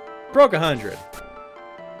 Broke 100.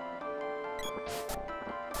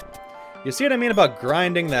 You see what I mean about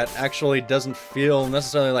grinding that actually doesn't feel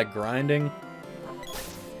necessarily like grinding?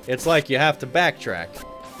 It's like you have to backtrack.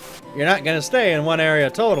 You're not gonna stay in one area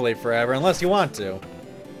totally forever unless you want to.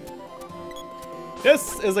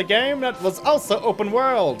 This is a game that was also open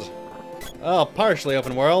world. Well, partially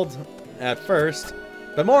open world at first,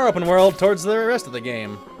 but more open world towards the rest of the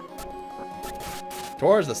game.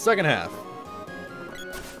 Towards the second half.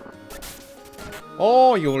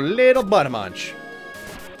 Oh, you little buttermunch.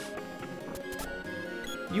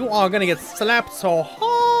 You are gonna get slapped so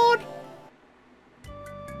hard.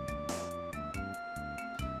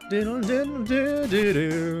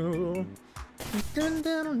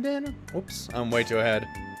 Oops, I'm way too ahead.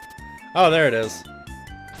 Oh, there it is.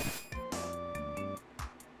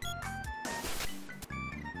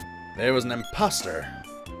 There was an imposter.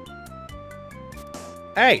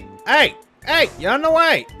 Hey, hey, hey, you're in the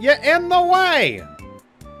way. You're in the way.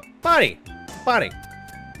 Buddy,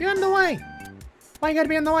 you're in the way. Why you gotta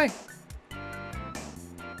be in the way?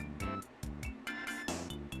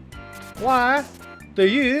 Why do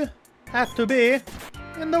you have to be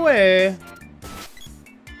in the way?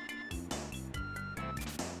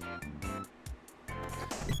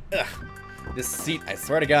 Ugh, this seat, I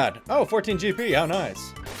swear to God. Oh, 14 GP, how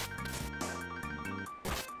nice.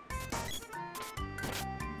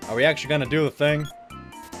 Are we actually gonna do the thing?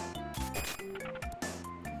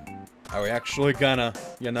 Are we actually gonna,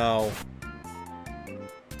 you know,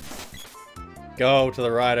 go to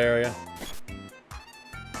the right area?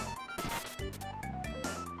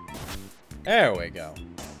 There we go.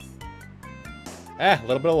 A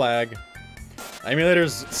little bit of lag.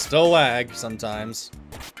 Emulators still lag sometimes.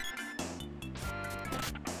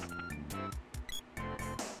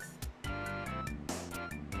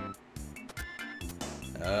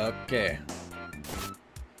 Okay.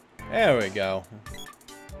 There we go.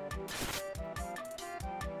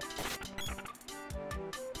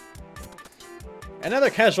 Another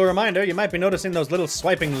casual reminder, you might be noticing those little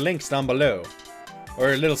swiping links down below.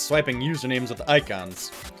 Or little swiping usernames with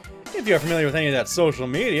icons. If you're familiar with any of that social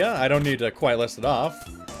media, I don't need to quite list it off.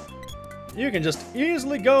 You can just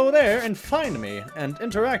easily go there and find me and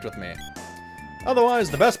interact with me. Otherwise,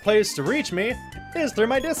 the best place to reach me is through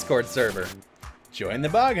my Discord server. Join the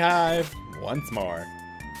Bug Hive once more.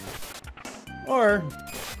 Or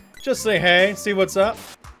just say hey, see what's up.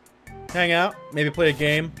 Hang out, maybe play a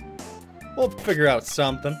game. We'll figure out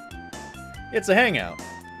something. It's a hangout.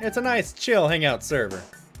 It's a nice, chill hangout server.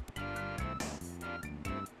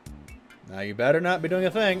 Now you better not be doing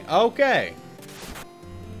a thing. Okay.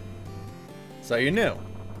 So you knew.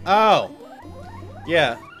 Oh.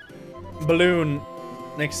 Yeah. Balloon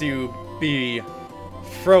makes you be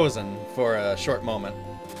frozen for a short moment.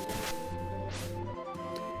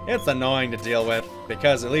 It's annoying to deal with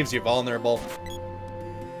because it leaves you vulnerable.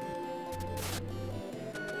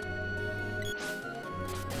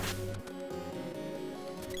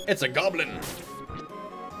 It's a goblin.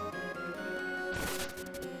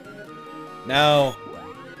 Now,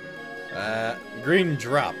 green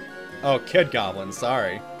drop. Oh, kid goblin,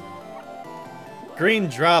 sorry. Green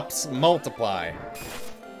drops multiply,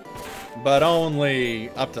 but only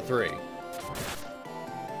up to 3.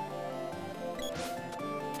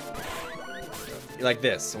 Like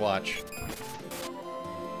this, watch.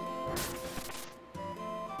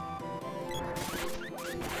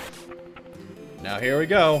 Now here we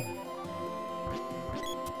go.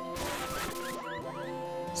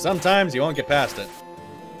 Sometimes you won't get past it.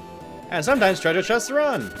 And sometimes treasure chests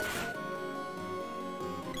run.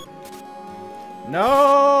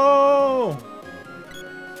 No!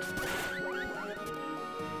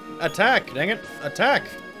 Attack, dang it. Attack.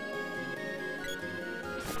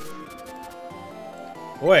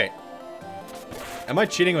 Wait. Am I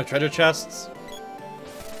cheating with treasure chests?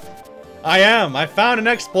 I am! I found an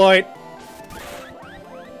exploit!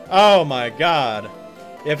 Oh my god.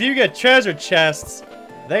 If you get treasure chests,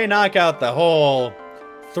 they knock out the whole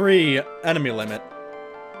 3 enemy limit.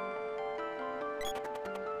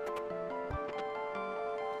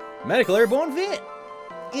 Medical herb won't fit.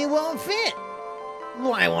 It won't fit.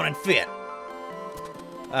 Why won't it fit?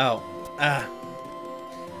 Oh. Ah.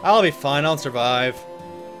 I'll be fine. I'll survive.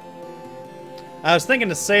 I was thinking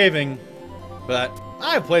of saving, but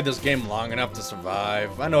I've played this game long enough to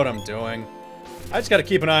survive. I know what I'm doing. I just gotta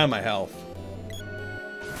keep an eye on my health.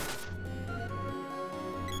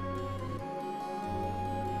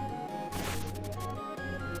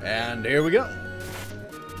 And here we go.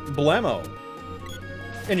 Blammo.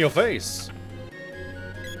 In your face.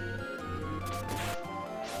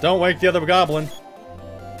 Don't wake the other goblin.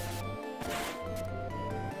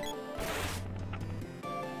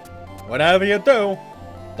 Whatever you do,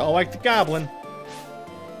 don't wake the goblin.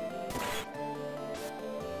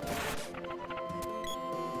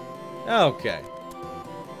 Okay.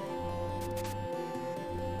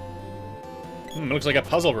 Looks like a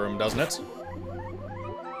puzzle room, doesn't it?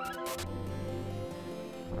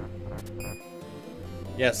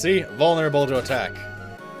 Yeah, see? Vulnerable to attack.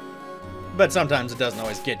 But sometimes it doesn't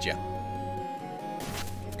always get you.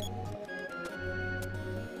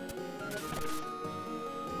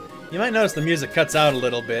 You might notice the music cuts out a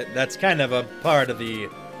little bit. That's kind of a part of the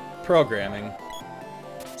programming.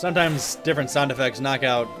 Sometimes different sound effects knock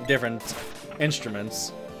out different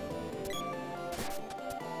instruments.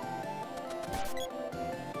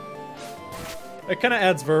 It kind of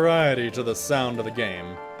adds variety to the sound of the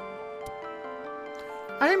game.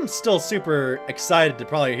 I'm still super excited to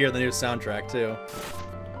probably hear the new soundtrack too.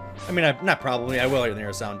 I mean, not probably. I will hear the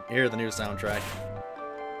new soundtrack.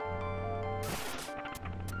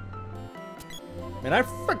 Man, I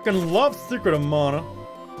freaking love Secret of Mana.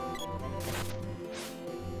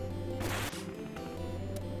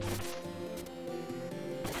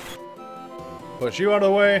 Push you out of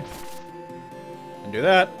the way. And do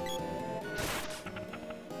that.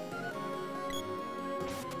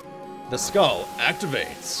 The skull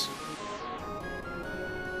activates.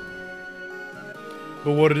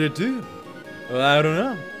 But what did it do? Well, I don't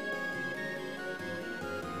know.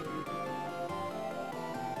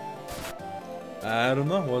 I don't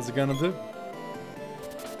know. What's it gonna do?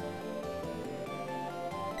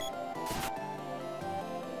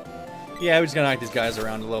 Yeah, we're just gonna knock these guys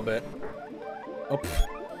around a little bit. Oh,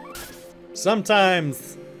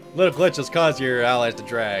 sometimes little glitches cause your allies to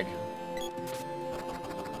drag.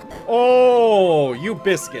 Oh, you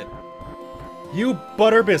biscuit. You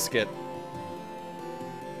butter biscuit.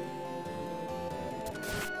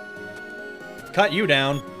 Cut you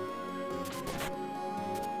down.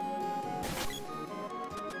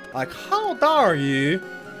 Like, how dare you?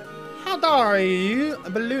 How dare you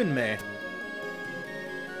balloon me?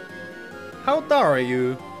 How dare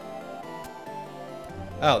you?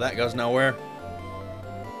 Oh, that goes nowhere.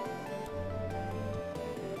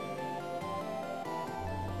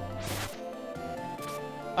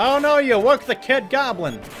 Oh no, you woke the kid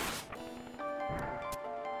goblin.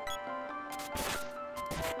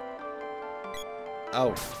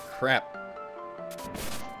 Oh, crap.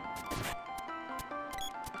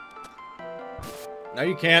 No,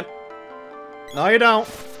 you can't. No, you don't.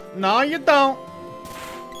 No, you don't.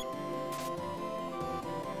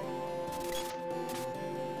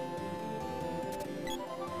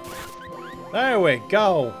 There we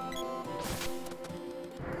go.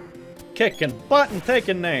 Kicking butt and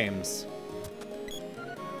taking names.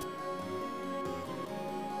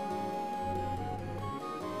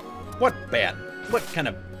 What bat? What kind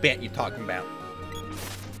of bat you talking about?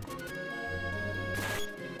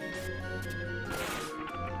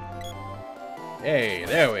 Hey,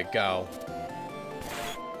 there we go.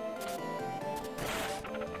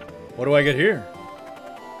 What do I get here?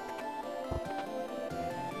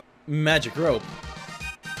 Magic rope.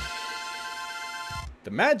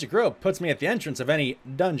 The magic rope puts me at the entrance of any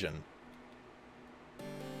dungeon.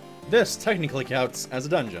 This technically counts as a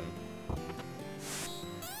dungeon.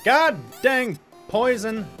 God dang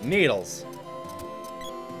poison needles.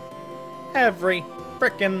 Every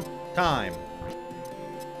frickin' time.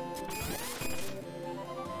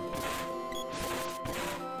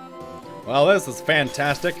 Well, this is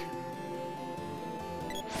fantastic.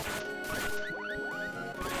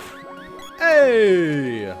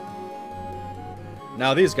 Hey!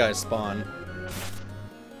 Now these guys spawn.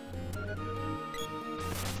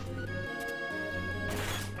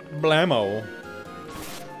 Blammo.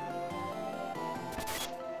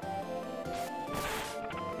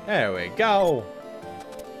 There we go.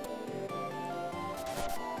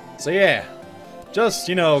 So yeah, just,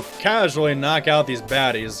 you know, casually knock out these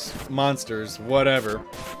baddies, monsters, whatever.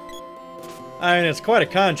 I mean, it's quite a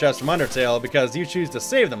contrast from Undertale because you choose to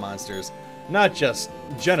save the monsters, not just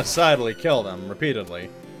genocidally kill them repeatedly.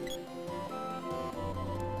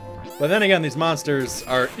 But then again, these monsters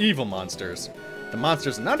are evil monsters. the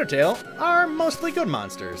monsters in Undertale are mostly good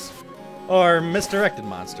monsters. Or misdirected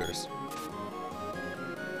monsters.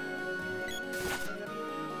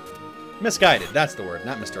 Misguided, that's the word,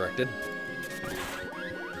 not misdirected.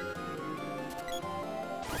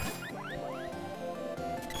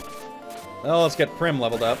 Well, let's get Prim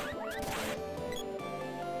leveled up.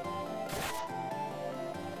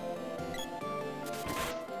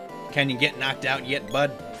 Can you get knocked out yet,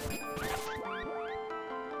 bud?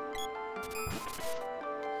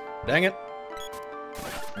 Dang it.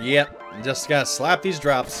 Yep, just gotta slap these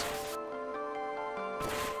drops.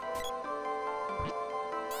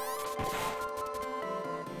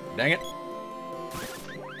 Dang it.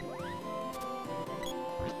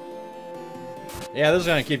 Yeah, this is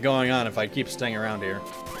gonna keep going on if I keep staying around here.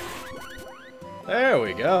 There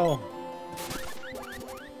we go.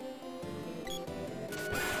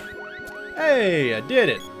 Hey, I did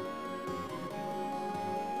it.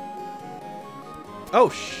 Oh,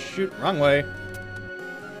 shoot, wrong way.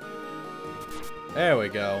 There we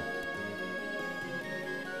go.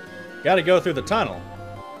 Gotta go through the tunnel.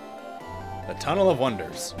 The Tunnel of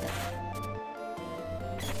Wonders.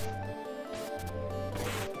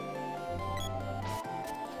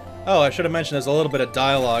 Oh, I should have mentioned there's a little bit of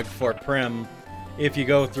dialogue for Prim if you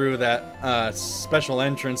go through that special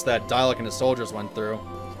entrance that Dialek and his soldiers went through.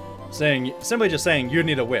 Simply just saying, you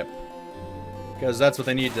need a whip. Because that's what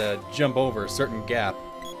they need to jump over a certain gap.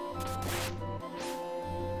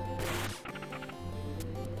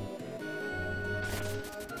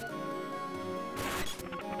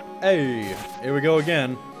 Hey, here we go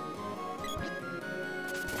again.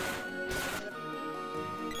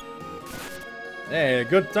 Hey,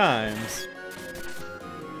 good times.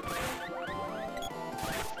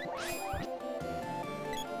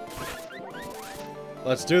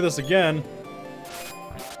 Let's do this again.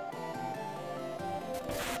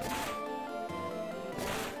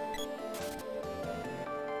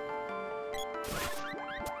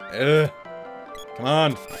 Come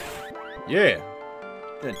on. Yeah.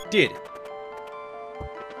 Did it.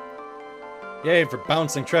 Yay for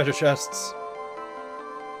bouncing treasure chests.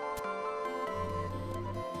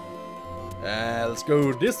 Let's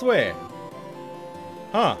go this way.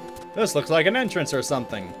 Huh. This looks like an entrance or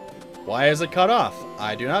something. Why is it cut off?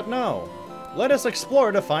 I do not know. Let us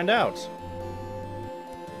explore to find out.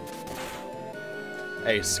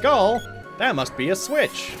 A skull? That must be a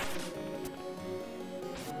switch.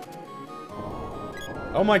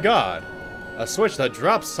 Oh my god. A switch that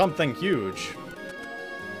drops something huge.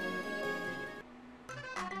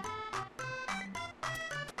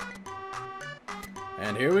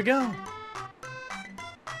 And here we go.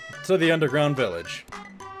 To the underground village.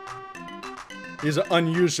 These are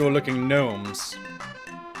unusual looking gnomes.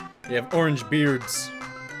 They have orange beards.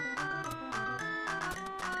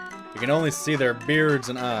 You can only see their beards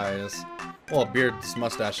and eyes. Well, beards,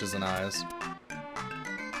 mustaches, and eyes.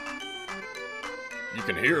 You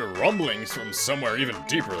can hear rumblings from somewhere even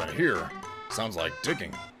deeper than here. Sounds like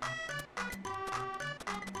digging.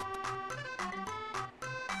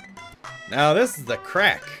 Now this is the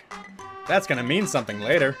crack. That's gonna mean something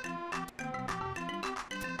later.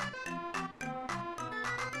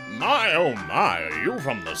 My oh my, are you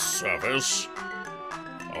from the surface?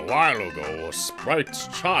 A while ago, a sprite's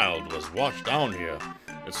child was washed down here.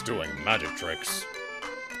 It's doing magic tricks.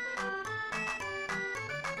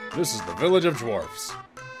 This is the village of dwarfs.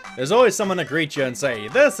 There's always someone to greet you and say,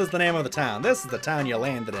 this is the name of the town. This is the town you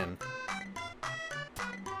landed in.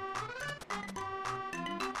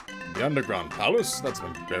 The underground palace? That's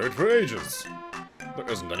been buried for ages. There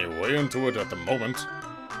isn't any way into it at the moment.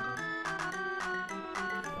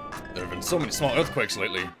 There have been so many small earthquakes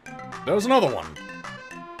lately. There was another one.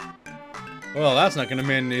 Well, that's not gonna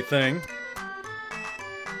mean anything.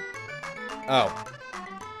 Oh.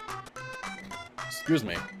 Excuse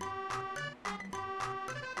me.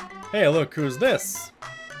 Hey, look, who's this?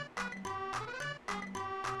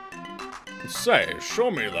 Say, show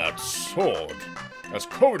me that sword. It's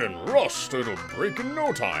covered in rust, it'll break in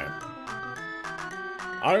no time.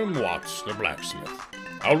 I'm Watts, the blacksmith.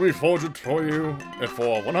 I'll reforge it for you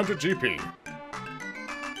for 100 GP.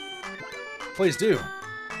 Please do.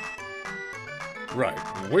 Right,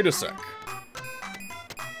 wait a sec.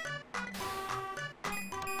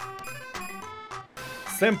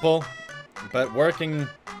 Simple, but working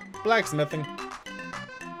blacksmithing.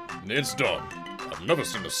 It's done. I've never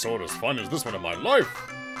seen a sword as fine as this one in my life.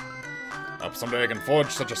 Perhaps someday I can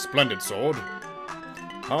forge such a splendid sword.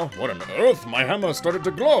 Oh, what on earth? My hammer started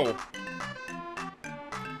to glow.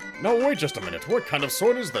 Now wait just a minute, what kind of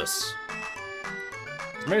sword is this?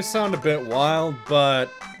 It may sound a bit wild,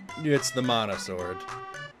 but it's the Mana Sword.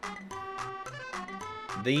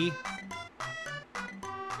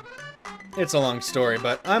 It's a long story,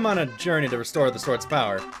 but I'm on a journey to restore the sword's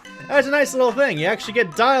power. That's a nice little thing. You actually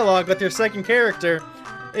get dialogue with your second character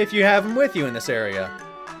if you have him with you in this area.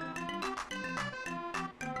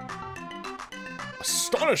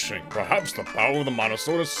 Astonishing! Perhaps the power of the Mana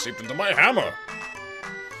Sword has seeped into my hammer.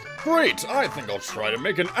 Great! I think I'll try to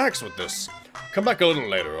make an axe with this. Come back a little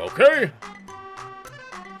later, okay?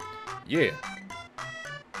 Yeah.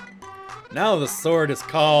 Now the sword is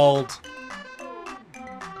called...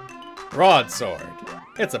 Broadsword.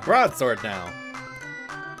 It's a broadsword now.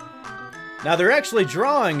 Now, there are actually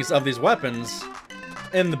drawings of these weapons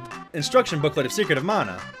in the instruction booklet of Secret of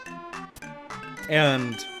Mana.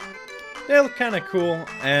 And they look kind of cool,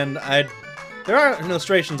 and there are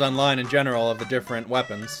illustrations online in general of the different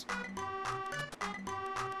weapons.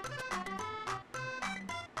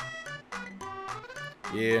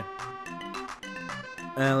 Yeah.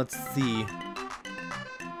 Let's see.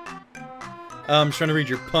 I'm just trying to read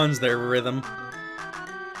your puns there, Rhythm.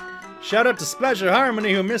 Shout out to Splash of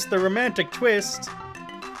Harmony who missed the romantic twist.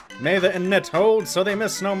 May the internet hold so they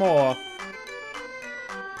miss no more.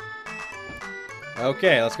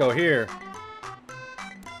 Okay, let's go here.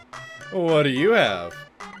 What do you have?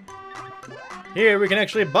 Here we can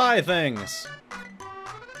actually buy things.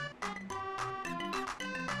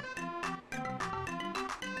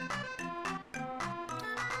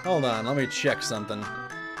 Hold on, let me check something.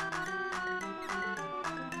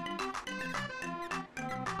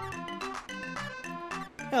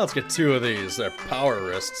 Yeah, let's get 2 of these. They're power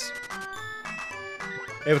wrists.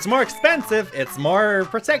 If it's more expensive, it's more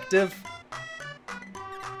protective.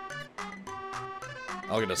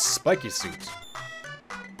 I'll get a spiky suit.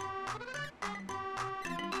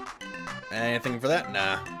 Anything for that?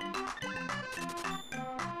 Nah.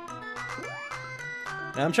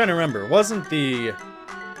 Now, I'm trying to remember. Wasn't the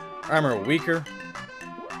armor weaker?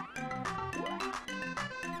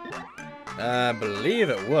 I believe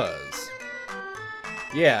it was.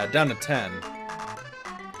 Yeah, down to 10.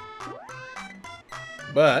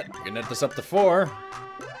 But, you can get this up to 4.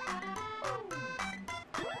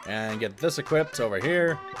 And get this equipped over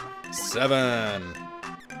here. 7.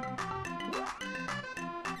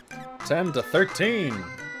 10 to 13.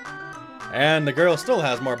 And the girl still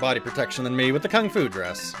has more body protection than me with the Kung Fu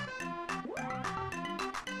dress.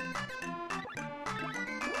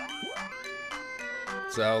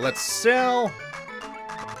 So, let's sell.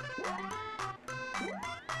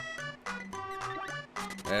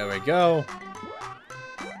 There we go.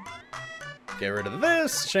 Get rid of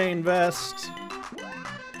this chain vest.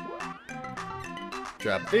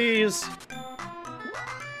 Drop these.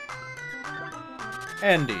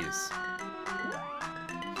 And these.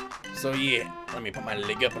 So yeah, let me put my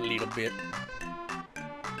leg up a little bit.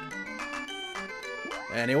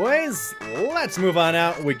 Anyways, let's move on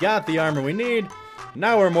out. We got the armor we need.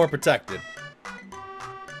 Now we're more protected.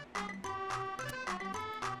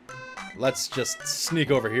 Let's just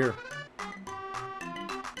sneak over here.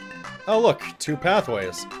 Oh look, 2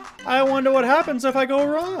 pathways. I wonder what happens if I go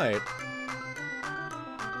right.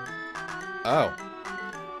 Oh.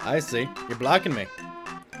 I see. You're blocking me.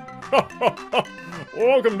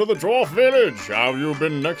 Welcome to the Dwarf Village. Have you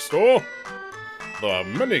been next door? There are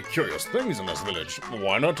many curious things in this village.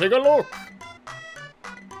 Why not take a look?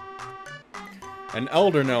 An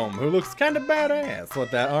elder gnome who looks kind of badass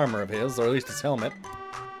with that armor of his, or at least his helmet.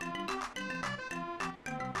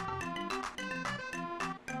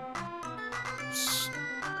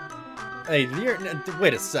 Hey,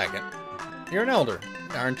 wait a second. You're an elder,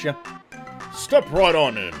 aren't you? Step right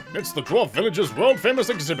on in. It's the Dwarf Village's world-famous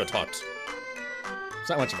exhibit hut. It's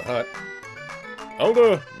not much of a hut.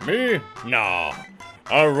 Elder? Me? Nah.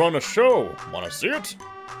 I run a show. Wanna see it?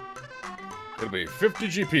 It'll be 50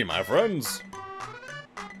 GP, my friends.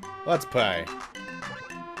 Let's pay.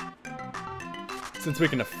 Since we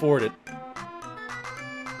can afford it.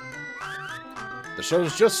 The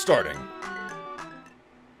show's just starting.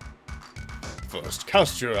 First,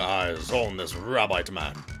 cast your eyes on this Rabbite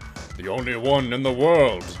man. The only one in the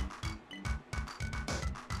world.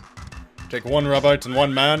 Take 1 Rabbite and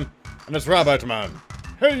 1 man, and it's Rabbite man.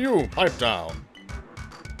 Hey you, pipe down.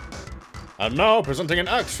 And now presenting an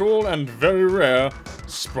actual and very rare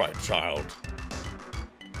Sprite Child.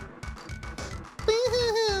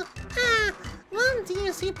 Mom,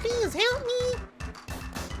 DSC, please help me.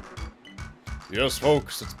 Yes,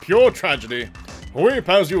 folks, it's pure tragedy. Weep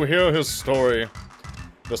as you hear his story.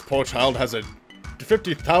 This poor child has a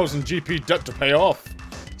 50,000 GP debt to pay off.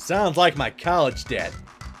 Sounds like my college debt.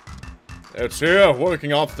 It's here,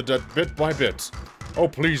 working off the debt bit by bit. Oh,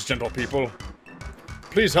 please, gentle people.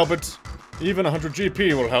 Please help it. Even 100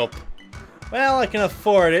 GP will help. Well, I can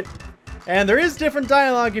afford it. And there is different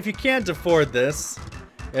dialogue if you can't afford this.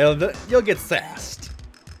 You'll get sassed.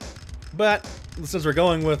 But since we're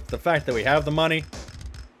going with the fact that we have the money,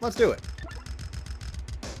 let's do it.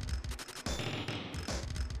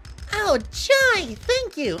 Oh, Joy!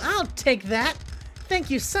 Thank you! I'll take that! Thank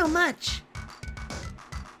you so much!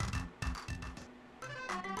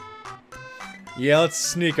 Yeah, let's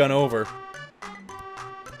sneak on over.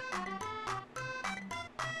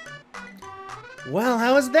 Well,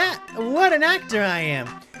 how was that? What an actor I am!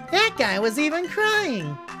 That guy was even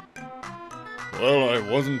crying! Well, I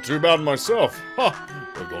wasn't too bad myself.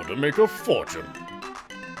 Ha! We're going to make a fortune.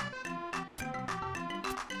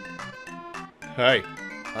 Hey,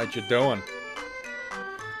 how you doing?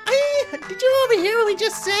 Did you overhear what we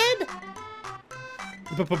just said?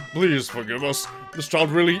 Please forgive us. This child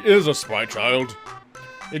really is a sprite child.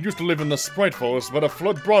 It used to live in the Sprite Forest, but a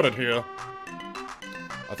flood brought it here.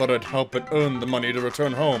 I thought I'd help it earn the money to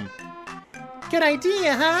return home. Good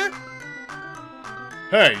idea, huh?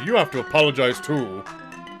 Hey, you have to apologize too.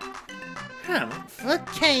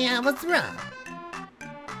 Okay, I was wrong.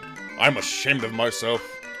 I'm ashamed of myself.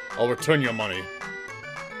 I'll return your money.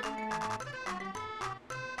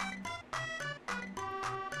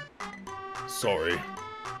 Sorry.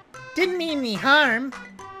 Didn't mean any harm.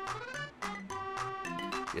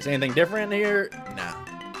 You see anything different here? No.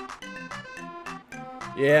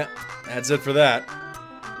 Yeah, that's it for that.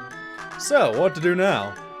 So, what to do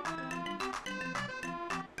now?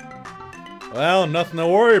 Well, nothing to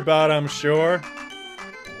worry about, I'm sure.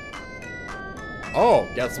 Oh,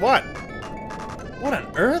 guess what? What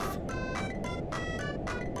on earth?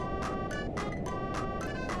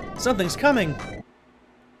 Something's coming.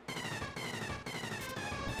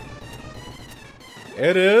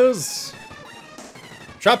 It is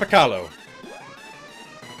Tropicalo.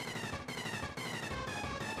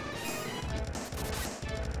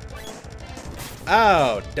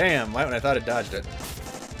 Oh, damn. Right when I thought it dodged it.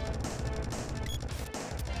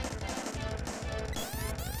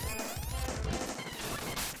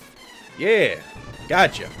 Yeah,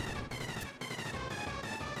 gotcha.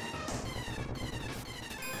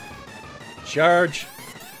 Charge.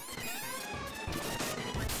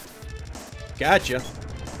 Gotcha.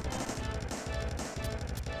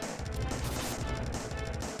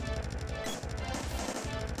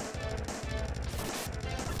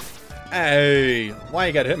 Hey, why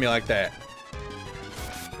you gotta hit me like that?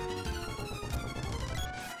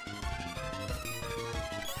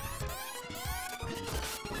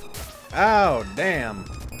 Oh, damn.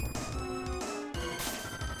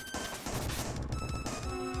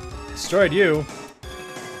 Destroyed you.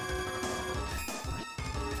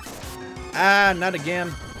 Ah, not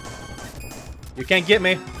again. You can't get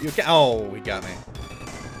me. You can't. Oh, he got me.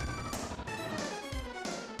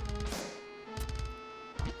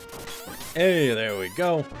 Hey, there we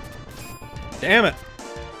go. Damn it.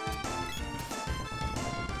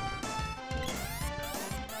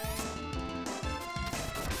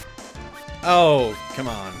 Oh, come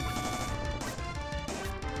on.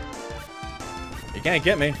 You can't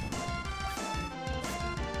get me.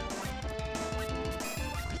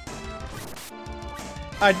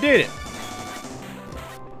 I did it.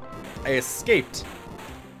 I escaped.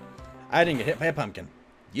 I didn't get hit by a pumpkin.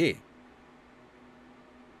 Yeah.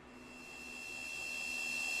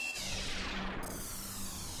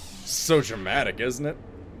 So dramatic, isn't it?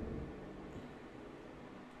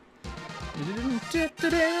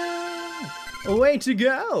 Way to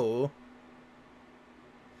go!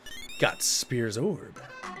 Got Spear's Orb.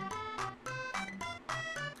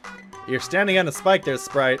 You're standing on a spike there,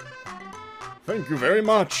 Sprite. Thank you very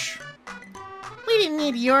much. We didn't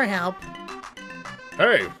need your help.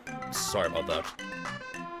 Hey, sorry about that.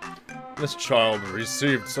 This child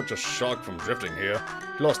received such a shock from drifting here.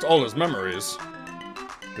 He lost all his memories.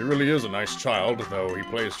 He really is a nice child, though he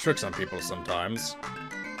plays tricks on people sometimes.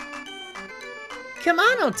 Come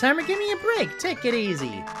on, old timer, give me a break. Take it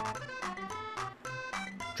easy.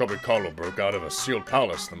 Tropicalo broke out of a sealed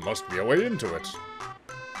palace. There must be a way into it.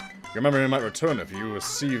 Your memory might return if you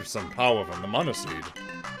receive some power from the Mana Seed.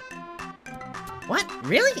 What?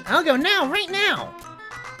 Really? I'll go now, right now.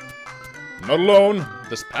 Not alone.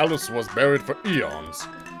 This palace was buried for eons.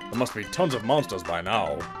 There must be tons of monsters by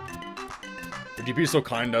now. Would you be so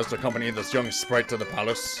kind as to accompany this young sprite to the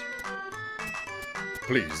palace?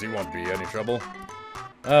 Please, he won't be any trouble.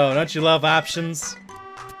 Oh, don't you love options?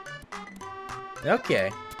 Okay.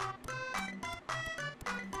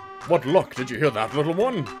 What luck, did you hear that, little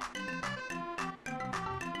one?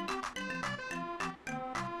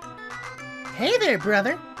 Hey there,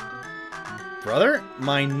 brother. Brother,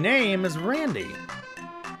 my name is Randy.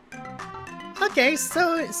 Okay,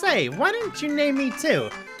 so, say, why don't you name me too?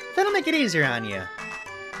 That'll make it easier on you.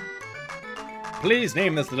 Please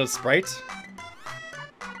name this little sprite.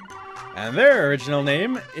 And their original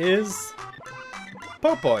name is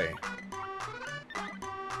Popoy.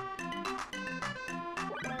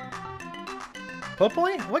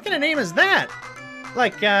 Popoy? What kind of name is that?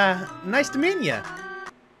 Like, nice to meet ya.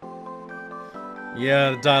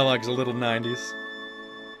 Yeah, the dialogue's a little 90s.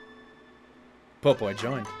 Popoy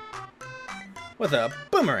joined. With a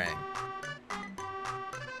boomerang.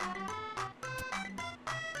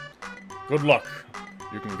 Good luck.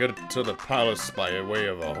 You can get to the palace by way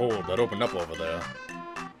of a hole that opened up over there.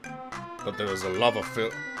 But there's a lava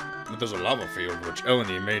field which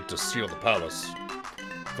Eleni made to seal the palace.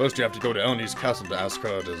 First you have to go to Eleni's castle to ask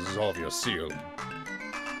her to dissolve your seal.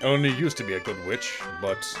 Eleni used to be a good witch,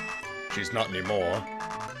 but she's not anymore.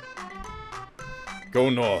 Go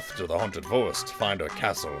north to the Haunted Forest, find her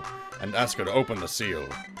castle, and ask her to open the seal.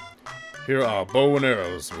 Here are bow and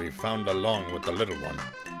arrows we found along with the little one.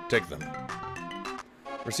 Take them.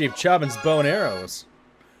 Receive Chobin's bow and arrows.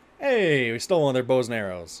 Hey, we stole one of their bows and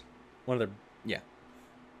arrows. One of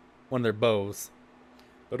their bows.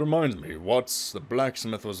 That reminds me, Watts, the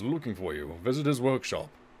blacksmith, was looking for you. Visit his workshop.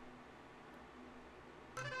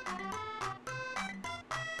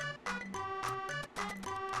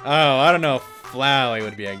 Oh, I don't know if Flowey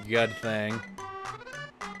would be a good thing.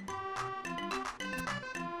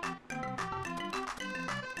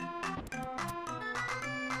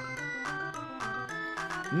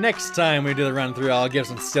 Next time we do the run through, I'll give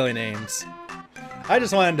some silly names. I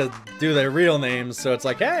just wanted to do their real names, so it's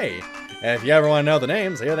like, hey, if you ever want to know the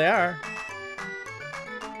names, here they are.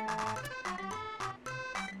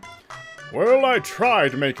 Well, I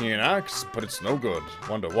tried making an axe, but it's no good.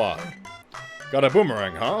 Wonder why. Got a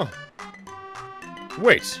boomerang, huh?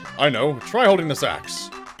 Wait, I know. Try holding this axe.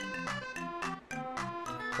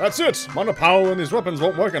 That's it! Mana power and these weapons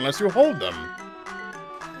won't work unless you hold them.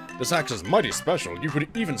 This axe is mighty special. You could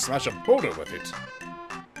even smash a boulder with it.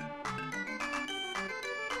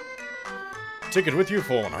 Take it with you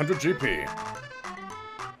for 100 GP.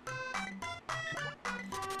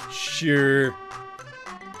 Sure.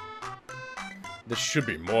 There should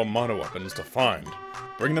be more mana weapons to find.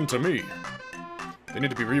 Bring them to me. They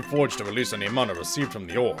need to be reforged to release any mana received from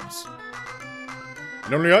the orbs.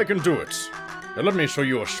 And only I can do it. Now let me show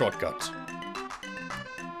you a shortcut.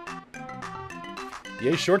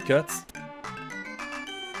 Yay, shortcuts.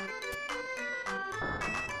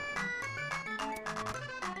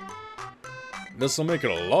 This'll make it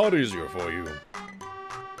a lot easier for you.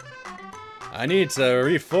 I need to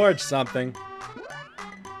reforge something.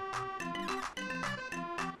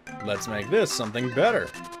 Let's make this something better.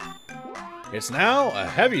 It's now a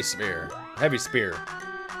heavy spear. Heavy spear.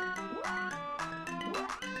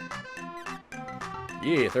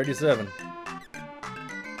 Yeah, 37.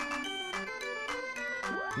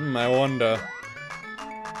 I wonder.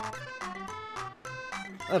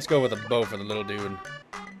 Let's go with a bow for the little dude.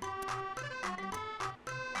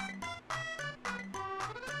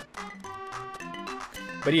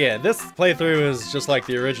 But yeah, this playthrough is just like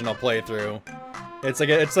the original playthrough. It's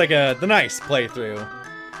like the nice playthrough.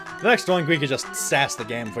 The next one we could just sass the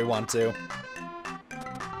game if we want to.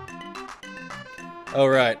 Oh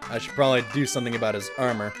right, I should probably do something about his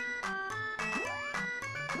armor.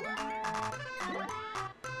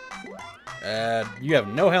 You have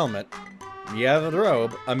no helmet. You have a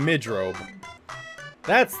robe, a mid-robe.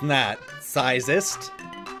 That's not sizist.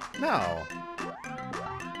 No.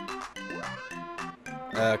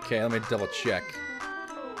 Okay, let me double check.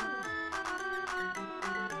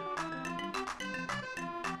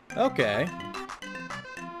 Okay.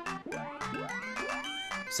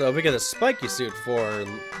 So if we get a spiky suit for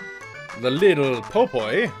the little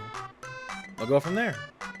Popoy, we'll go from there.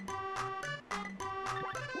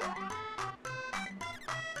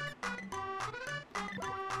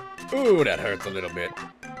 Ooh, that hurts a little bit.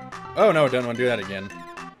 Oh no, don't want to do that again.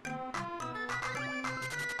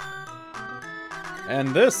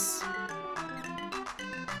 And this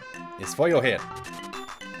is for your head.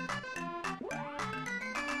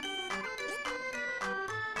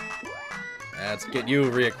 Let's get you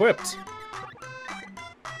re-equipped.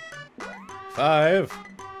 5,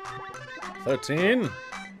 13,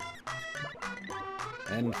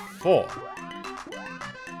 and 4.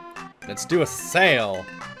 Let's do a sale.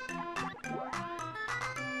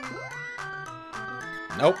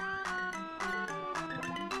 Nope.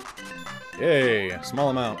 Yay, small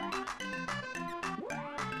amount.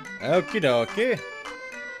 Okie dokie.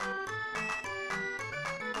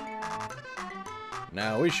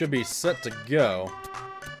 Now we should be set to go.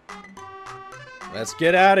 Let's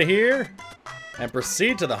get out of here and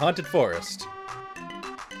proceed to the haunted forest.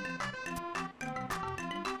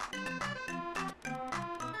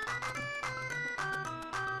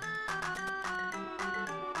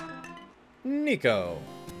 Nico.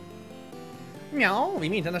 Meow, we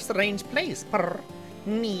meet in a strange place. Purr.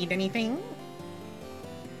 Need anything?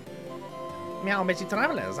 Meow, busy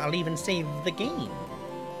travelers. I'll even save the game.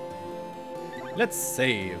 Let's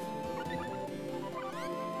save.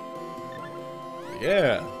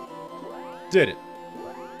 Yeah. Did it.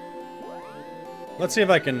 Let's see if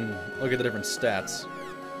I can look at the different stats.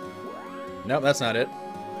 Nope, that's not it.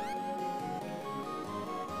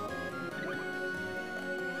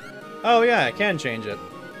 Oh yeah, I can change it.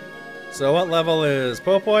 So what level is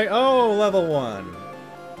Popoi? Oh, level 1.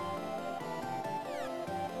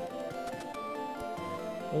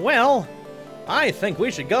 Well, I think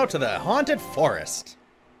we should go to the haunted forest.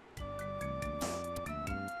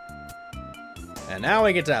 And now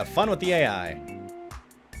we get to have fun with the AI.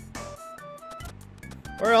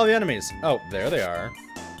 Where are all the enemies? Oh, there they are.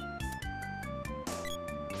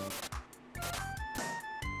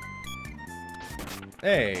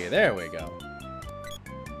 Hey, there we go.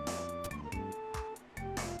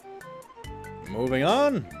 Moving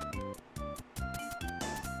on.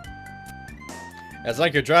 It's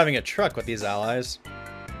like you're driving a truck with these allies.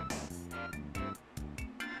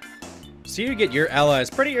 So you get your allies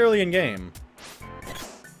pretty early in game.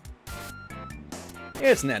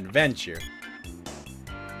 It's an adventure.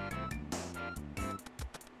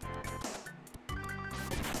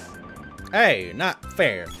 Hey, not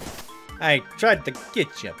fair. I tried to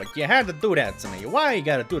get you, but you had to do that to me. Why you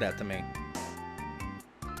gotta do that to me?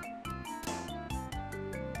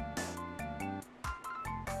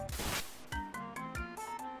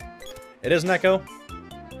 It is Neko.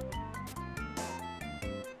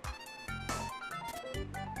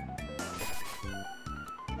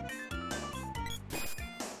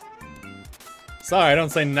 Sorry, I don't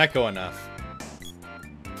say Neko enough.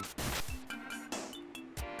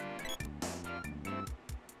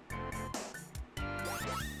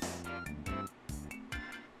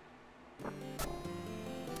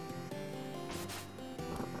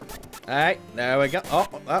 Alright, there we go. Oh,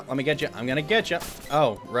 let me get you. I'm gonna get you.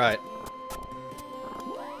 Oh, right.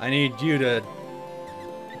 I need you to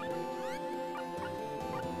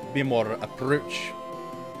be more approach.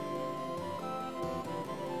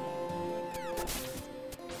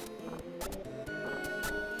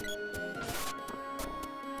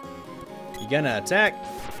 You gonna attack?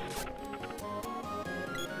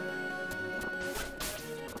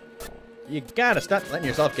 You gotta stop letting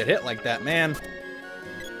yourself get hit like that, man.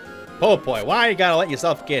 Oh boy, why you gotta let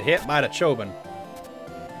yourself get hit by the Chobin?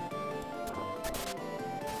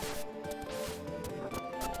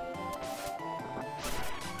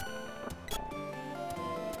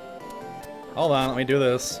 Hold on, let me do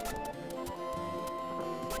this.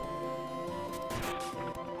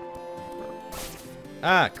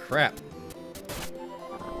 Ah, crap.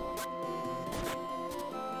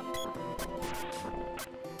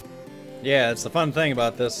 Yeah, it's the fun thing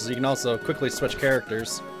about this is you can also quickly switch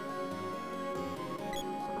characters.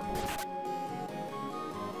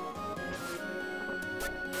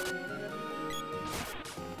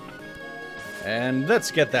 And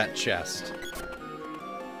let's get that chest.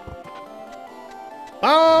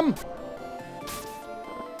 Bomb!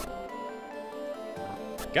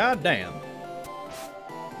 God damn.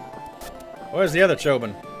 Where's the other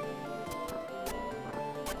Chobin?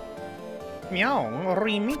 Meow,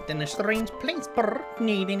 we meet in a strange place. Purr.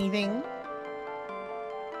 Need anything?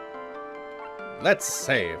 Let's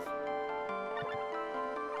save.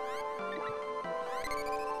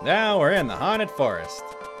 Now we're in the haunted forest.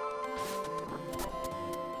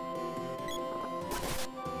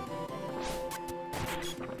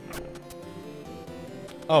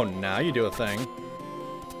 Oh, now you do a thing.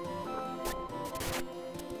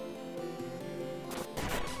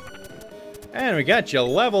 And we got you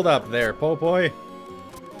leveled up there, Popoi.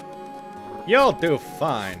 You'll do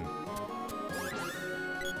fine.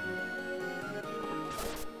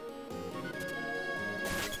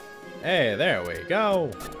 Hey, there we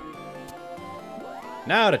go.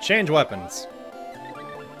 Now to change weapons.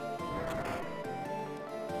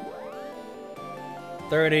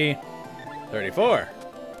 30, 34.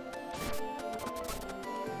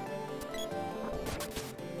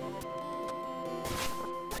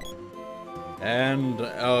 And,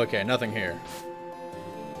 okay, nothing here.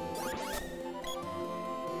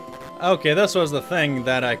 Okay, this was the thing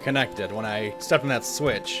that I connected when I stepped on that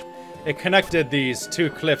switch. It connected these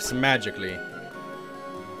two cliffs magically.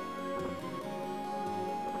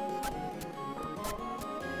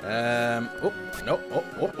 Oh, no.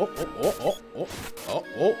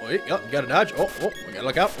 Wait, oh, you gotta dodge. Oh, we gotta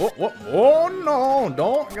look out. Oh, no.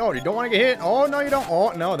 Don't. Oh, you don't want to get hit. Oh, no, you don't.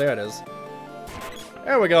 Oh, no, there it is.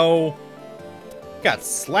 There we go. Got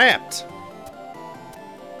slapped.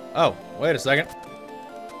 Oh, wait a second.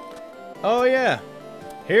 Oh, yeah.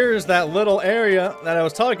 Here's that little area that I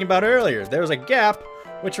was talking about earlier. There's a gap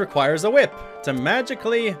which requires a whip to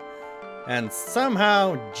magically and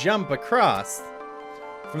somehow jump across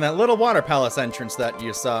from that little water palace entrance that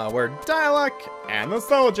you saw where Dialog and the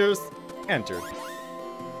soldiers entered.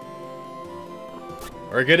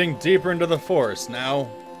 We're getting deeper into the forest now.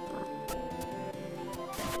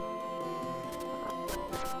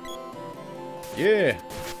 Yeah.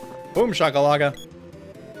 Boom shakalaka.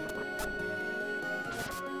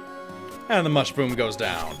 And the mushroom goes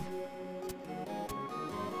down.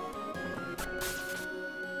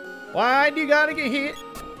 Why do you gotta get hit?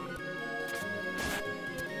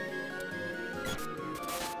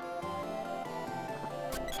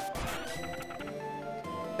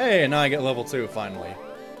 Hey, now I get level 2 finally.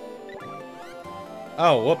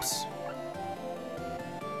 Oh, whoops.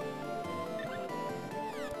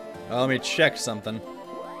 Well, let me check something.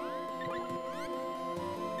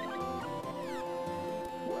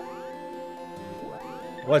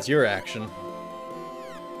 What's your action?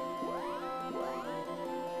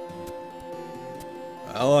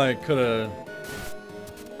 Well, I could've...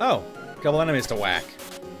 Oh, a couple enemies to whack.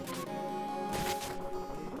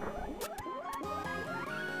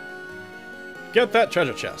 Get that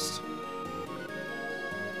treasure chest.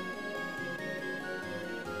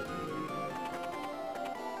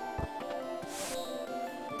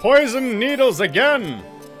 Poison needles again!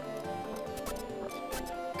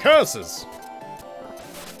 Curses!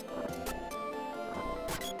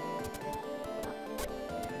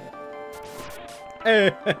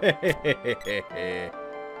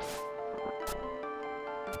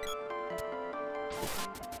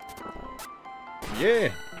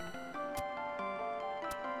 Yeah.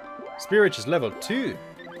 Spirit is level 2.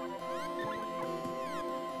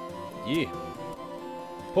 Yeah.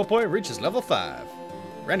 Popoy reaches level 5.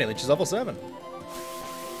 Randy reaches level 7.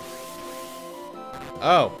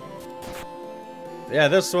 Oh. Yeah,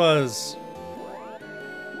 this was...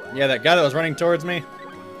 Yeah, that guy that was running towards me.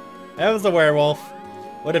 That was the werewolf.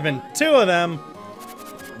 Would have been 2 of them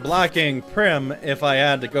blocking Prim if I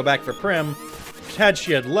had to go back for Prim, had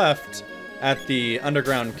she had left at the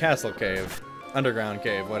underground castle cave. Underground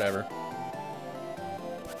cave, whatever.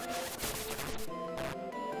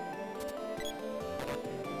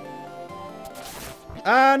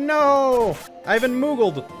 Ah, no! I've been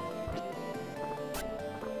moogled!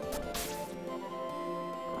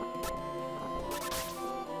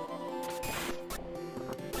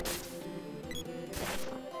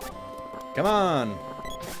 Come on!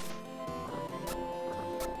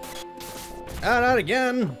 Ah, not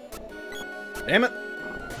again! Damn it!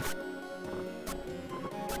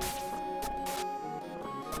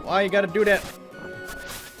 Why you gotta do that?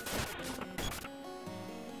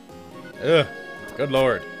 Ugh, good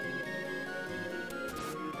lord.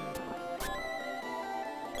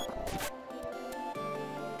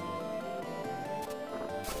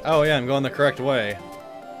 Oh yeah, I'm going the correct way.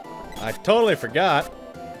 I totally forgot.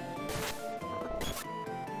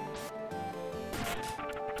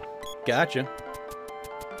 Gotcha.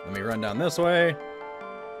 Let me run down this way.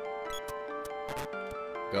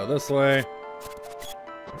 Go this way.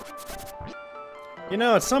 You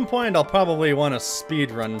know, at some point I'll probably want to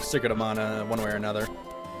speedrun Secret of Mana one way or another.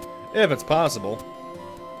 If it's possible.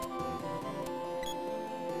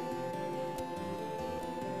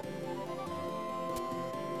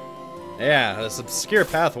 Yeah, this obscure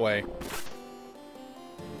pathway.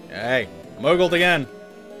 Hey, moogled again.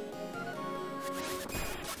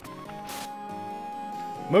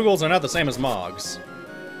 Moogles are not the same as Mogs.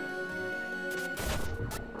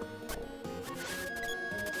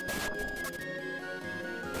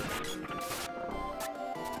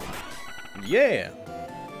 Yeah!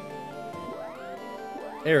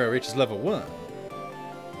 Arrow reaches level 1.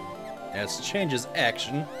 As changes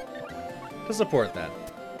action to support that.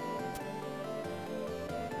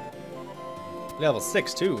 Level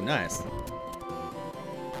 6 too, nice.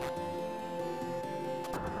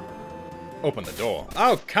 Open the door.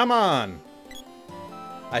 Oh, come on!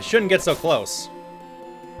 I shouldn't get so close.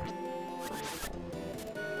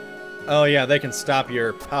 Oh yeah, they can stop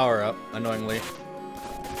your power up, annoyingly.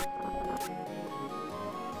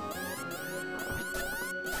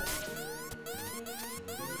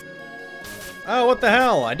 Oh, what the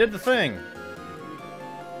hell? I did the thing.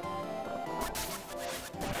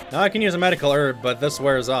 Now I can use a medical herb, but this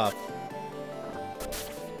wears off.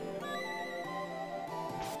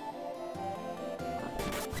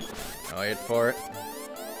 Wait for it.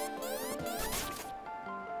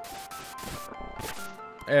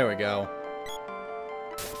 There we go.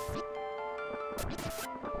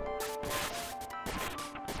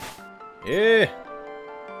 Yeah.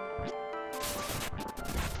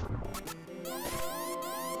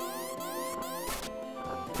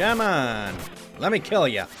 Come on. Let me kill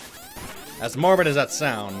ya. As morbid as that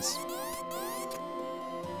sounds.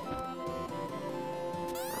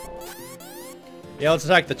 Yeah, let's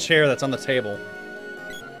attack the chair that's on the table.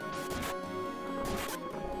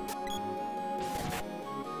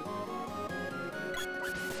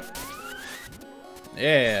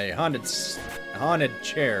 Yeah, haunted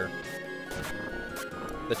chair.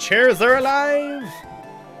 The chairs are alive!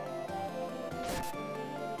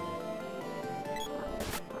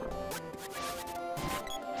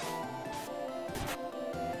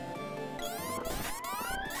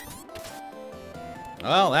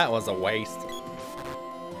 Well, that was a waste.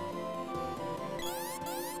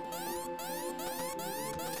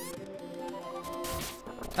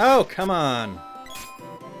 Oh, come on.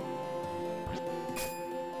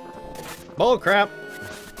 Bull crap.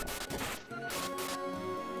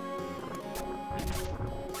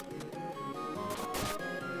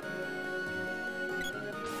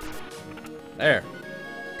 There.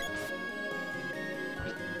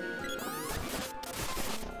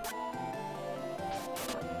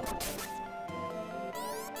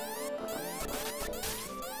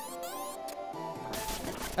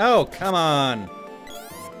 Oh, come on.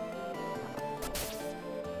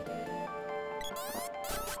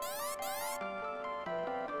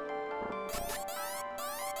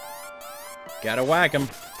 Gotta whack him.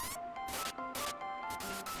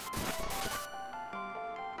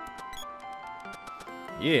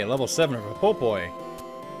 Yeah, level 7 for Popoi.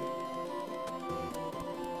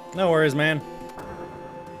 No worries, man.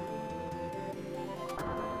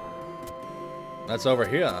 That's over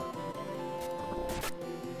here.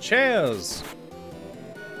 Chairs!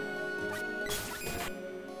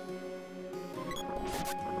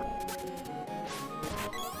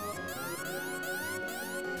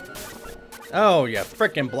 Oh, you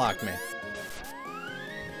frickin' blocked me.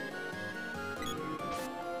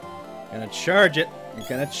 Gonna charge it. I'm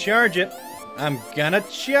gonna charge it. I'm gonna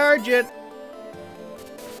charge it.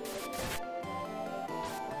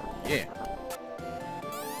 Yeah.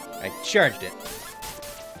 I charged it.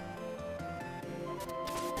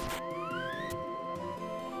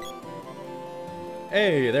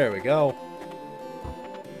 Hey, there we go.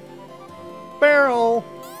 Barrel!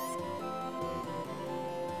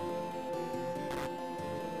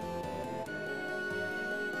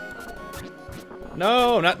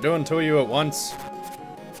 No, not doing two of you at once.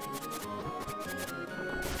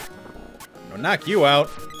 I'll knock you out.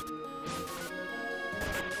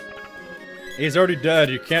 He's already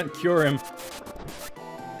dead. You can't cure him.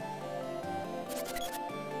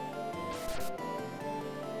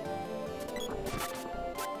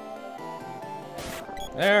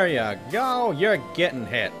 There you go. You're getting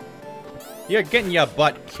hit. You're getting your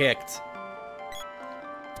butt kicked.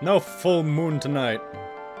 No full moon tonight.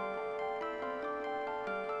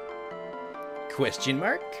 Question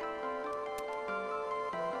mark?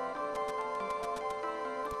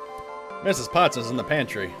 Mrs. Potts is in the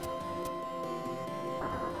pantry.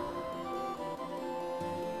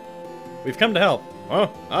 We've come to help. Oh,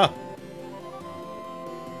 ah.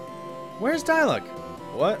 Where's Dialog?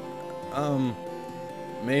 What?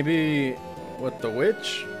 Maybe with the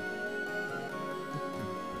witch?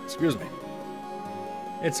 Excuse me.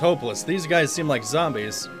 It's hopeless. These guys seem like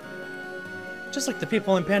zombies. Just like the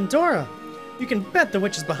people in Pandora. You can bet the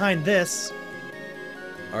witch is behind this.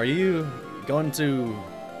 Are you going to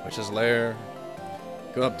Witch's Lair?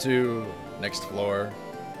 Go up to next floor.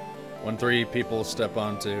 1 3 people step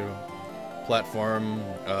onto platform,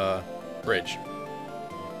 bridge.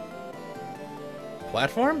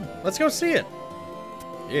 Platform? Let's go see it.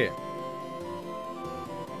 Yeah.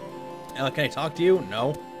 Can I talk to you?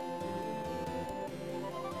 No.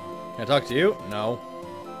 Can I talk to you? No.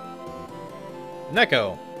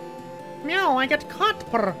 Neko. Meow, I got caught.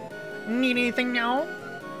 Purr. Need anything now?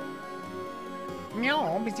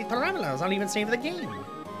 Meow, busy travelers. I'll even save the game.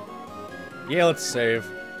 Yeah, let's save.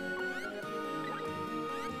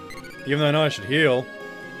 Even though I know I should heal.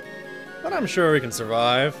 But I'm sure we can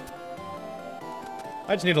survive.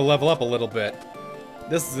 I just need to level up a little bit.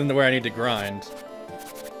 This isn't where I need to grind.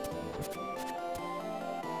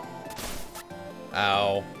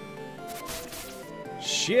 Ow.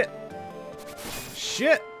 Shit.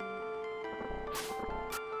 Shit.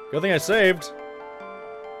 Good thing I saved.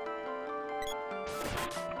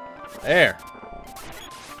 There.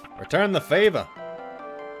 Return the favor.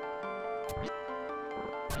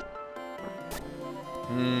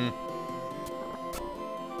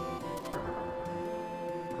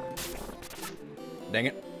 Dang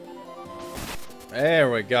it. There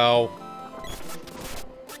we go.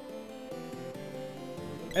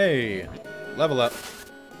 Hey, level up.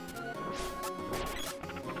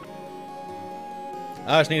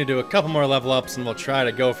 I just need to do a couple more level ups and we'll try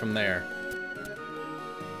to go from there.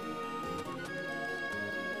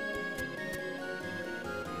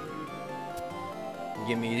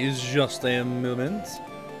 Give me just a moment.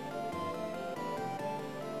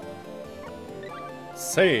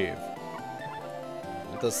 Save.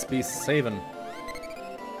 Let us be saving.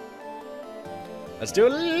 Let's do a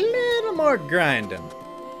little more grinding.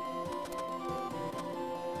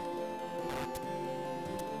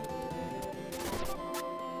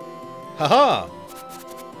 Haha!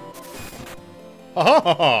 Ha ha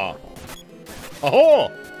ha ha!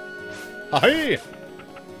 Aha! Hi!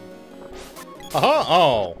 Aha!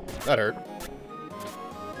 Oh, that hurt.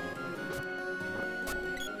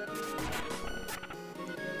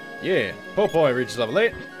 Yeah, Popoi reaches level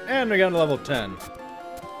 8, and we got to level 10.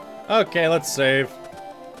 Okay, let's save.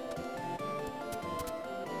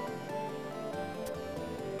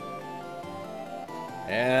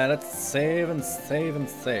 And let's save and save and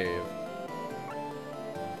save.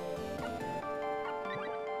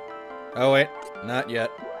 Oh wait, not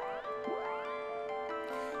yet.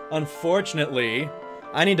 Unfortunately,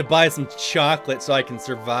 I need to buy some chocolate so I can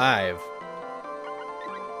survive.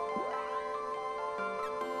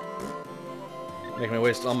 Making me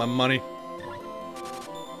waste all my money.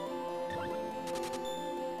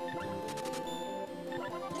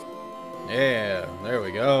 Yeah, there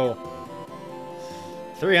we go.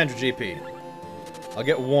 300 GP. I'll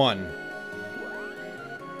get one.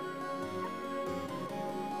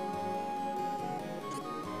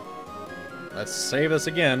 Let's save this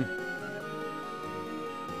again.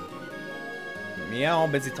 Meow,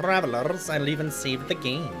 busy travelers. I'll even save the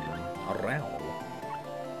game. Around.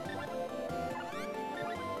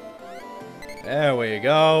 There we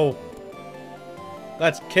go.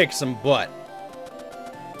 Let's kick some butt.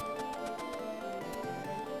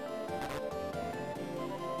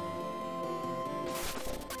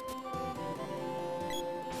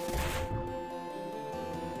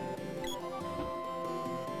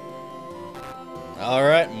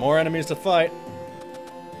 Alright, more enemies to fight.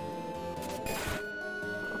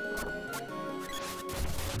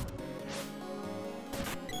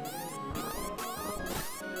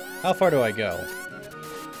 How far do I go?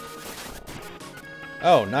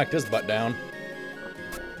 Oh, knocked his butt down.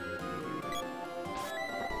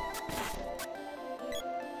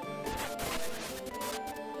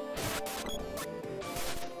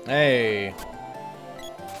 Hey.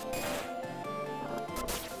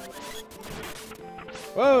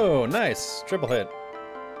 Whoa, nice. Triple hit.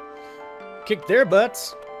 Kick their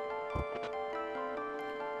butts.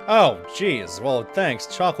 Oh, jeez. Well, thanks.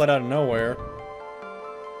 Chocolate out of nowhere.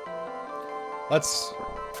 Let's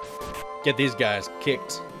get these guys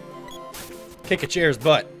kicked. Kick a chair's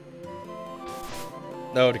butt.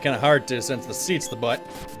 Though it's kind of hard to since the seat's the butt.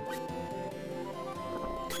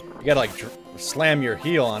 You gotta like slam your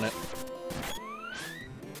heel on it.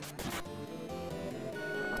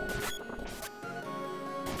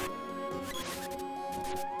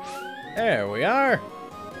 There we are.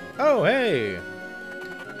 Oh, hey.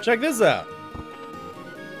 Check this out.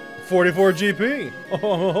 44 GP.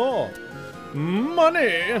 Oh,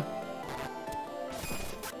 money.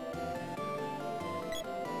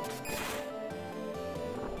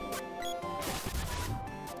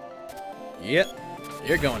 Yep,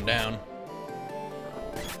 you're going down.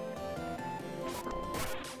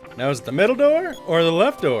 Now is it the middle door or the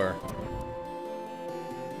left door?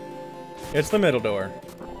 It's the middle door.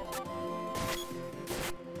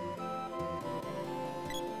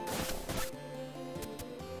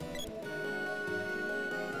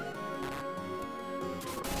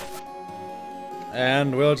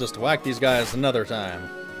 And we'll just whack these guys another time.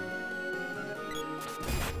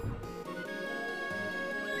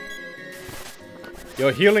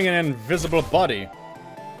 You're healing an invisible body.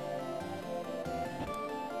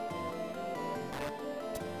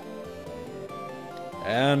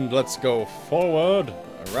 And let's go forward,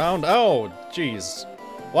 around. Oh, jeez.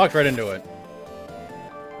 Walked right into it.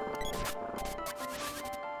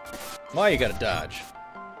 Why you gotta dodge?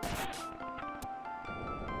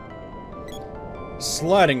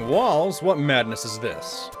 Sliding walls? What madness is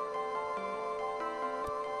this?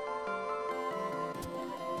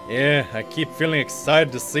 Yeah, I keep feeling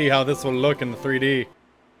excited to see how this will look in the 3D.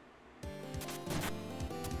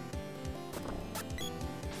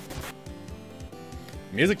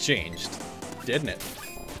 Music changed, didn't it?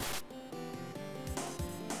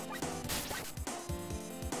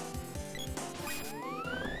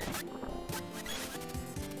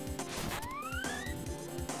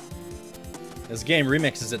 This game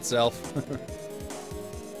remixes itself.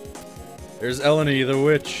 There's Eleni the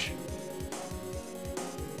witch.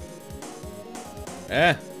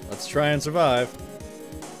 Let's try and survive.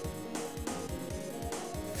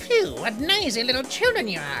 Phew, what noisy little children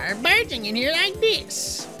you are, barging in here like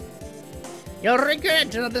this. You'll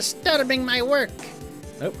regret disturbing my work.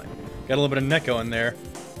 Oh, got a little bit of Neko in there.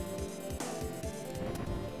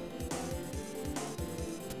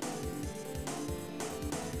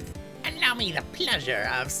 Allow me the pleasure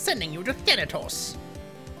of sending you to Thanatos.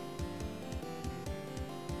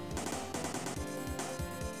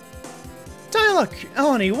 Dialog!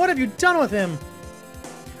 Eleni, what have you done with him?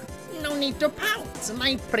 No need to pout,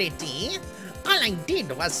 my pretty. All I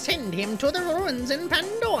did was send him to the ruins in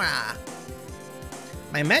Pandora.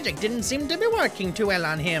 My magic didn't seem to be working too well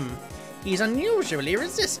on him. He's unusually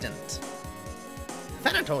resistant.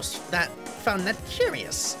 Thanatos found that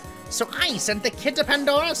curious, so I sent the kid to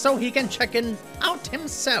Pandora so he can check it out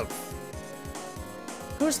himself.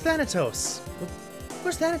 Who's Thanatos?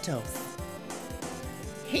 Who's Thanatos?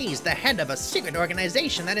 He's the head of a secret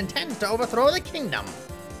organization that intends to overthrow the kingdom.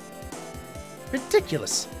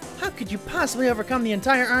 Ridiculous! How could you possibly overcome the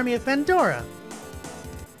entire army of Pandora?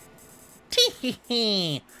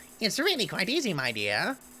 Tee-hee-hee! It's really quite easy, my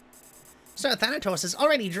dear. Sir Thanatos has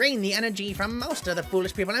already drained the energy from most of the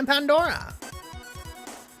foolish people in Pandora.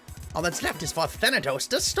 All that's left is for Thanatos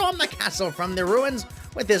to storm the castle from the ruins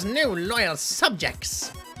with his new loyal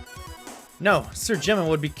subjects. No, Sir Gemma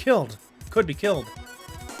would be killed. Could be killed.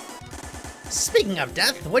 Speaking of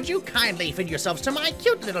death, would you kindly feed yourselves to my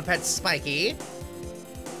cute little pet Spiky?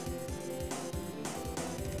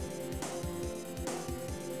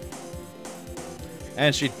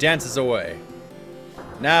 And she dances away.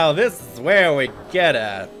 Now this is where we get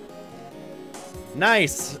a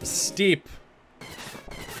nice, steep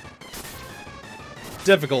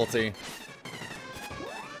difficulty.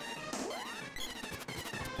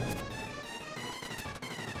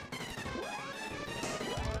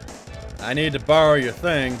 I need to borrow your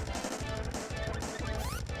thing.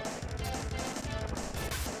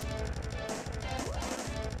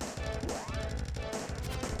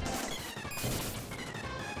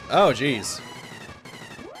 Oh, jeez.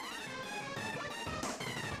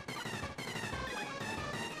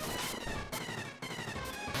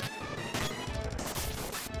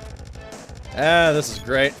 This is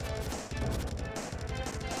great.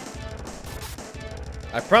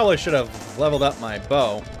 I probably should have leveled up my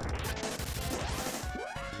bow.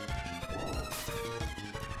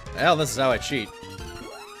 Well, this is how I cheat.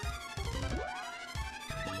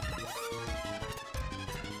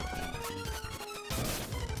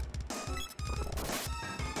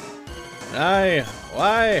 Why?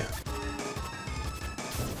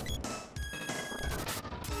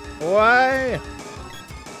 Why?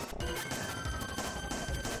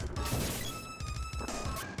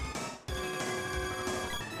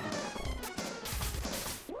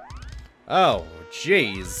 Oh,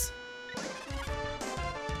 jeez.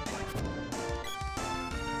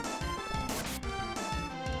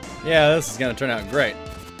 Yeah, this is gonna turn out great.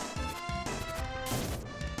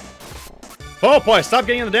 Oh boy, stop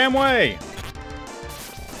getting in the damn way!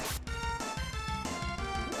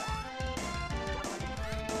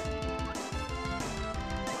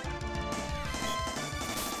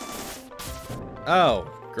 Oh,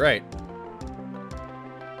 great.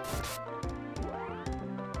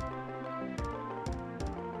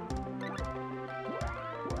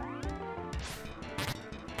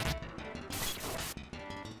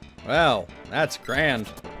 Well, that's grand.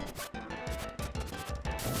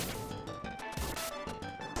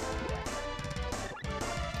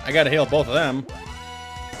 I gotta heal both of them.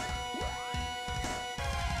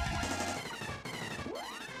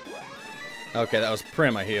 Okay, that was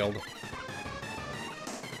Prim I healed.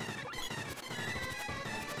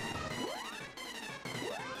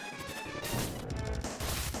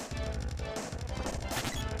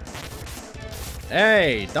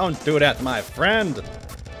 Hey, don't do that, my friend.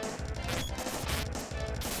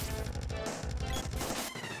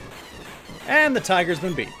 And the tiger's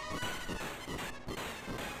been beat.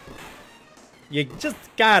 You just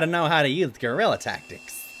gotta know how to use guerrilla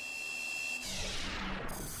tactics.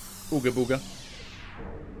 Ooga booga.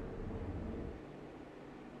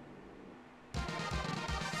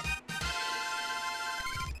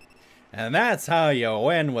 And that's how you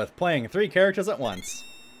win with playing 3 characters at once.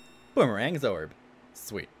 Boomerang Zorb.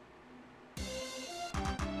 Sweet.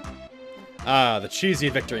 Ah, the cheesy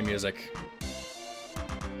victory music.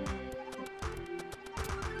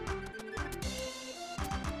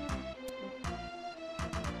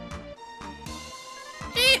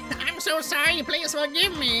 I'm so sorry, please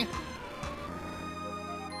forgive me.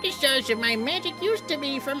 The source of my magic used to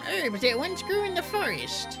be from herbs that once grew in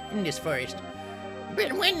this forest.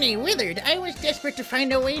 But when they withered, I was desperate to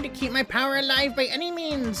find a way to keep my power alive by any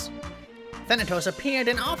means. Thanatos appeared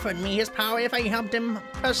and offered me his power if I helped him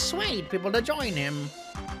persuade people to join him.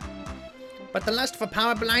 But the lust for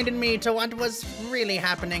power blinded me to what was really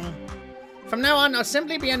happening. From now on, I'll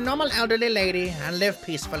simply be a normal elderly lady and live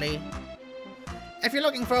peacefully. If you're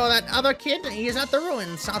looking for that other kid, he's at the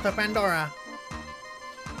ruins south of Pandora.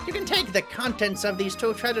 You can take the contents of these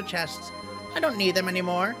 2 treasure chests. I don't need them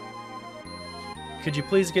anymore. Could you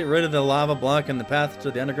please get rid of the lava block in the path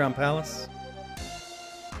to the underground palace?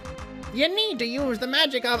 You need to use the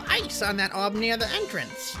magic of ice on that orb near the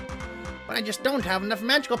entrance. But I just don't have enough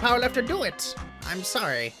magical power left to do it. I'm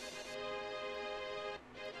sorry.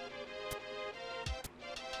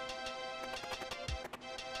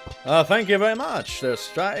 Thank you very much. There's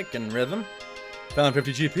strike and rhythm. Found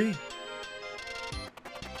 50 GP.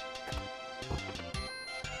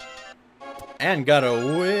 And got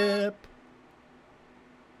a whip.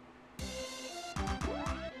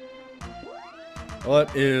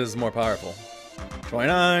 What is more powerful?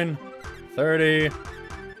 29, 30.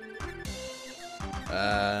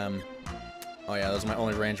 Oh yeah, those are my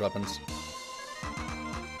only range weapons.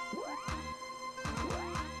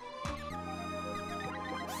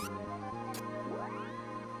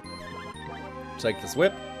 Take this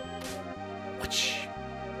whip.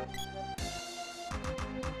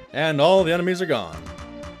 And all the enemies are gone.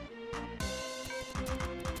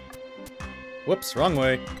 Whoops, wrong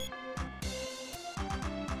way.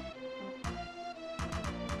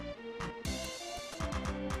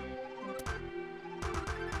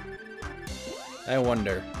 I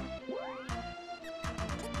wonder.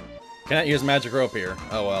 Can't use magic rope here.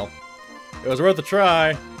 Oh well. It was worth a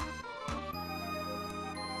try.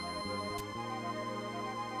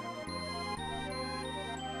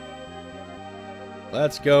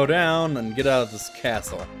 Let's go down and get out of this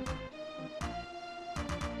castle.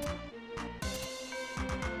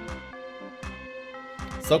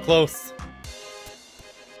 So close.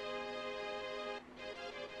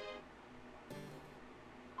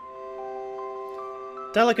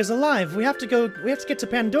 Dalek is alive. We have to get to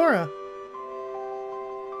Pandora.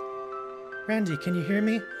 Randy, can you hear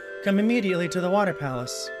me? Come immediately to the Water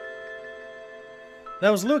Palace. That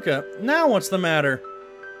was Luca. Now what's the matter?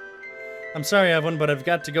 I'm sorry, Evelyn, but I've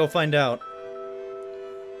got to go find out.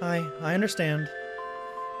 I understand.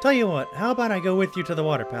 Tell you what, how about I go with you to the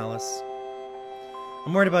Water Palace?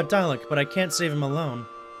 I'm worried about Dalek, but I can't save him alone.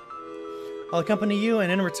 I'll accompany you, and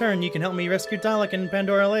in return, you can help me rescue Dalek and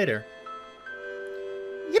Pandora later.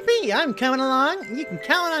 Yippee! I'm coming along. You can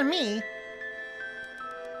count on me.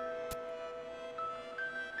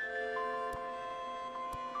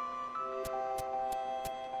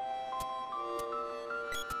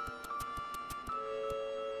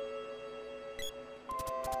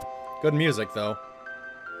 Good music, though.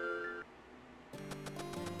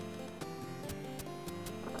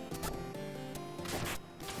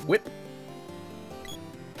 Whip.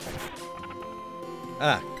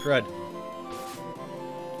 Ah, crud.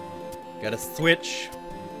 Gotta switch.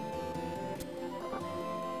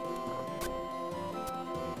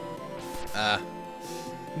 Ah.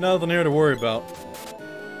 Nothing here to worry about.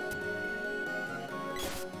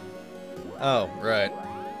 Oh, right.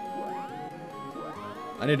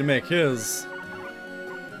 I need to make his.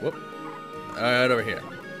 Whoop. Right over here.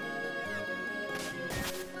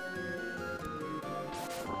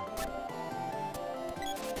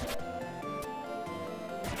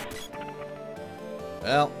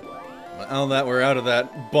 Well, now that we're out of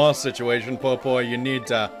that boss situation, Popo, you need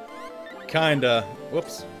to kinda,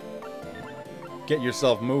 whoops, get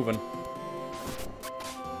yourself moving.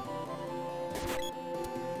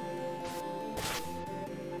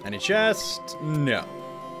 Any chest? No.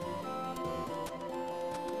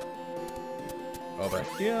 Over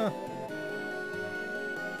here.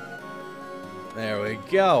 There we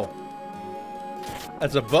go.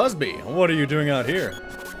 That's a Busby. What are you doing out here?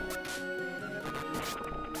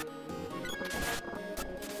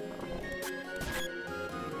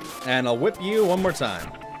 And I'll whip you one more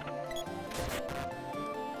time.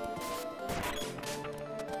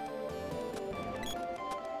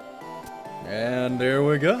 And there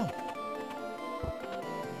we go.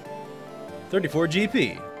 34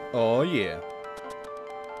 GP. Oh yeah.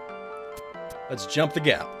 Let's jump the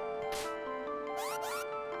gap.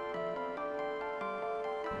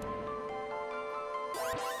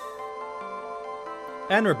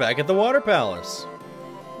 And we're back at the Water Palace.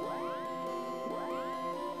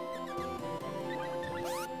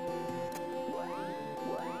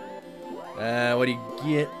 What do you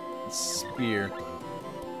get? Spear.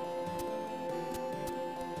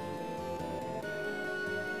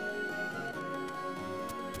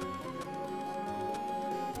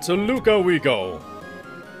 to Luca we go.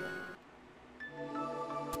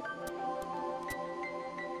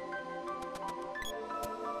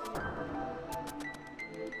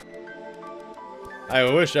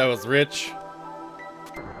 I wish I was rich.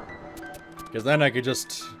 Because then I could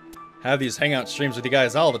just have these hangout streams with you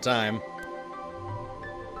guys all the time.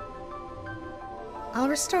 I'll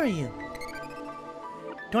restore you.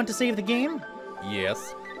 Do you want to save the game?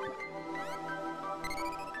 Yes.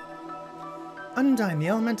 Undyne, the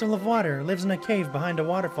elemental of water, lives in a cave behind a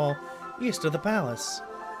waterfall east of the palace.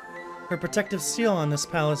 Her protective seal on this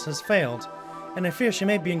palace has failed, and I fear she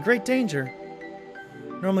may be in great danger.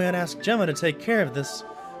 Normally I'd ask Gemma to take care of this,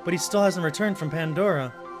 but he still hasn't returned from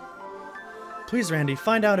Pandora. Please, Randy,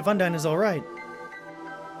 find out if Undyne is alright.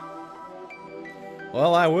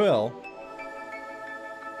 Well, I will.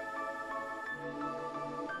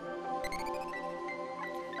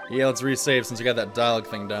 Yeah, let's resave since we got that dialogue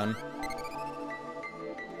thing done.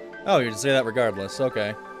 Oh, you can say that regardless.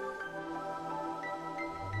 Okay.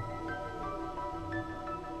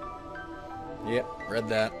 Yep, read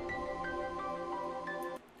that.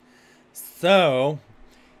 So,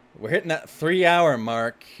 we're hitting that 3-hour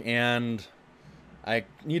mark, and I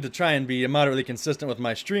need to try and be moderately consistent with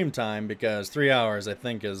my stream time, because 3 hours, I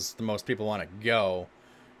think, is the most people want to go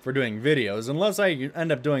for doing videos, unless I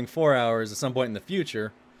end up doing 4 hours at some point in the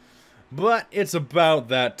future. But it's about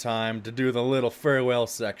that time to do the little farewell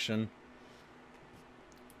section.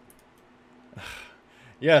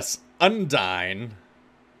 Yes, Undyne.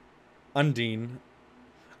 Undine.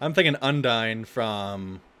 I'm thinking Undyne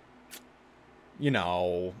from, you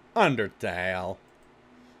know, Undertale.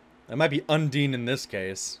 It might be Undine in this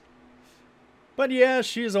case. But yeah,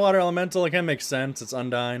 she's a water elemental. It can make sense. It's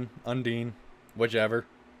Undyne, Undine, whichever.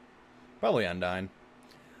 Probably Undyne.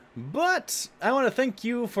 But I want to thank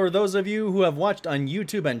you for those of you who have watched on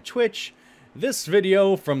YouTube and Twitch. This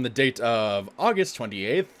video from the date of August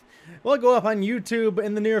 28th will go up on YouTube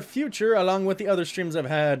in the near future, along with the other streams I've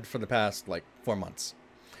had for the past, like, 4 months.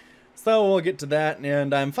 So we'll get to that,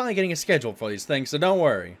 and I'm finally getting a schedule for these things, so don't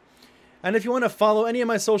worry. And if you want to follow any of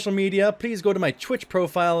my social media, please go to my Twitch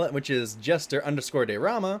profile, which is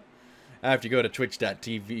Jester_Dayrama, after you go to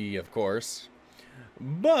twitch.tv, of course.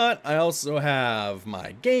 But I also have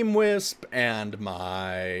my GameWisp and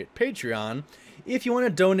my Patreon if you want to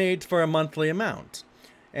donate for a monthly amount.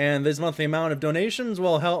 And this monthly amount of donations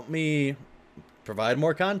will help me provide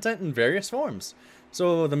more content in various forms.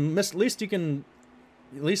 So the least you can,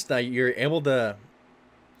 at least you're able to,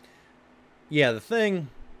 yeah, the thing,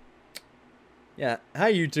 yeah,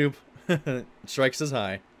 hi YouTube, Strike says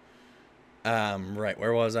hi. Right,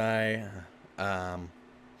 where was I?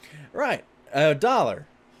 Right. $1.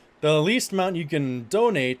 The least amount you can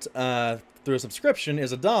donate through a subscription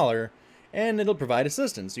is $1, and it'll provide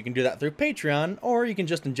assistance. You can do that through Patreon, or you can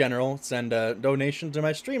just in general send a donation to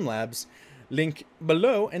my Streamlabs, link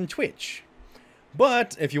below, and Twitch.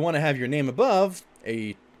 But if you want to have your name above,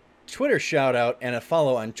 a Twitter shout out, and a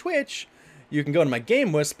follow on Twitch, you can go to my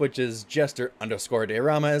GameWisp, which is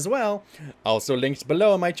Jester_Dayrama as well, also linked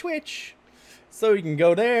below on my Twitch. So you can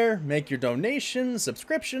go there, make your donations,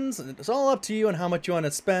 subscriptions, it's all up to you on how much you want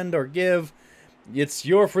to spend or give. It's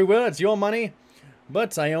your free will, it's your money,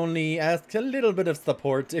 but I only ask a little bit of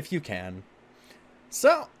support if you can.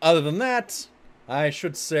 So, other than that, I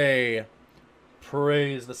should say,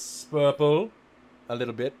 praise the Spurple a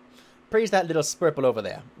little bit. Praise that little Spurple over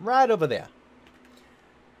there, right over there.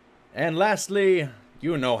 And lastly,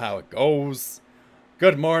 you know how it goes.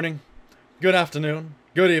 Good morning, good afternoon,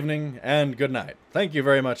 good evening, and good night. Thank you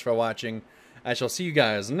very much for watching. I shall see you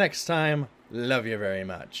guys next time. Love you very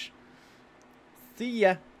much. See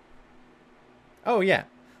ya. Oh yeah,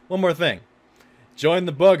 one more thing. Join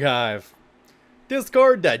the Bug Hive.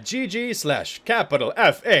 Discord.gg/capital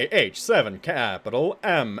FAH7 capital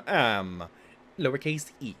MM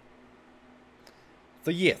lowercase e.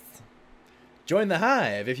 So yes. Join the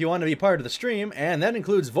Hive if you want to be part of the stream, and that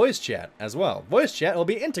includes voice chat as well. Voice chat will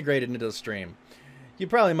be integrated into the stream. You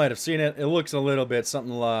probably might have seen it. It looks a little bit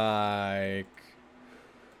something like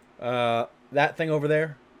that thing over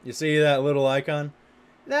there. You see that little icon?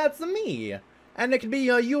 That's me. And it can be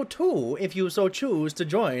you too if you so choose to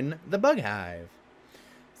join the Bug Hive.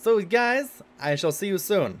 So guys, I shall see you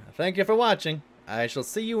soon. Thank you for watching. I shall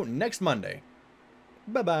see you next Monday.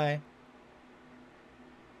 Bye-bye.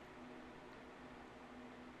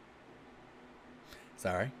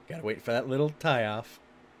 Sorry, gotta wait for that little tie-off.